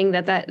 arguing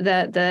that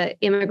the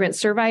immigrant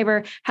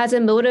survivor has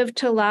a motive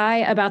to lie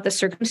about the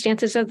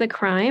circumstances of the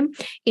crime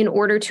in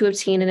order to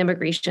obtain an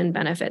immigration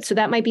benefit. So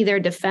that might be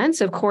their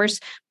defense. Of course,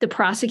 the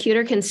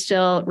prosecutor can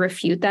still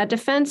refute that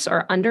defense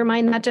or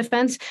undermine that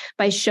defense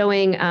by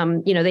showing,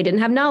 they didn't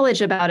have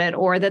knowledge about it,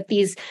 or that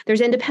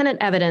there's independent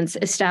evidence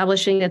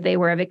establishing that they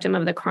were a victim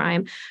of the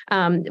crime.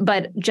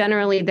 But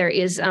generally, there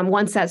is,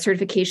 once that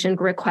certification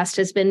request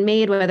has been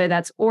made, whether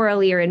that's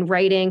orally or in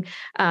writing,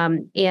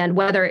 and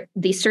whether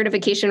the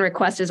certification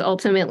request is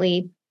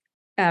ultimately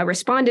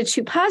responded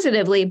to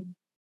positively,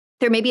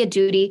 there may be a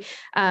duty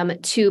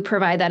to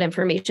provide that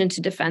information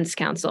to defense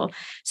counsel.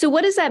 So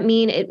what does that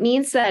mean? It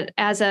means that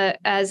as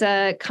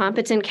a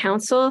competent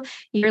counsel,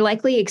 you're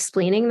likely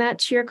explaining that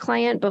to your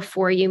client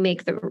before you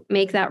make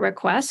that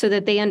request, so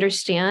that they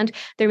understand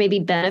there may be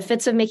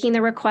benefits of making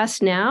the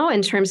request now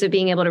in terms of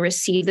being able to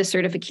receive the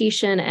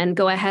certification and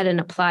go ahead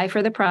and apply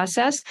for the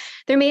process.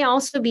 There may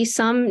also be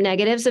some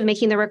negatives of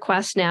making the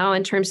request now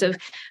in terms of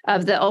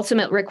the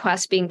ultimate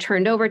request being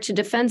turned over to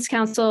defense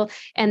counsel,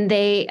 and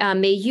they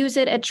may use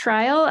it at trial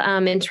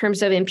in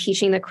terms of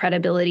impeaching the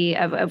credibility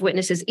of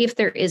witnesses if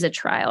there is a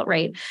trial,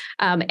 right?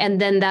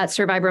 And then that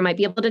survivor might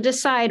be able to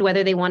decide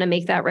whether they want to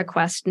make that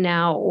request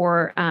now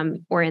or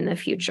in the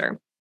future.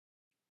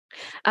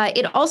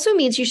 It also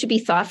means you should be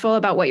thoughtful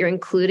about what you're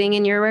including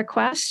in your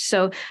request.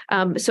 So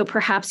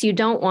perhaps you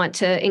don't want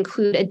to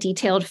include a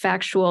detailed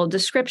factual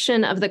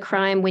description of the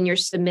crime when you're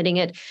submitting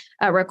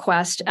a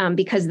request,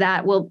 because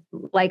that will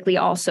likely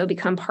also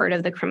become part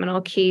of the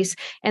criminal case.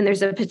 And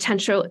there's a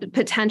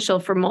potential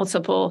for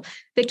multiple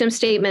victim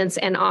statements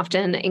and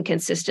often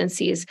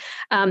inconsistencies.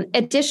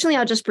 Additionally,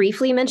 I'll just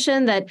briefly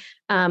mention that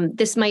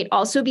this might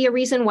also be a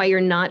reason why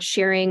you're not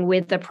sharing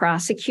with the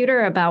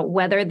prosecutor about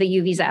whether the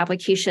U visa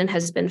application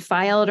has been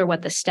filed or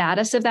what the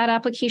status of that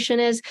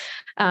application is,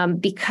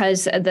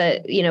 because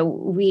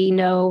we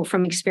know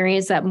from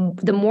experience that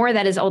the more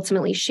that is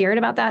ultimately shared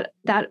about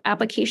that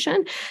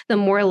application, the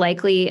more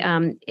likely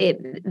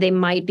they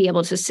might be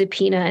able to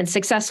subpoena and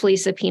successfully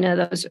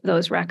subpoena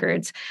those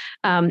records.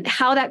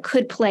 How that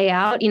could play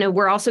out,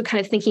 we're also kind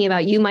of thinking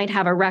about, you might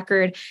have a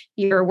record,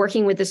 you're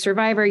working with the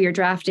survivor, you're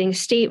drafting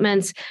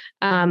statements,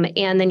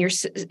 and then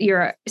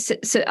you're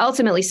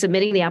ultimately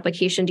submitting the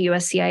application to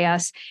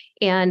USCIS.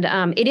 And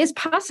it is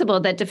possible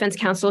that defense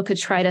counsel could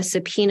try to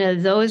subpoena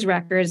those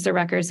records, the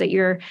records that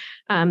you're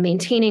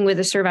maintaining with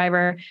the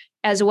survivor,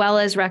 as well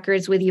as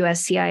records with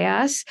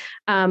USCIS.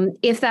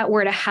 If that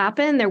were to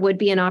happen, there would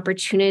be an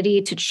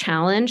opportunity to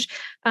challenge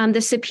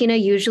the subpoena,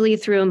 usually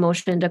through a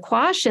motion to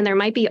quash. And there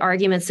might be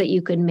arguments that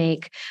you could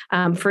make,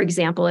 for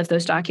example, if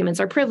those documents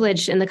are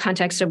privileged in the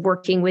context of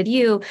working with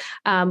you,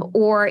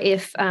 or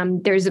if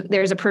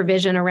there's a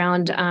provision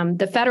around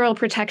the federal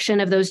protection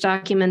of those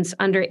documents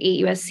under 8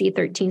 U.S.C.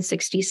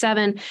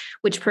 1367,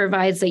 which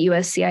provides that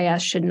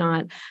USCIS should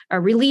not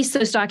release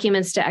those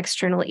documents to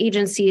external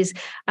agencies.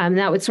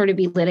 That would sort of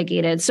be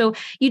litigated. So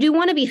you do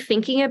want to be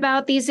thinking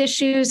about these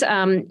issues.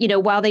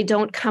 While they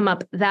don't come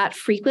up that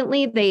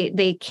frequently,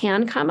 they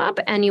can come up,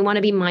 and you want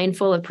to be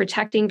mindful of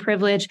protecting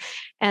privilege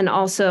and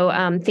also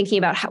thinking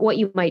about what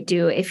you might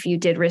do if you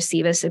did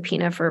receive a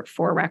subpoena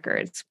for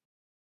records.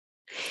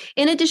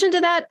 In addition to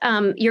that,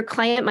 your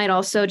client might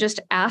also just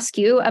ask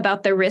you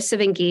about the risks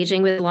of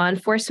engaging with law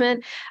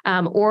enforcement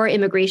or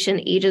immigration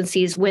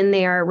agencies when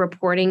they are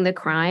reporting the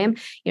crime.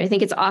 I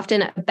think it's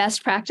often a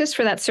best practice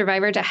for that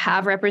survivor to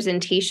have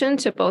representation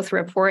to both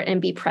report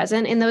and be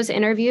present in those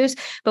interviews.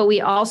 But we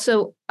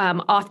also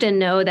often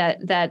know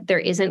that there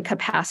isn't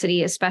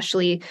capacity,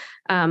 especially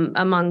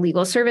among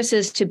legal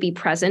services, to be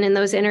present in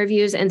those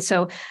interviews. And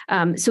so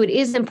it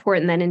is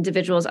important that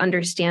individuals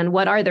understand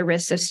what are the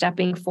risks of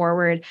stepping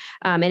forward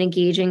and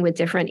engaging with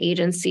different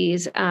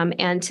agencies,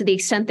 and to the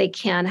extent they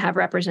can have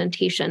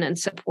representation and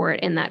support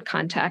in that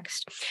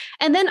context.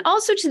 And then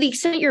also, to the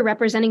extent you're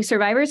representing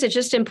survivors, it's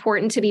just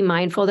important to be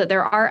mindful that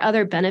there are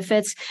other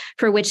benefits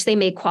for which they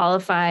may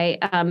qualify,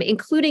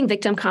 including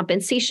victim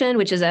compensation,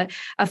 which is a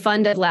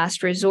fund of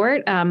last resort.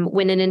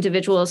 When an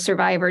individual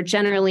survivor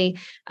generally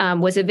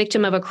was a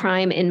victim of a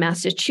crime in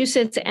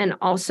Massachusetts and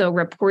also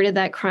reported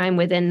that crime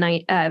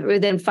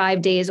within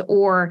 5 days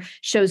or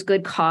shows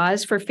good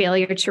cause for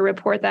failure to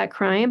report that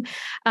crime.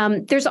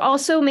 There's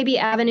also maybe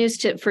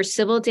avenues for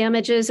civil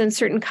damages in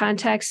certain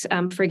contexts.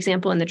 For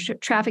example, in the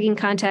trafficking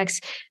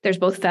context, there's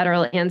both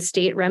federal and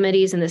state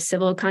remedies in the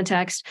civil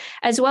context,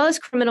 as well as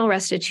criminal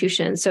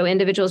restitution. So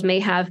individuals may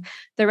have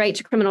the right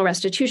to criminal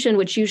restitution,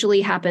 which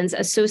usually happens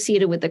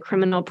associated with the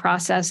criminal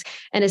process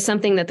and is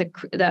something that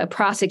the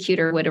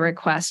prosecutor would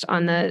request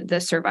on the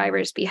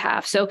survivor's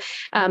behalf. So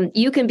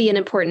you can be an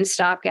important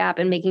stopgap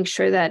in making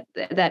sure that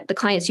the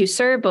clients you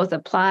serve both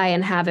apply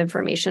and have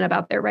information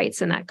about their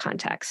rights in that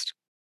context.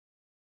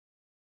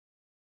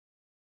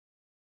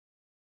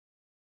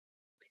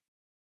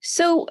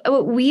 So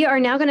we are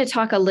now going to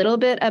talk a little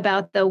bit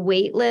about the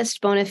waitlist,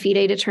 bona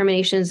fide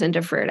determinations, and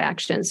deferred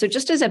action. So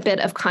just as a bit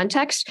of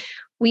context,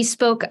 we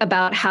spoke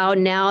about how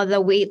now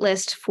the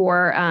waitlist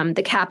for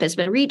the cap has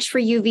been reached for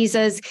U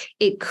visas.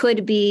 It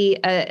could be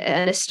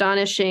an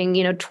astonishing,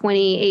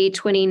 28,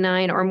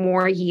 29 or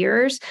more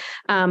years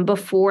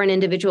before an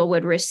individual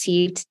would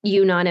receive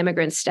U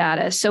non-immigrant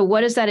status. So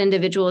what does that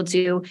individual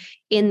do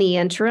in the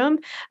interim?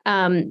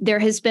 There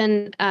has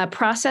been a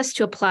process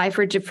to apply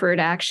for deferred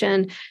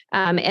action.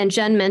 And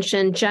Jen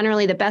mentioned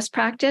generally the best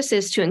practice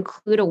is to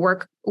include a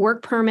work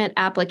permit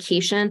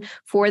application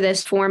for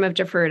this form of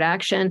deferred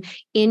action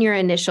in your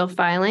initial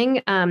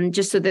filing,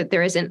 just so that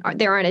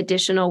there aren't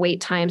additional wait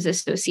times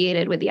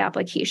associated with the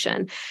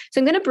application.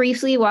 So I'm going to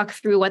briefly walk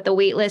through what the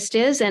wait list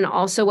is and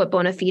also what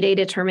bona fide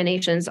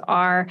determinations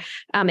are,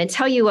 and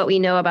tell you what we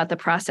know about the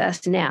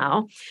process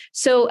now.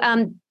 So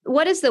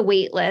what is the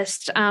wait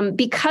list?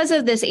 Because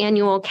of this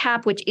annual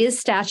cap, which is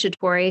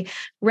statutory,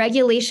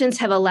 regulations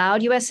have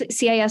allowed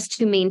USCIS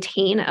to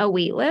maintain a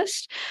wait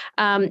list.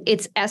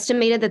 It's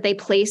estimated that they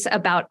place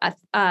about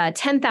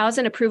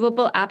 10,000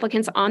 approvable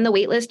applicants on the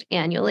wait list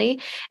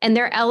annually, and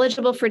they're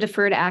eligible for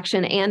deferred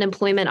action and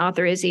employment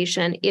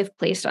authorization if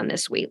placed on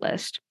this wait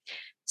list.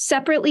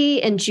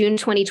 Separately, in June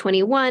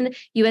 2021,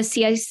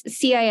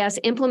 USCIS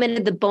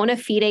implemented the bona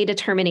fide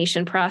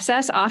determination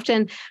process,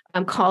 often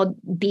called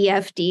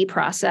BFD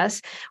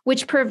process,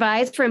 which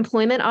provides for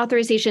employment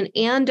authorization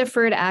and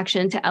deferred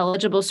action to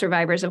eligible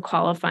survivors of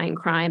qualifying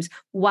crimes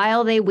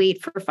while they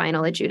wait for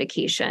final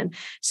adjudication.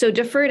 So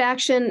deferred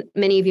action,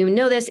 many of you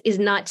know this, is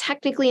not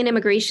technically an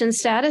immigration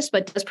status,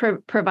 but does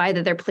provide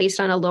that they're placed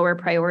on a lower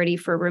priority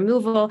for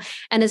removal,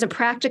 and as a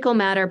practical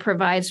matter,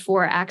 provides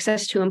for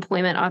access to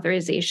employment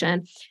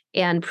authorization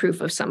and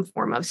proof of some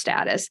form of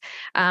status.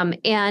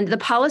 And the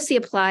policy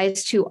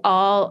applies to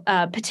all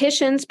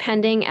petitions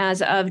pending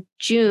as of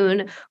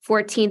June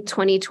 14th,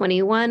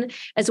 2021,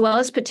 as well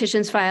as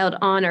petitions filed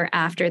on or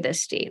after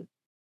this date.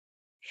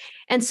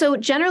 And so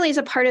generally, as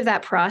a part of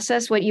that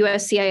process, what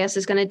USCIS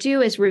is going to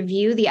do is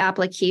review the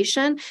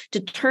application,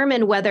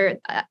 determine whether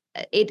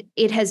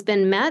it has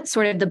been met,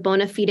 sort of the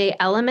bona fide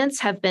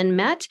elements have been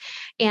met,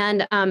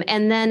 and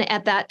then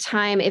at that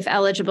time, if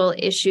eligible,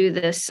 issue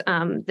this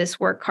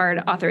work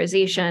card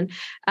authorization.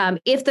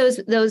 If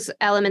those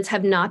elements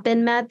have not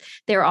been met,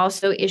 they're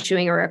also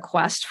issuing a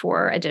request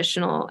for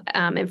additional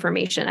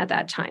information at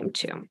that time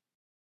too.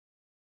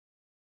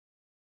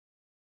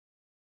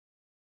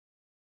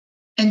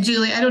 And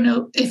Julie, I don't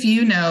know if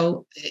you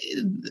know,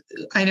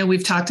 I know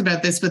we've talked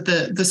about this, but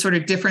the sort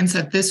of difference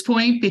at this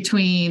point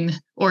between,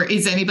 or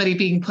is anybody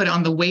being put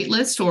on the wait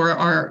list, or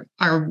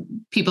are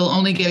people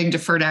only getting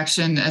deferred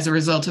action as a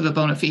result of a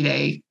bona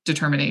fide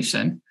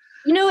determination?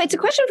 It's a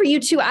question for you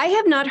too. I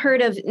have not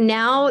heard of,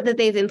 now that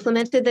they've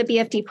implemented the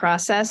BFD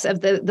process,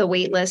 of the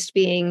wait list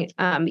being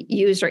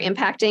used or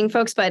impacting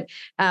folks, but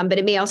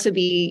it may also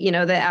be,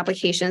 the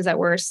applications that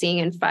we're seeing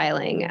and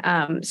filing.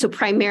 So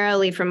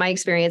primarily from my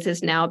experience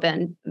has now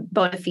been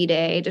bona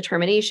fide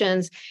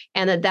determinations,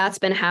 and that's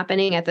been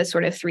happening at the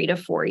sort of 3 to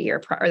 4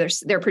 year, or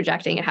they're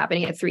projecting it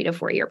happening at 3 to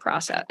 4 year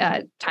process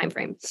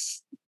timeframe.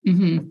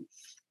 Mm-hmm.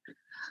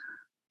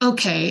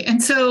 Okay.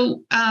 And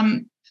so,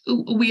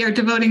 we are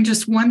devoting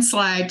just one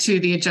slide to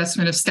the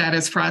adjustment of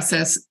status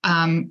process.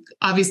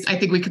 Obviously, I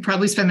think we could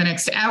probably spend the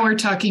next hour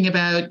talking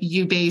about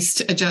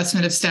U-based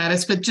adjustment of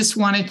status, but just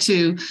wanted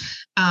to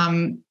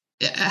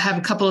have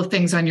a couple of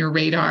things on your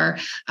radar.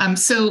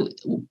 So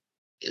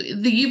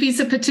the U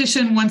visa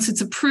petition, once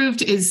it's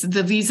approved, is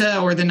the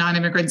visa or the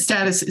non-immigrant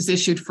status is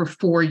issued for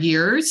 4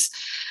 years.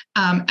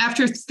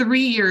 After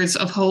 3 years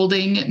of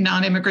holding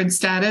non-immigrant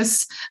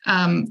status,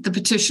 the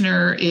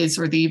petitioner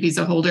or the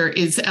visa holder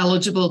is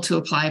eligible to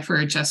apply for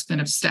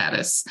adjustment of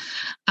status.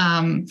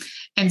 And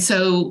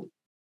so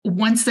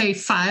once they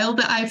file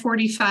the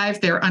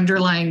I-45, their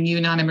underlying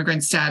new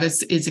non-immigrant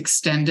status is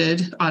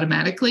extended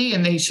automatically,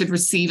 and they should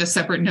receive a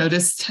separate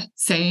notice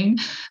saying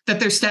that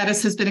their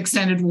status has been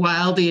extended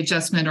while the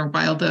adjustment or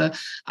while the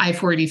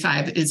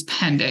I-45 is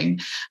pending.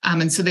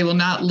 And so they will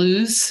not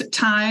lose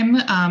time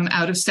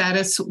out of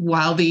status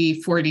while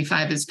the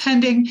 485 is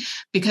pending,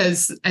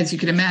 because as you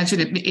can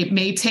imagine, it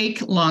may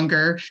take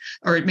longer,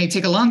 or it may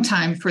take a long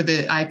time for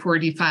the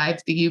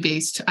I-45, the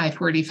U-based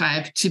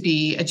I-45, to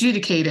be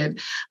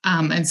adjudicated.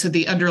 And so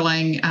the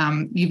underlying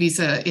U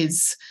visa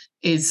is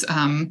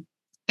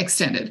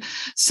extended.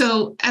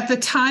 So at the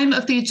time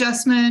of the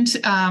adjustment,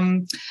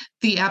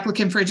 the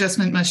applicant for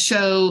adjustment must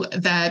show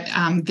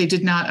that they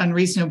did not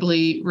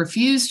unreasonably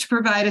refuse to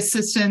provide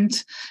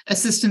assistance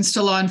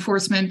to law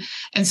enforcement.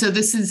 And so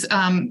this is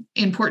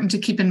important to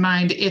keep in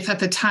mind. If at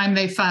the time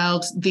they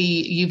filed the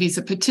U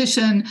visa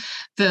petition,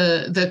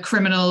 the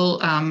criminal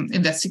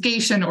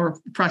investigation or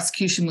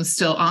prosecution was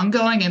still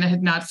ongoing and it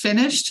had not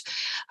finished,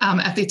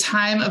 at the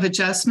time of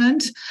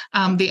adjustment,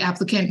 the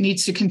applicant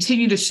needs to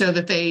continue to show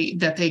that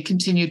they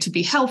continue to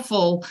be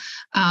helpful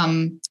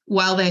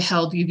while they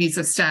held U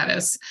visa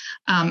status.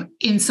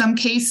 In some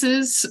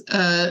cases,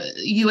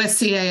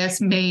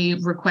 USCIS may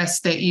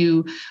request that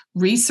you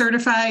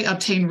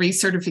obtain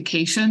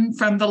recertification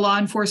from the law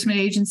enforcement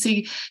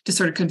agency to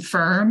sort of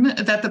confirm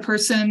that the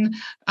person,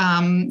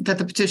 that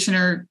the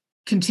petitioner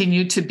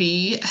continued to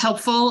be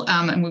helpful.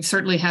 And we've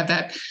certainly had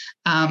that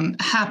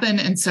happen.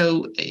 And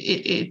so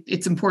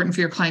it's important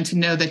for your client to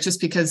know that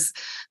just because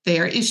they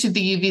are issued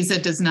the U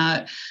visa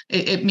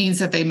it means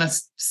that they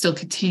must still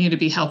continue to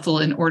be helpful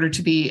in order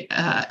to be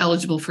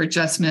eligible for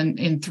adjustment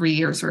in 3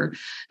 years or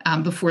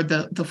before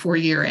the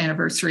 4-year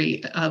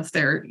anniversary of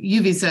their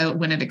U visa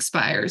when it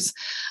expires.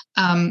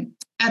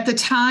 At the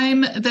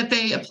time that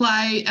they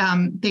apply,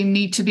 they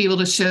need to be able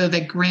to show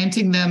that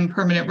granting them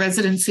permanent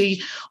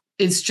residency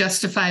is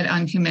justified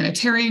on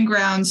humanitarian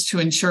grounds to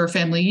ensure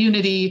family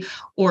unity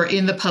or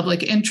in the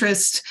public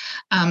interest.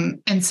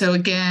 And so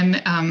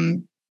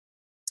again,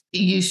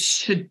 you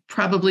should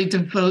probably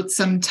devote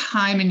some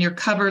time in your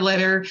cover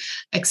letter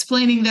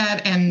explaining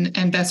that.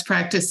 And best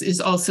practice is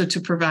also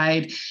to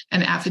provide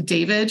an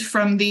affidavit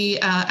from the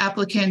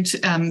applicant,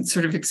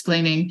 sort of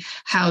explaining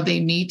how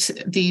they meet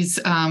these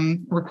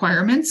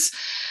requirements.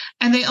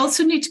 And they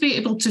also need to be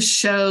able to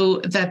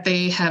show that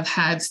they have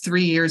had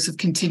 3 years of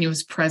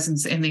continuous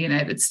presence in the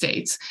United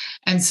States.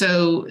 And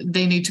so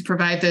they need to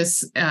provide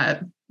this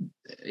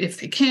if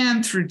they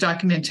can, through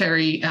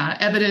documentary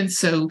evidence.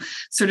 So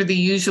sort of the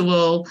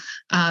usual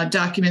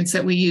documents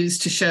that we use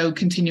to show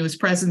continuous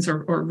presence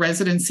or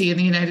residency in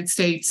the United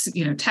States,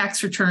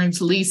 tax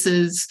returns,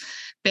 leases,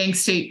 bank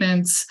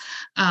statements,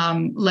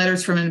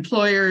 letters from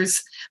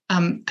employers.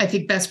 I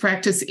think best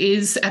practice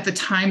is at the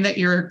time that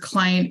your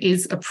client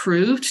is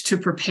approved to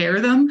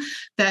prepare them,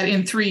 that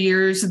in 3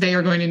 years, they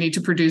are going to need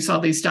to produce all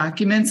these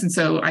documents. And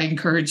so I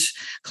encourage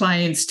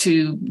clients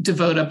to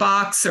devote a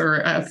box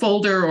or a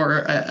folder or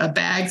a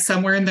bag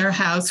somewhere in their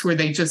house where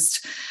they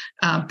just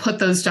put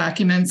those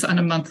documents on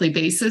a monthly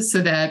basis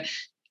so that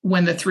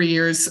when the 3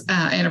 years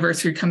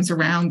anniversary comes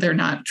around, they're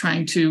not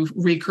trying to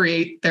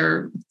recreate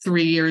their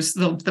 3 years,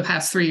 the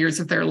past 3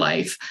 years of their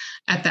life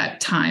at that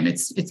time.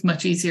 It's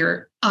much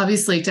easier,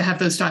 obviously, to have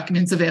those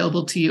documents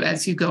available to you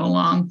as you go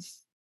along.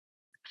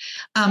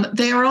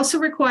 They are also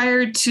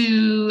required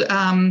to,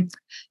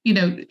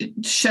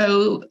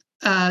 show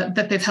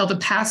that they've held a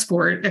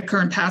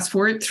current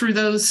passport through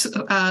those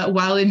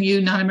while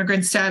in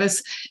non-immigrant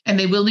status, and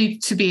they will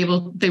need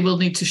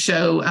to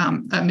show,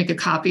 make a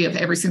copy of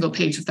every single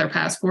page of their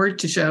passport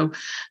to show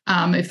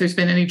if there's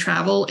been any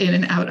travel in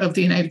and out of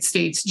the United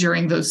States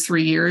during those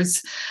 3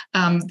 years.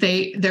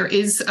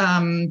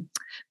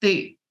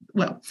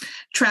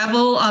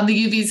 Travel on the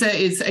U visa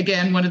is,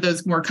 again, one of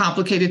those more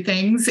complicated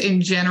things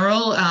in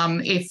general.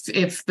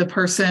 If the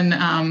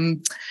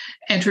person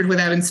entered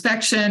without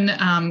inspection,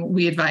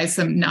 we advise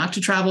them not to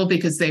travel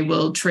because they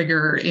will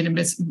trigger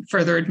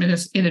further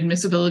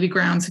inadmissibility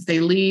grounds if they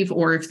leave,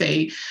 or if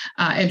they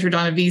entered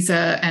on a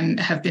visa and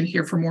have been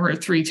here for more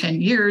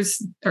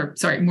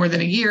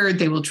than a year,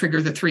 they will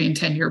trigger the 3 and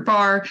 10 year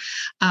bar.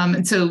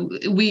 And so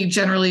we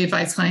generally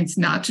advise clients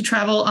not to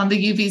travel on the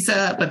U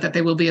visa, but that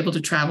they will be able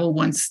to travel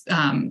once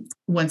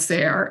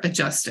they are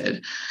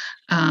adjusted.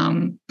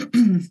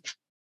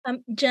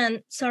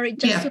 Jen, sorry,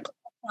 just to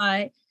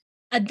clarify,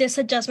 this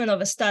adjustment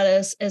of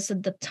status is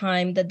at the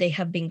time that they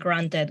have been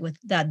granted with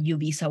that U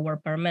visa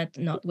work permit,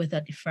 not with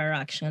a deferred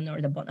action or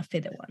the bona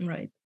fide one,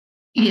 right?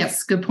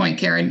 Yes, good point,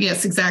 Karen.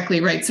 Yes,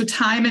 exactly right. So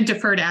time and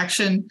deferred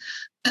action,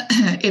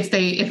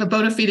 if a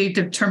bona fide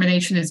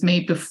determination is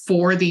made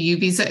before the U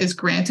visa is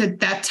granted,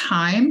 that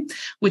time,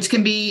 which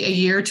can be a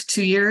year to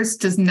 2 years,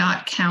 does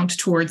not count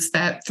towards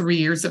that 3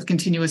 years of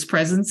continuous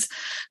presence.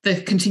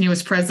 The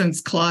continuous presence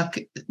clock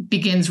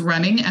begins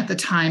running at the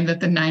time that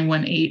the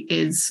 918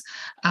 is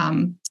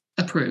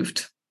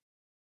approved.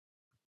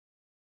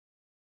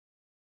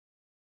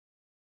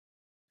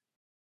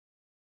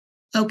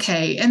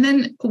 Okay, and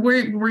then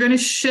we're going to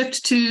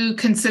shift to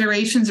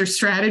considerations or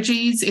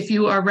strategies if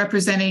you are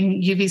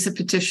representing U visa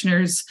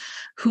petitioners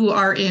who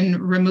are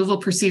in removal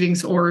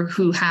proceedings or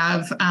who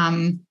have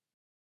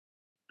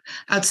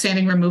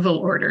outstanding removal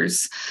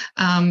orders.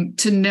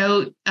 To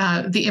note,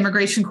 the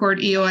Immigration Court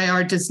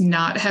EOIR does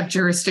not have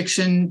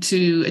jurisdiction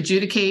to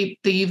adjudicate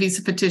the U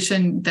visa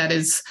petition. That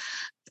is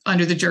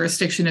under the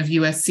jurisdiction of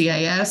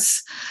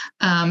USCIS.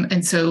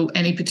 And so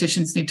any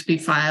petitions need to be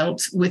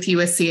filed with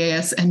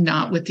USCIS and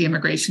not with the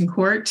Immigration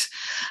Court.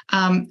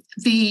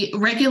 The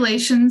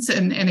regulations,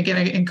 and again,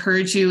 I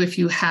encourage you, if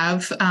you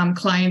have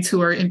clients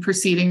who are in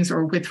proceedings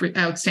or with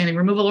outstanding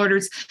removal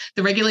orders,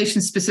 the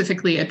regulations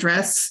specifically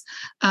address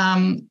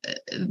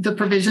the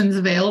provisions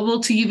available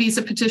to U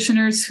visa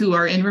petitioners who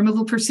are in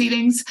removal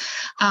proceedings.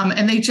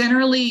 And they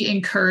generally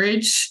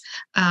encourage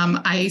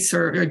ICE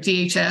or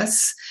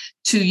DHS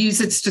to use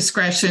its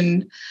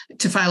discretion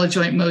to file a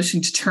joint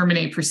motion to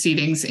terminate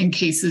proceedings in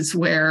cases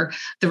where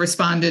the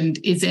respondent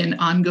is in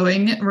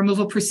ongoing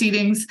removal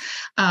proceedings.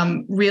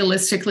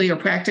 Realistically or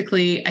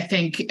practically, I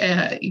think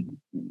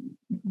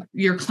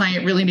your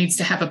client really needs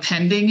to have a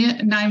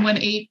pending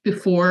 918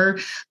 before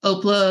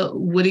OPLA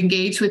would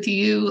engage with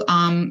you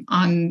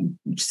on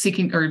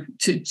seeking or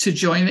to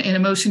join in a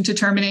motion to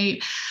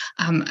terminate.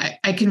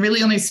 I can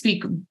really only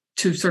speak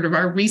to sort of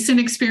our recent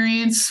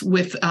experience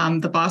with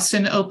the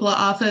Boston OPLA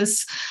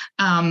office.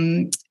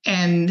 And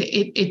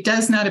it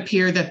does not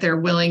appear that they're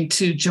willing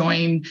to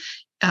join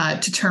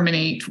to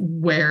terminate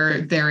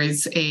where there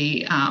is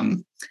a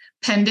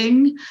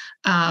pending.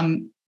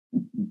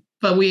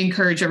 But we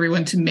encourage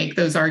everyone to make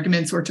those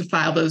arguments or to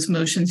file those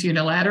motions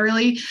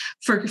unilaterally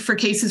for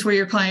cases where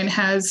your client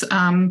has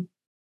a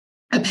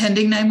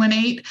pending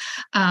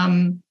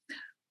 918.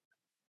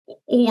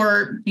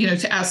 Or,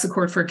 to ask the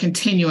court for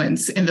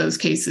continuance in those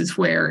cases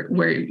where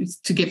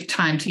to give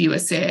time to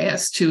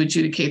USCIS to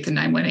adjudicate the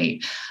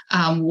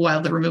 918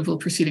 while the removal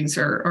proceedings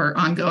are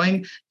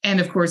ongoing. And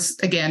of course,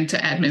 again, to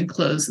admin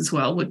close as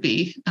well would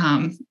be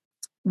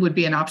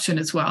an option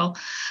as well.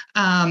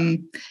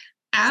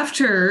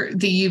 After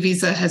the U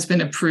visa has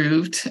been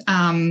approved,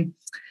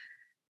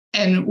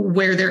 and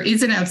where there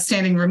is an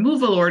outstanding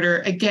removal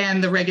order,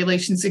 again, the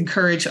regulations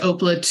encourage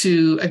OPLA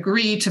to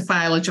agree to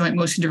file a joint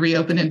motion to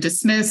reopen and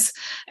dismiss.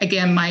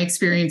 Again, my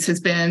experience has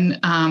been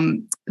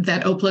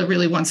that OPLA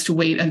really wants to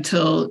wait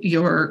until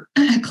your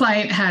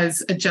client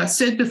has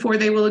adjusted before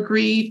they will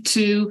agree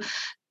to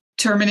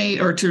terminate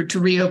or to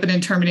reopen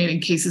and terminate in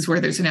cases where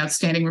there's an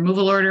outstanding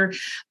removal order.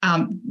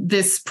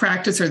 This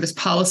practice or this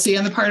policy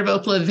on the part of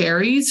OPLA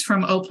varies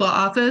from OPLA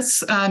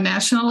office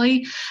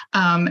nationally.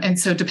 And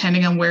so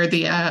depending on where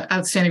the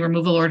outstanding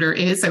removal order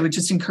is, I would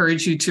just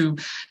encourage you to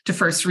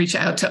first reach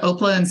out to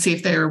OPLA and see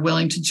if they're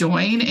willing to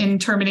join in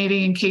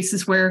terminating in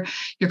cases where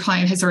your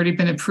client has already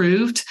been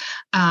approved.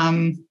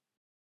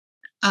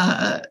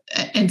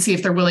 And see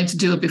if they're willing to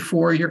do it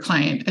before your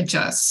client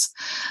adjusts.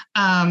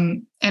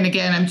 And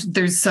again,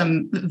 there's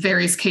some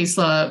various case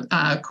law,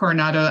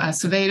 Coronado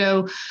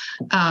Acevedo,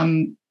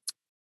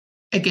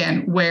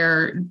 again,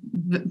 where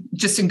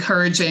just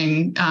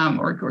encouraging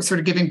or sort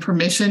of giving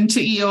permission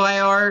to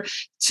EOIR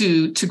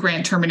to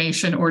grant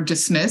termination or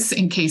dismiss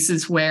in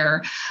cases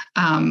where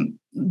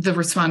the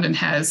respondent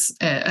has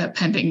a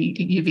pending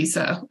U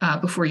visa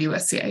before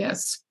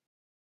USCIS.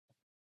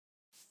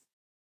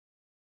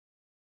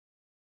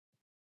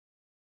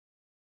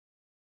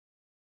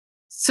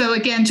 So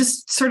again,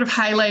 just sort of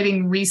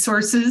highlighting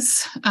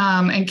resources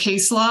and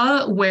case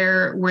law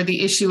where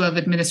the issue of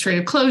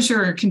administrative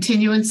closure or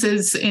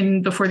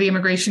continuances before the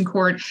Immigration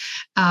Court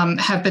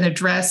have been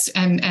addressed,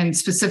 and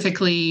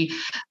specifically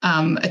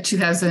a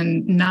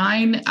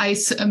 2009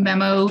 ICE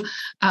memo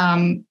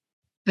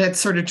that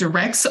sort of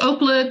directs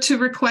OPLA to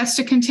request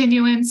a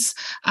continuance.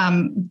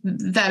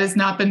 That has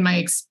not been my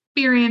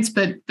experience,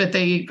 but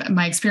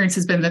my experience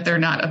has been that they're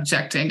not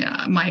objecting.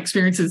 My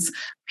experience is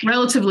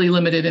relatively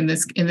limited in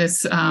this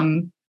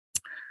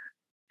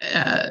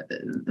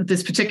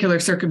this particular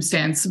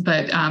circumstance,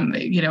 but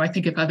I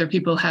think if other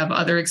people have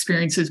other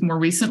experiences more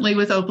recently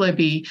with OPLA, I'd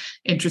be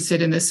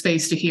interested in this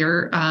space to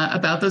hear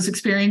about those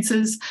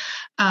experiences.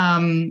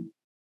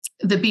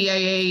 The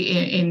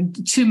BIA in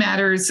two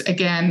matters,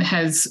 again,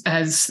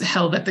 has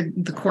held that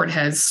the court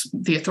has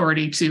the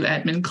authority to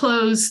admin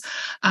close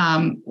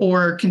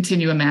or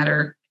continue a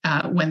matter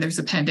when there's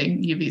a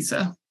pending U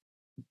visa.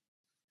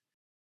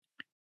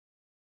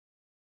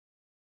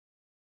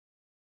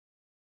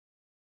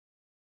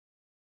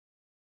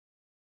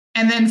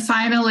 And then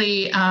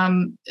finally,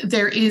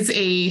 there is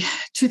a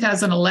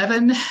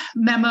 2011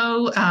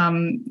 memo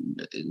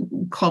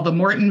called the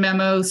Morton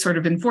Memo, sort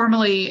of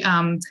informally,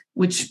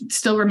 which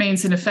still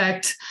remains in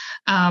effect,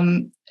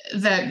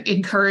 that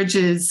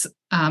encourages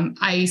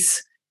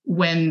ICE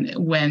when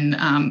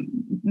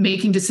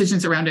making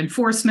decisions around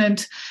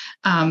enforcement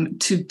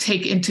to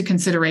take into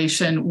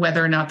consideration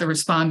whether or not the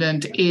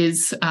respondent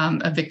is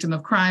a victim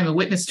of crime, a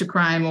witness to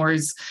crime, or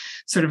is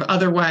sort of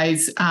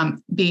otherwise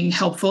being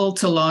helpful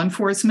to law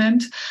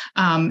enforcement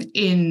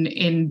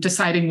in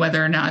deciding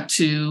whether or not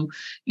to,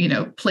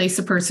 place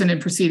a person in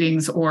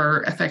proceedings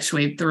or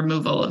effectuate the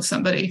removal of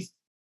somebody.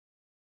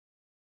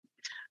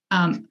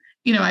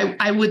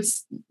 I would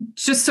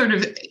just sort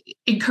of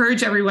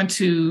encourage everyone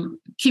to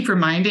keep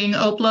reminding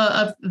OPLA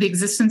of the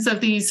existence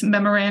of these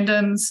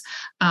memorandums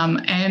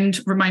and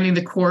reminding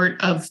the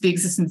court of the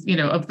existence,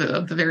 of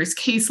the various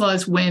case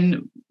laws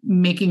when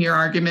making your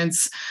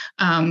arguments,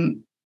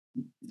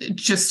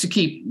 just to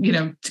keep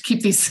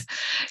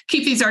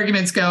these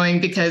arguments going,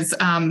 because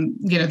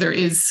there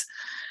is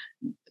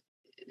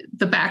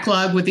the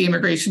backlog with the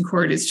immigration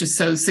court is just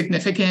so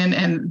significant,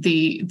 and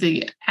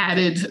the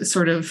added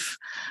sort of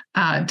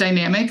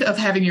dynamic of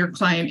having your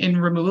client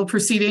in removal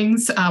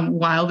proceedings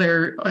while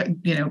they're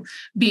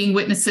being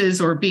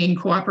witnesses or being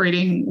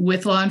cooperating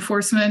with law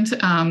enforcement.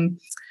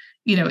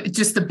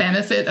 Just the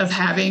benefit of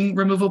having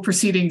removal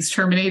proceedings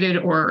terminated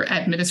or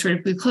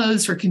administratively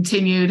closed or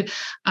continued.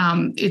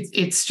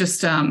 It's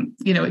just,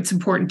 it's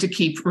important to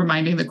keep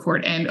reminding the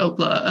court and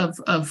OPLA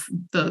of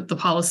the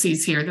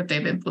policies here that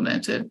they've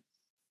implemented.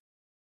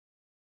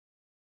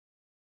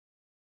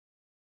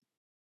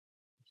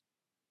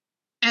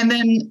 And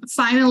then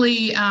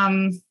finally,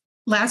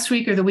 last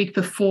week or the week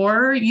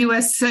before,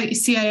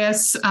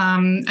 USCIS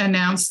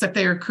announced that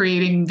they are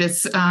creating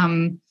this,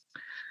 am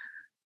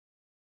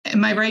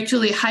I right,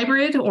 Julie,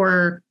 hybrid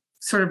or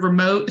sort of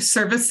remote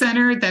service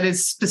center that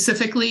is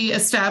specifically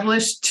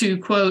established to,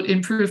 quote,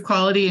 improve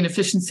quality and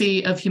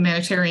efficiency of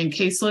humanitarian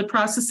caseload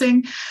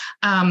processing.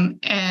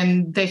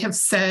 And they have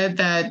said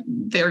that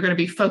they're going to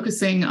be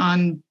focusing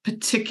on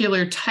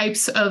particular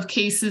types of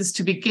cases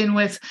to begin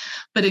with,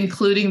 but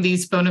including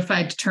these bona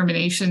fide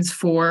determinations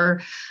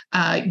for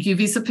U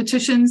visa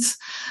petitions.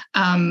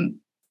 And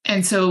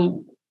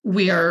so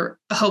we are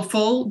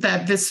hopeful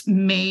that this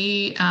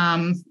may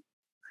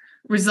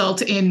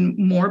result in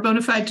more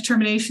bona fide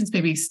determinations,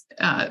 maybe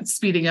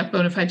speeding up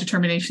bona fide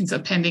determinations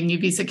of pending U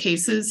visa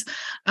cases.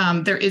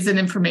 There is an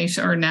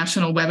information or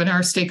national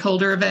webinar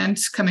stakeholder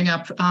event coming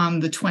up on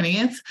the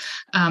 20th.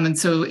 And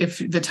so if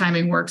the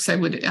timing works, I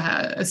would,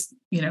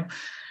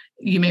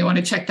 you may want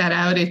to check that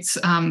out. It's,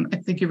 I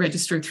think you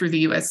register through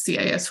the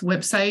USCIS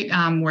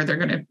website where they're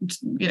going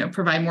to,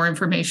 provide more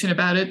information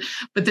about it.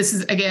 But this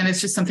is, again,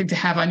 it's just something to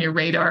have on your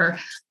radar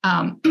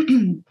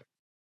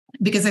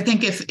because I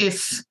think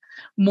if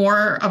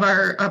more of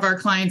our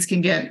clients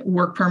can get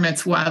work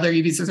permits while their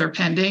U visas are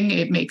pending,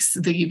 it makes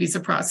the U visa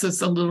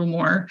process a little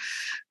more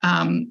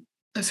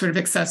sort of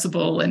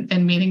accessible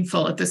and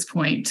meaningful at this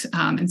point,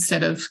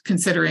 instead of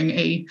considering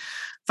a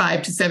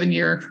 5 to 7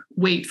 year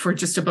wait for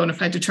just a bona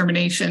fide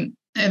determination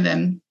and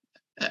then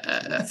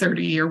a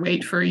 30-year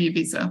wait for a U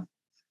visa.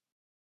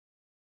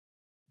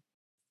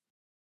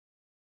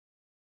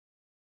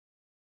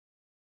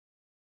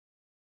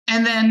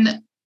 And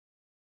then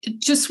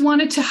just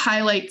wanted to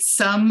highlight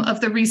some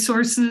of the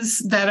resources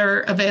that are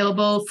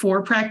available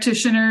for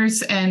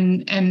practitioners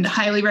and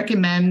highly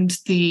recommend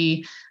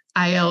the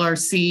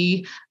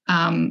ILRC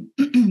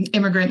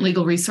Immigrant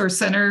Legal Resource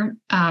Center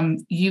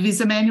U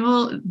visa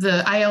manual.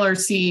 The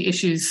ILRC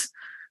issues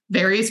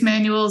various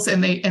manuals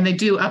and they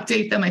do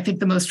update them. I think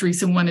the most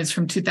recent one is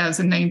from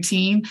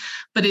 2019,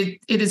 but it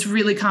is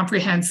really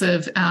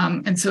comprehensive.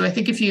 And so I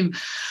think if you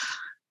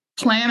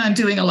plan on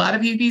doing a lot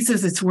of U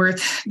visas, it's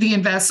worth the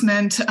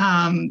investment.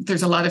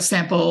 There's a lot of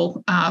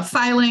sample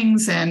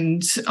filings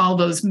and all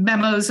those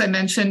memos I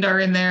mentioned are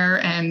in there,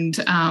 and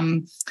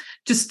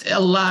just a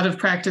lot of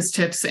practice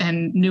tips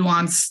and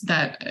nuance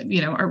that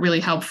are really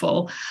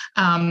helpful.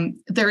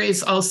 There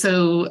is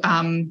also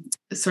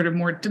sort of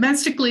more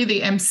domestically,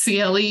 the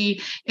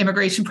MCLE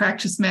Immigration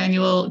Practice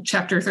Manual,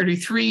 Chapter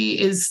 33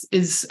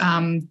 is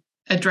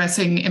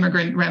addressing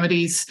immigration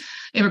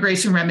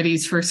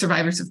remedies for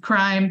survivors of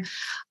crime.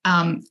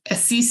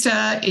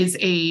 ASISTA is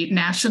a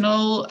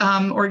national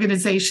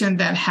organization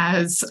that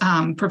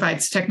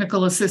provides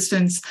technical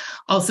assistance,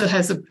 also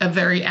has a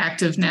very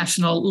active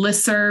national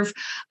listserv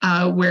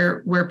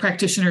where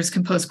practitioners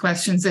can post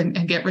questions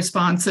and get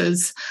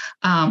responses.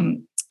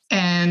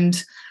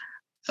 And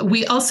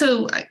we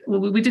also,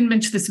 we didn't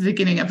mention this at the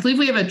beginning. I believe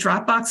we have a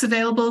Dropbox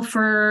available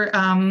for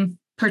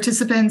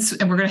participants,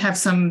 and we're going to have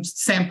some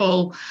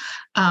sample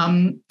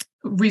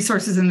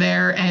resources in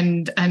there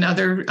and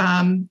other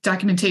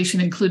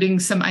documentation, including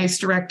some ICE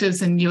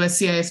directives and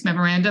USCIS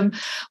memorandum.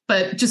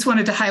 But just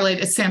wanted to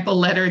highlight a sample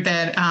letter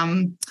that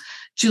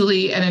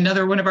Julie and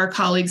another one of our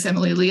colleagues,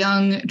 Emily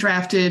Leung,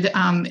 drafted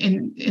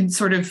in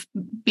sort of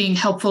being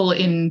helpful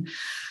in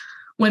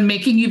when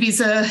making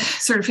U-Visa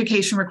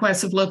certification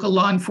requests of local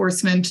law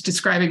enforcement,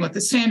 describing what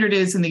the standard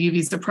is in the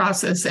U-Visa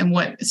process and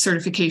what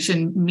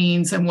certification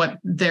means and what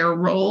their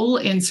role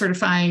in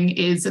certifying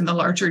is in the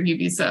larger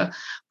U-Visa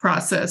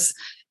process.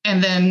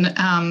 And then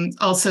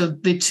also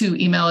the 2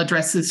 email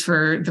addresses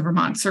for the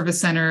Vermont Service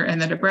Center and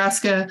the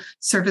Nebraska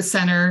Service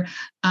Center.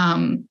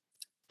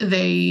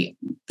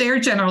 They're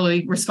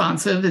generally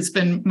responsive. It's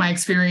been my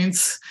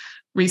experience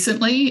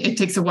recently. It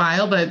takes a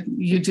while, but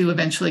you do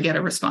eventually get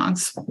a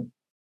response.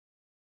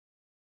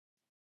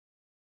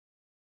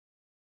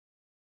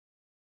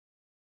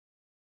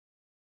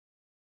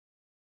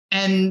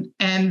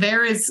 And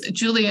there is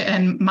Julia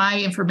and my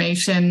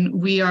information.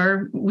 We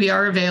are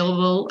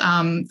available.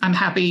 I'm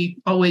happy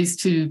always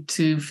to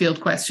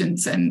field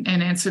questions and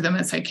answer them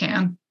as I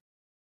can.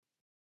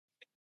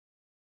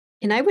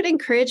 And I would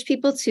encourage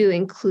people to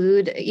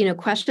include,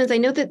 questions. I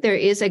know that there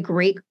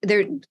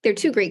are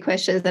 2 great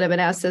questions that have been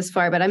asked thus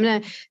far, but I'm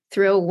going to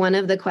throw one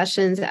of the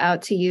questions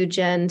out to you,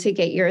 Jen, to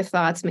get your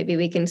thoughts. Maybe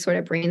we can sort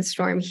of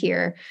brainstorm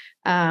here.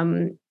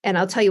 And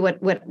I'll tell you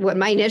what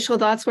my initial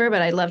thoughts were,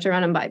 but I'd love to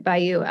run them by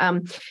you.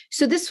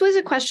 So this was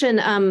a question.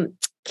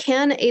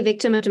 Can a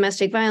victim of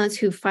domestic violence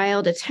who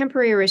filed a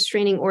temporary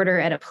restraining order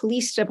at a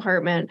police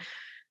department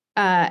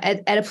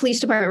at a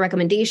police department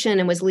recommendation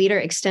and was later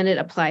extended,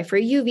 apply for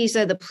a U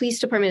visa? The police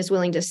department is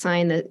willing to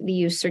sign the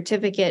U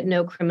certificate,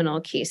 no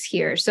criminal case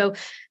here. So,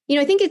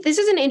 I think this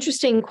is an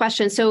interesting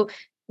question. So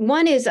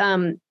one is,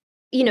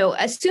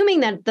 assuming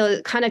that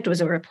the conduct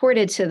was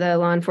reported to the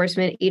law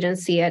enforcement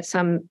agency at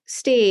some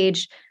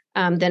stage,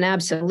 then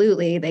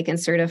absolutely they can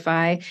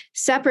certify.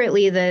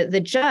 Separately,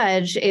 the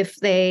judge, if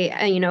they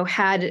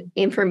had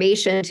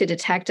information to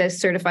detect a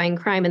certifying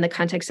crime in the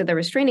context of the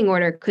restraining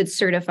order, could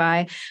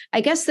certify.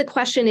 I guess the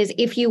question is,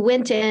 if you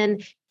went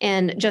in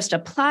and just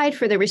applied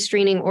for the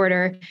restraining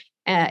order,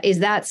 is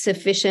that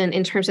sufficient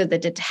in terms of the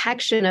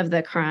detection of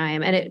the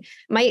crime? And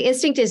my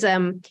instinct is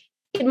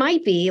it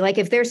might be, like,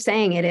 if they're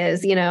saying it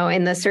is, in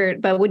the cert,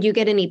 but would you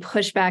get any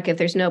pushback if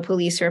there's no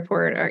police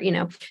report or,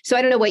 So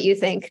I don't know what you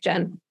think,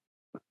 Jen.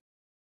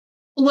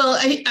 Well,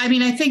 I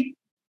mean, I think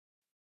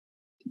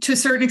to a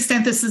certain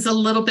extent, this is a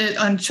little bit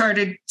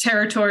uncharted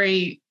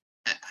territory,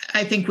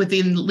 I think,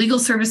 within legal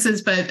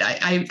services, but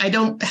I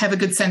don't have a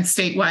good sense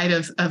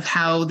statewide of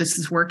how this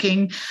is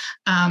working.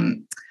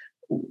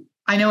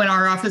 I know in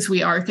our office,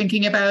 we are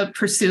thinking about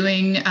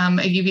pursuing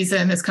a U visa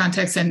in this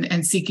context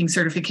and seeking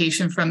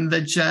certification from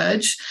the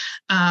judge.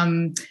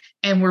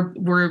 And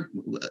we're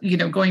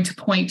going to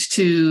point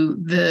to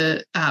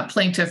the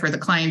plaintiff or the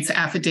client's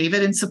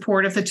affidavit in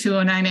support of the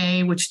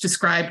 209A, which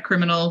described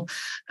criminal,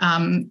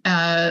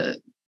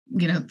 the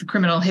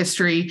criminal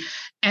history,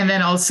 and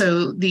then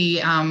also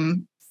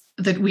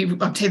that we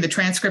obtained the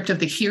transcript of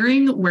the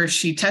hearing where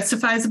she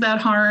testifies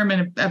about harm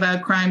and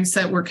about crimes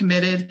that were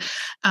committed.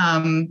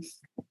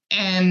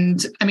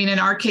 And I mean, in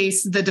our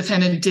case, the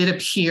defendant did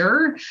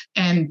appear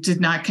and did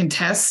not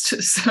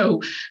contest.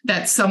 So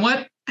that's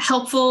somewhat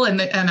helpful.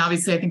 And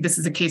obviously, I think this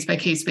is a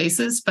case-by-case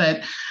basis.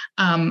 But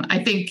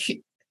I think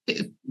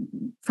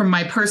from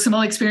my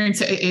personal experience,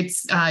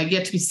 it's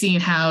yet to be seen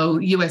how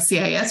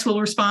USCIS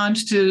will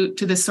respond to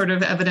this sort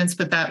of evidence.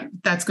 But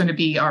that's going to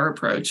be our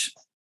approach.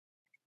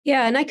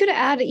 Yeah. And I could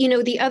add,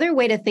 the other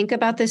way to think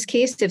about this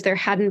case, if there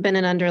hadn't been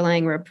an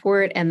underlying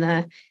report and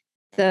the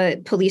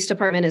police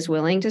department is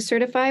willing to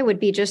certify, would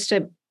be just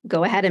to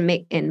go ahead and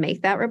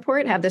make that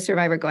report, have the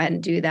survivor go ahead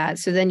and do that.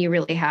 So then you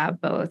really have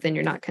both and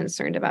you're not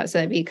concerned about it. So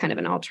that'd be kind of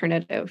an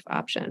alternative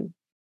option.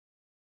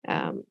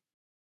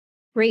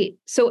 Great.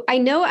 So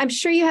I'm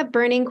sure you have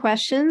burning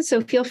questions,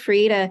 so feel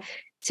free to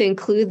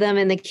include them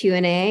in the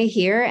Q&A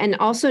here. And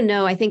also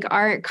know, I think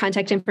our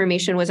contact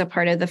information was a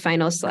part of the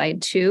final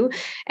slide too.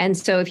 And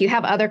so if you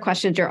have other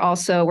questions,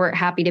 we're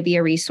happy to be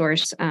a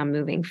resource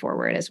moving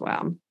forward as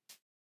well.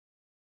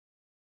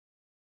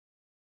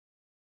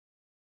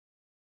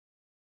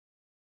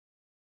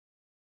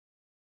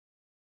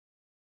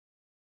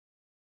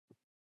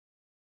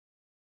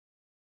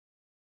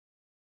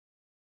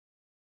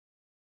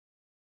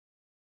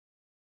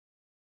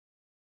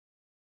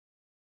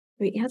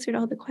 We answered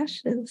all the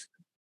questions.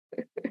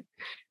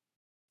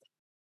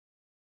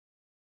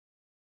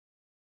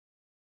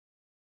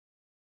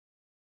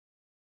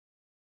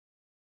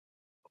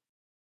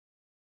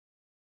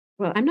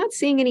 Well, I'm not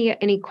seeing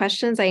any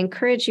questions. I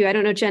encourage you. I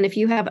don't know, Jen, if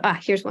you have,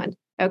 here's one.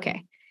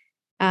 Okay.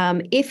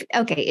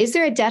 Is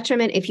there a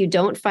detriment if you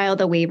don't file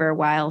the waiver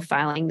while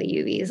filing the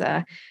U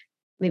visa?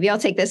 Maybe I'll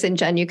take this and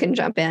Jen, you can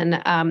jump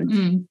in.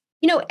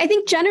 I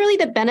think generally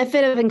the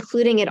benefit of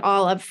including it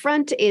all up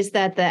front is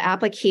that the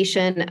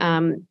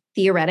application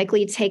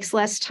theoretically takes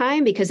less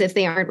time, because if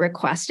they aren't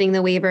requesting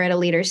the waiver at a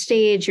later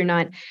stage, you're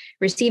not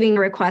receiving a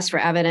request for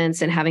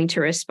evidence and having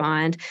to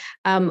respond.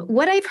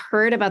 What I've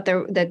heard about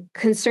the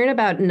concern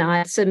about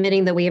not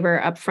submitting the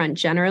waiver upfront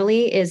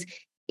generally is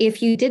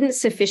if you didn't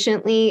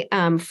sufficiently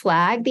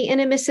flag the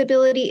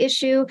inadmissibility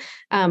issue,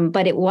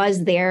 but it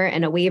was there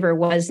and a waiver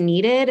was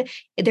needed,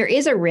 there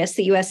is a risk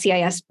that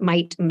USCIS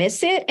might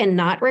miss it and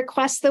not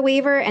request the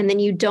waiver, and then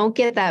you don't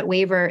get that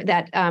waiver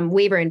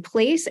in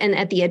place. And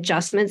at the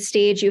adjustment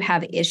stage, you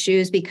have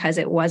issues because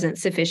it wasn't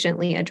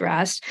sufficiently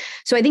addressed.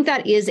 So I think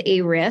that is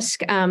a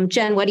risk.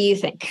 Jen, what do you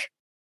think?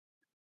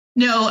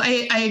 No,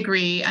 I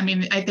agree. I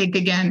mean, I think,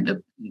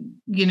 again,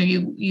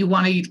 you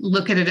want to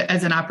look at it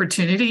as an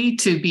opportunity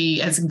to be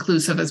as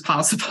inclusive as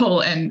possible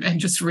and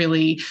just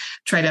really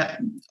try to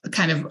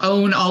kind of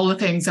own all the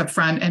things up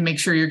front and make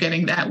sure you're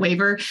getting that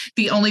waiver.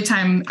 The only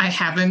time I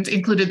haven't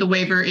included the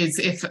waiver is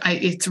if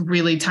it's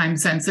really time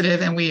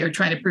sensitive and we are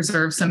trying to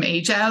preserve some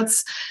age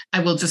outs.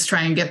 I will just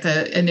try and get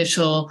the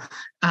initial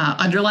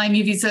underlying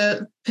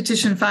visa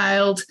petition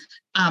filed,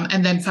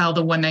 and then file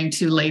the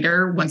 192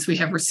 later once we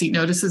have receipt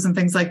notices and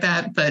things like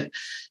that. But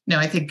no,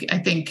 I think,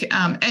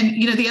 and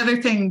the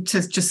other thing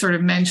to just sort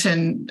of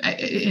mention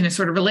in a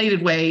sort of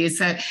related way is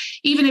that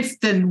even if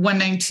the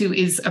 192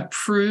 is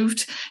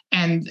approved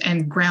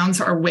and grounds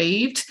are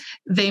waived,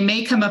 they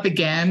may come up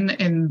again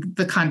in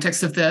the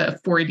context of the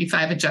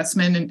 485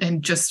 adjustment,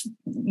 and just,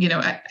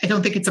 I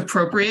don't think it's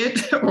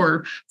appropriate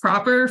or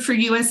proper for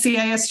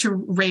USCIS to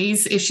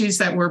raise issues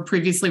that were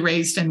previously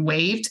raised and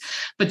waived,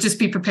 but just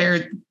be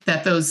prepared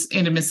that those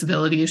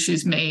inadmissibility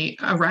issues may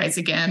arise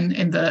again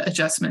in the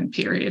adjustment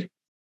period.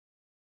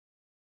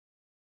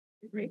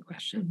 Great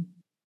question.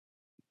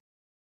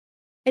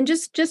 And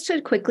just to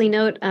quickly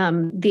note,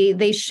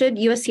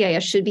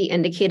 USCIS should be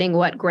indicating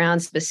what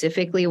grounds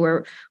specifically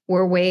were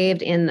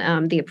waived in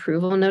the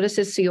approval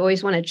notices. So you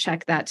always want to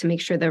check that to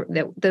make sure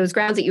that those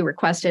grounds that you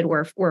requested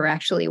were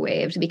actually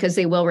waived, because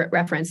they will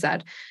reference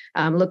that,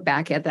 look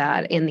back at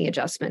that in the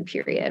adjustment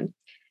period.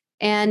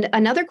 And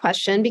another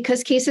question,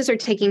 because cases are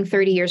taking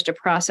 30 years to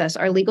process,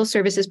 are legal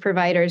services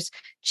providers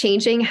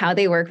changing how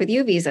they work with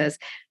U visas?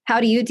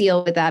 How do you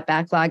deal with that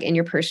backlog in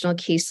your personal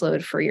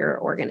caseload for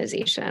your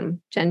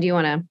organization? Jen, do you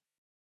want to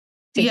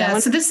take that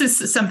one? So this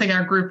is something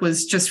our group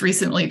was just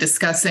recently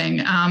discussing.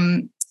 For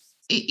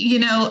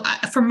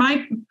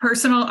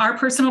our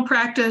personal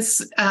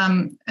practice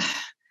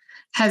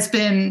has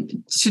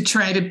been to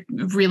try to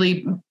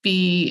really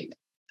be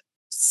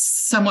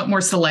somewhat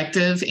more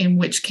selective in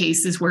which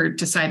cases we're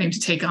deciding to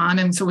take on.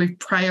 And so we've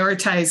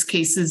prioritized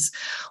cases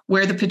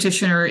where the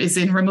petitioner is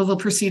in removal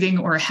proceeding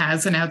or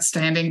has an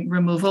outstanding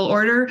removal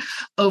order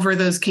over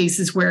those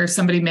cases where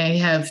somebody may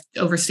have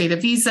overstayed a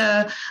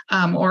visa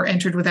or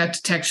entered without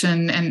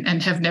detection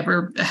and have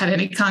never had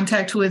any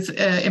contact with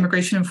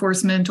immigration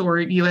enforcement or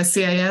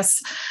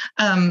USCIS.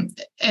 And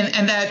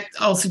that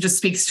also just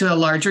speaks to a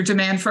larger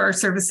demand for our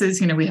services.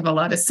 We have a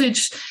lot of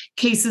SIDGE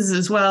cases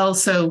as well.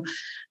 So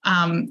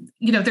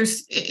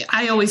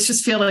I always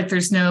just feel like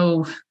there's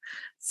no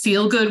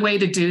feel good way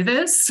to do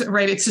this,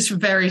 right? It's just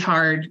very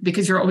hard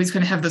because you're always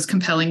going to have those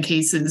compelling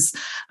cases.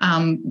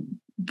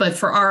 But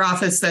for our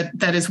office,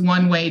 that is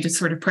one way to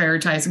sort of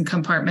prioritize and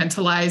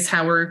compartmentalize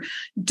how we're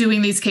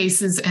doing these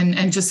cases,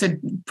 and just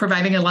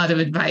providing a lot of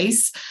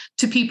advice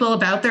to people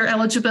about their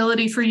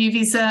eligibility for U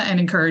visa and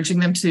encouraging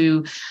them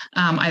to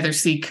either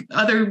seek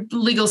other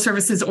legal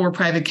services or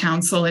private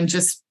counsel, and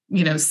just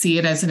see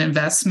it as an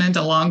investment,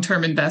 a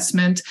long-term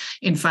investment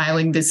in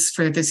filing this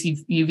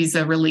U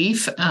visa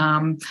relief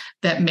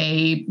that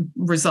may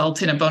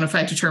result in a bona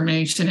fide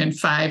determination in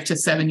 5 to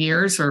 7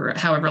 years or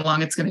however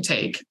long it's going to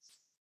take.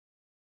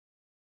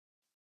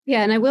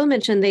 Yeah, and I will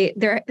mention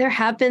there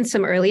have been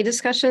some early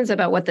discussions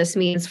about what this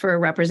means for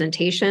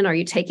representation. Are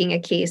you taking a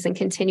case and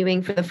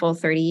continuing for the full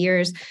 30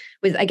 years?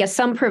 With, I guess,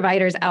 some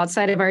providers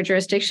outside of our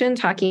jurisdiction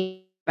talking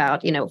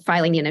about,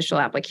 filing the initial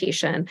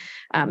application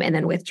and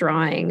then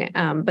withdrawing.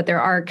 But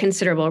there are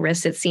considerable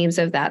risks, it seems,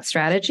 of that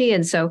strategy.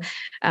 And so,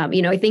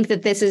 I think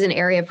that this is an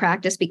area of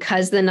practice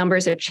because the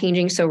numbers are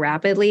changing so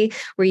rapidly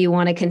where you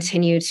want to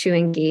continue to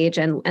engage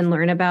and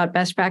learn about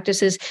best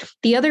practices.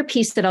 The other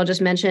piece that I'll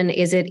just mention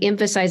is it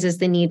emphasizes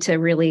the need to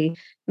really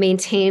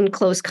maintain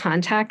close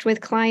contact with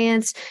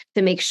clients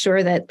to make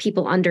sure that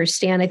people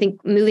understand. I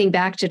think moving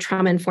back to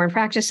trauma-informed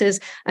practices,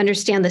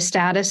 understand the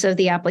status of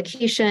the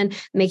application,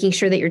 making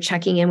sure that you're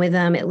checking in with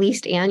them at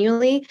least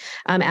annually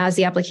as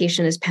the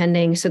application is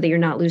pending so that you're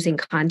not losing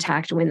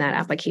contact when that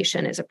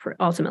application is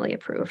ultimately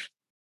approved.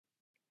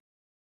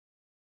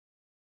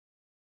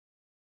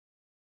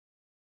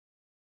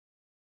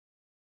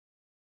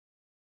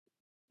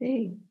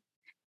 Okay.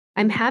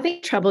 I'm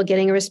having trouble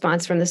getting a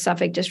response from the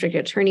Suffolk District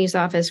Attorney's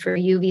Office for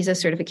U visa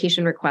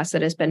certification request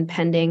that has been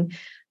pending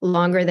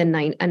longer than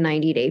a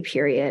 90-day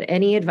period.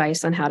 Any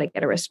advice on how to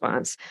get a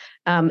response?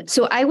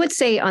 So I would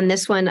say on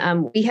this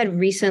one, we had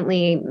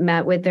recently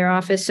met with their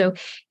office. So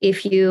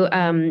if you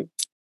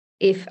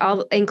if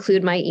I'll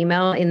include my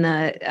email in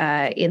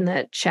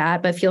the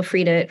chat, but feel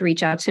free to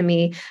reach out to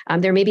me.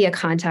 There may be a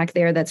contact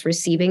there that's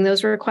receiving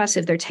those requests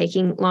if they're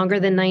taking longer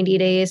than 90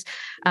 days.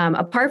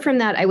 Apart from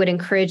that, I would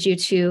encourage you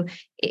to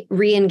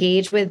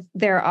re-engage with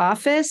their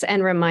office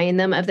and remind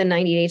them of the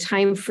 90-day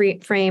time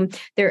frame.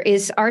 There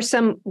are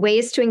some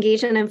ways to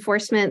engage in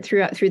enforcement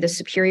through the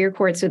Superior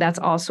Court, so that's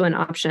also an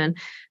option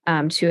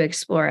to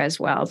explore as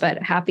well.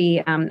 But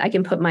happy, I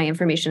can put my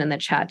information in the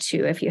chat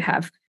too if you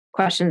have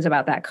questions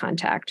about that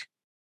contact.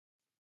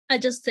 I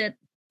just did,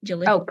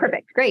 Julie. Oh,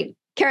 perfect. Great.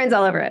 Karen's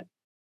all over it.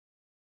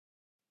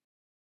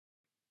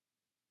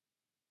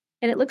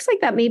 And it looks like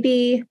that may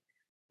be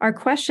our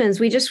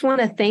questions. We just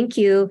want to thank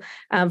you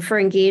for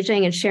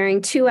engaging and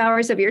sharing 2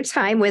 hours of your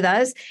time with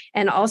us,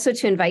 and also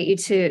to invite you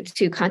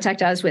to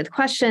contact us with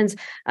questions.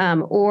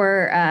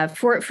 Or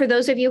for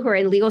those of you who are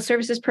in legal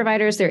services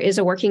providers, there is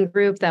a working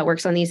group that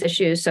works on these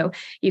issues. So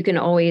you can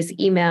always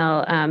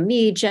email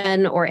me,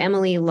 Jen, or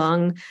Emily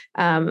Lung,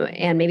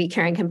 and maybe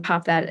Karen can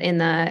pop that in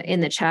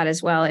the chat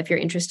as well if you're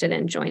interested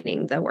in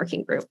joining the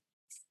working group.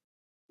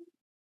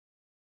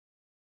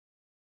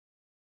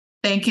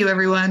 Thank you,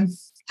 everyone.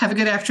 Have a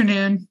good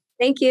afternoon.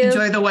 Thank you.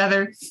 Enjoy the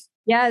weather.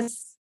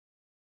 Yes.